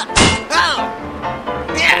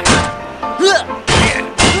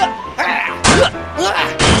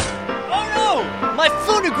 Oh no! My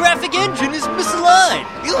phonographic engine is misaligned!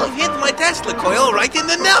 You have hit my Tesla coil right in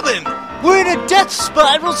the nubbin! We're in a death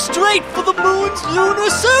spiral straight for the moon's lunar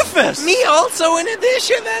surface! Me also in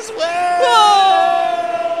addition as well!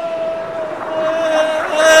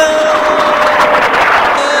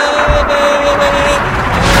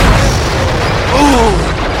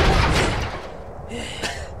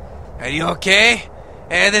 Are you okay,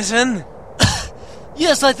 Edison?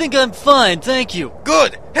 Yes, I think I'm fine, thank you.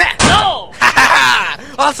 Good! No!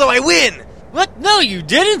 Also, I win! What? No, you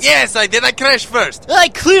didn't! Yes, I did. I crashed first. I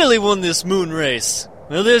clearly won this moon race.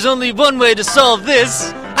 Well, there's only one way to solve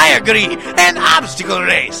this. I agree. An obstacle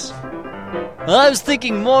race. I was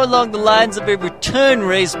thinking more along the lines of a return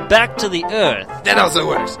race back to the Earth. That also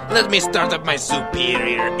works. Let me start up my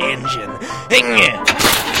superior engine.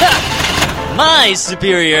 My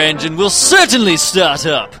superior engine will certainly start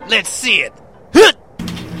up. Let's see it.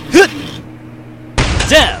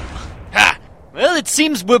 Damn. Well, it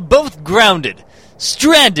seems we're both grounded,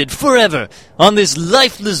 stranded forever on this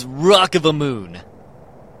lifeless rock of a moon.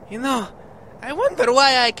 You know, I wonder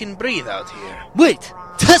why I can breathe out here. Wait,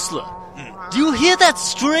 Tesla, do you hear that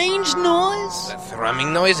strange noise? That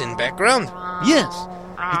thrumming noise in background? Yes,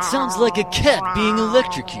 it sounds like a cat being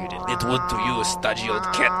electrocuted. It would to you, stodgy old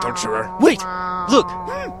cat torturer. Wait, look,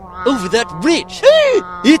 over that ridge.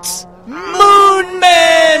 It's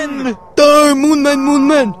Moonman! Moonman!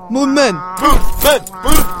 Moonman! Moonman!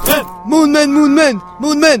 Moonman! Moonman! Moonman!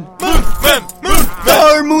 Moonman!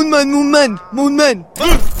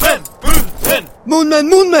 Moonman!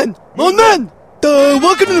 Moonman! Moonman!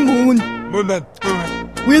 Welcome to the moon! Moonman!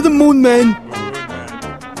 We're the Moonman!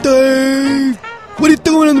 What are you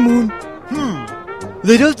doing on the moon?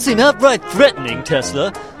 They don't seem outright threatening,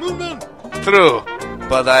 Tesla. True,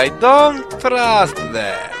 but I don't trust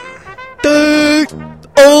them.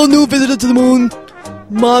 All new visitors to the moon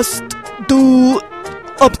must do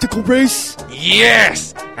obstacle race.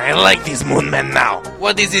 Yes! I like this Moonman now.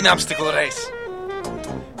 What is an obstacle race?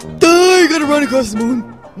 You gotta run across the moon.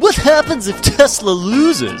 What happens if Tesla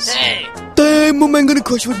loses? Hey! Moonman gonna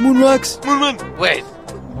crush with moon rocks. Moonman! Wait,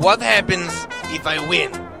 what happens if I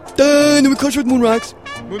win? Then we crush with moon rocks.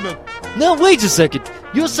 Now wait a second.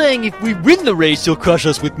 You're saying if we win the race, you'll crush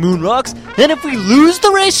us with moon rocks, and if we lose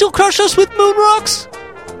the race, you'll crush us with moon rocks?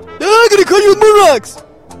 I'm gonna crush you with moon rocks!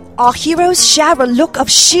 Our heroes share a look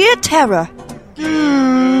of sheer terror.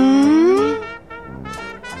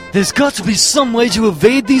 There's got to be some way to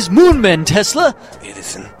evade these moonmen, Tesla.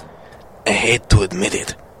 Edison, I hate to admit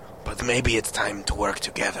it, but maybe it's time to work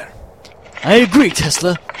together. I agree,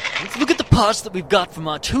 Tesla. Let's look at the parts that we've got from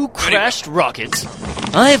our two crashed rockets.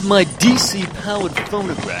 I have my DC-powered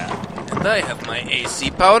phonograph. And I have my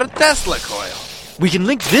AC-powered Tesla coil. We can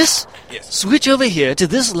link this, Yes. switch over here to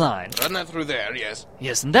this line. Run that through there, yes.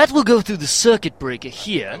 Yes, and that will go through the circuit breaker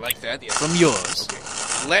here. I like that, yes. From yours.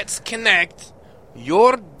 Okay. Let's connect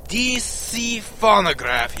your DC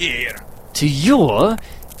phonograph here. To your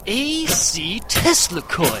AC Tesla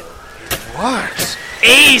coil. It works.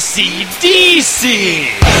 AC/DC!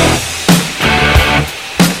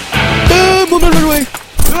 Moonman, run away!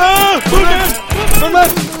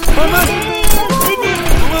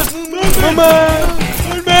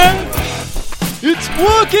 Moonman! It's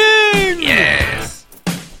working! Yes.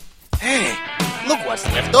 Hey, look what's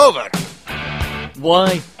left over.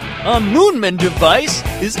 Why, our Moonman device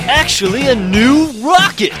is actually a new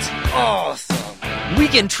rocket! Awesome. We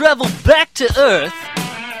can travel back to Earth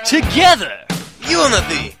together!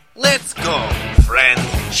 Unity. Let's go, friend.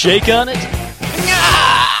 Shake on it?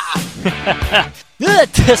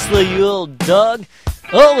 Tesla, you old dog.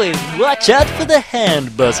 Always watch out for the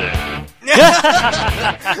hand buzzer.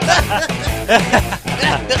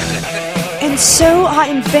 And so our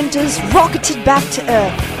inventors rocketed back to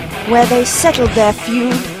Earth, where they settled their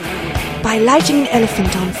feud by lighting an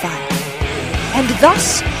elephant on fire. And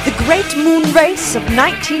thus, the great moon race of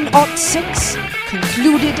 1906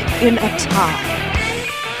 concluded in a tie.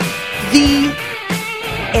 The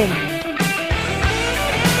end.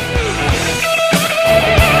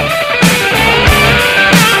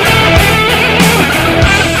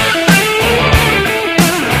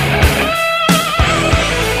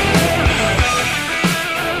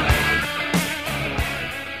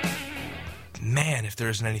 Man, if there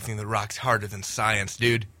isn't anything that rocks harder than science,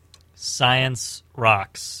 dude. Science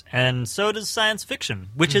rocks. And so does science fiction,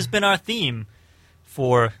 which has been our theme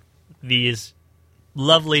for these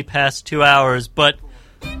lovely past 2 hours. But,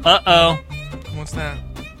 uh-oh. What's that?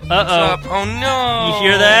 Uh-oh. What's up? Oh, no. You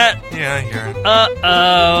hear that? Yeah, I hear it.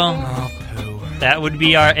 Uh-oh. Oh, poo. That would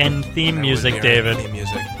be our end theme music, David. Theme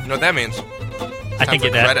music. You know what that means? I think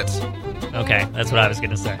it credits. Okay, that's what I was going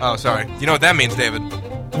to say. Oh, sorry. You know what that means, David?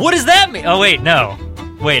 What does that mean? Oh, wait, no.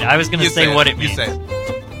 Wait, I was going to say what it means. You say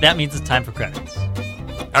it. That means it's time for credits.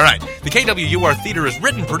 All right. The KWUR Theater is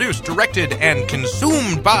written, produced, directed, and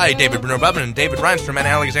consumed by David Bruno-Bubman and David Reinstrom and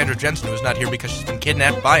Alexandra Jensen, who's not here because she's been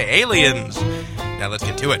kidnapped by aliens. Now let's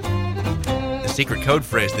get to it. The secret code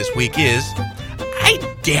phrase this week is, I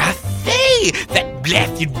dare say that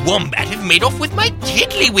blasted wombat have made off with my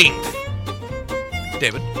tiddlywinks.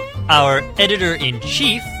 David. Our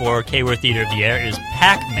editor-in-chief for KWUR Theater of the Air is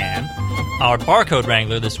Pac-Man. Our barcode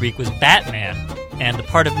wrangler this week was Batman. And the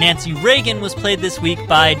part of Nancy Reagan was played this week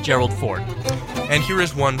by Gerald Ford. And here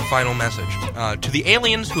is one final message. To the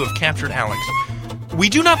aliens who have captured Alex. We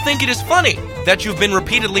do not think it is funny that you've been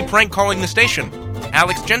repeatedly prank calling the station.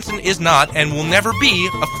 Alex Jensen is not and will never be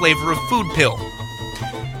a flavor of food pill.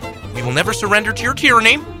 We will never surrender to your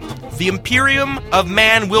tyranny. The Imperium of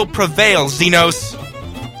Man will prevail, Xenos.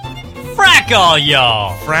 Frack all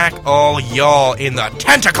y'all! Frack all y'all in the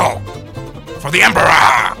tentacle for the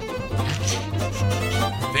Emperor!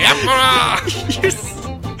 The Emperor!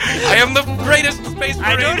 I am the greatest Space Marine!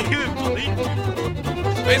 I don't even believe you.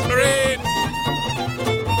 Space Marines!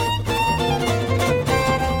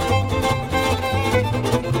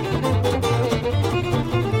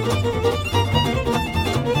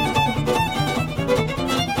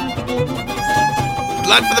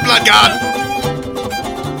 Blood for the Blood God!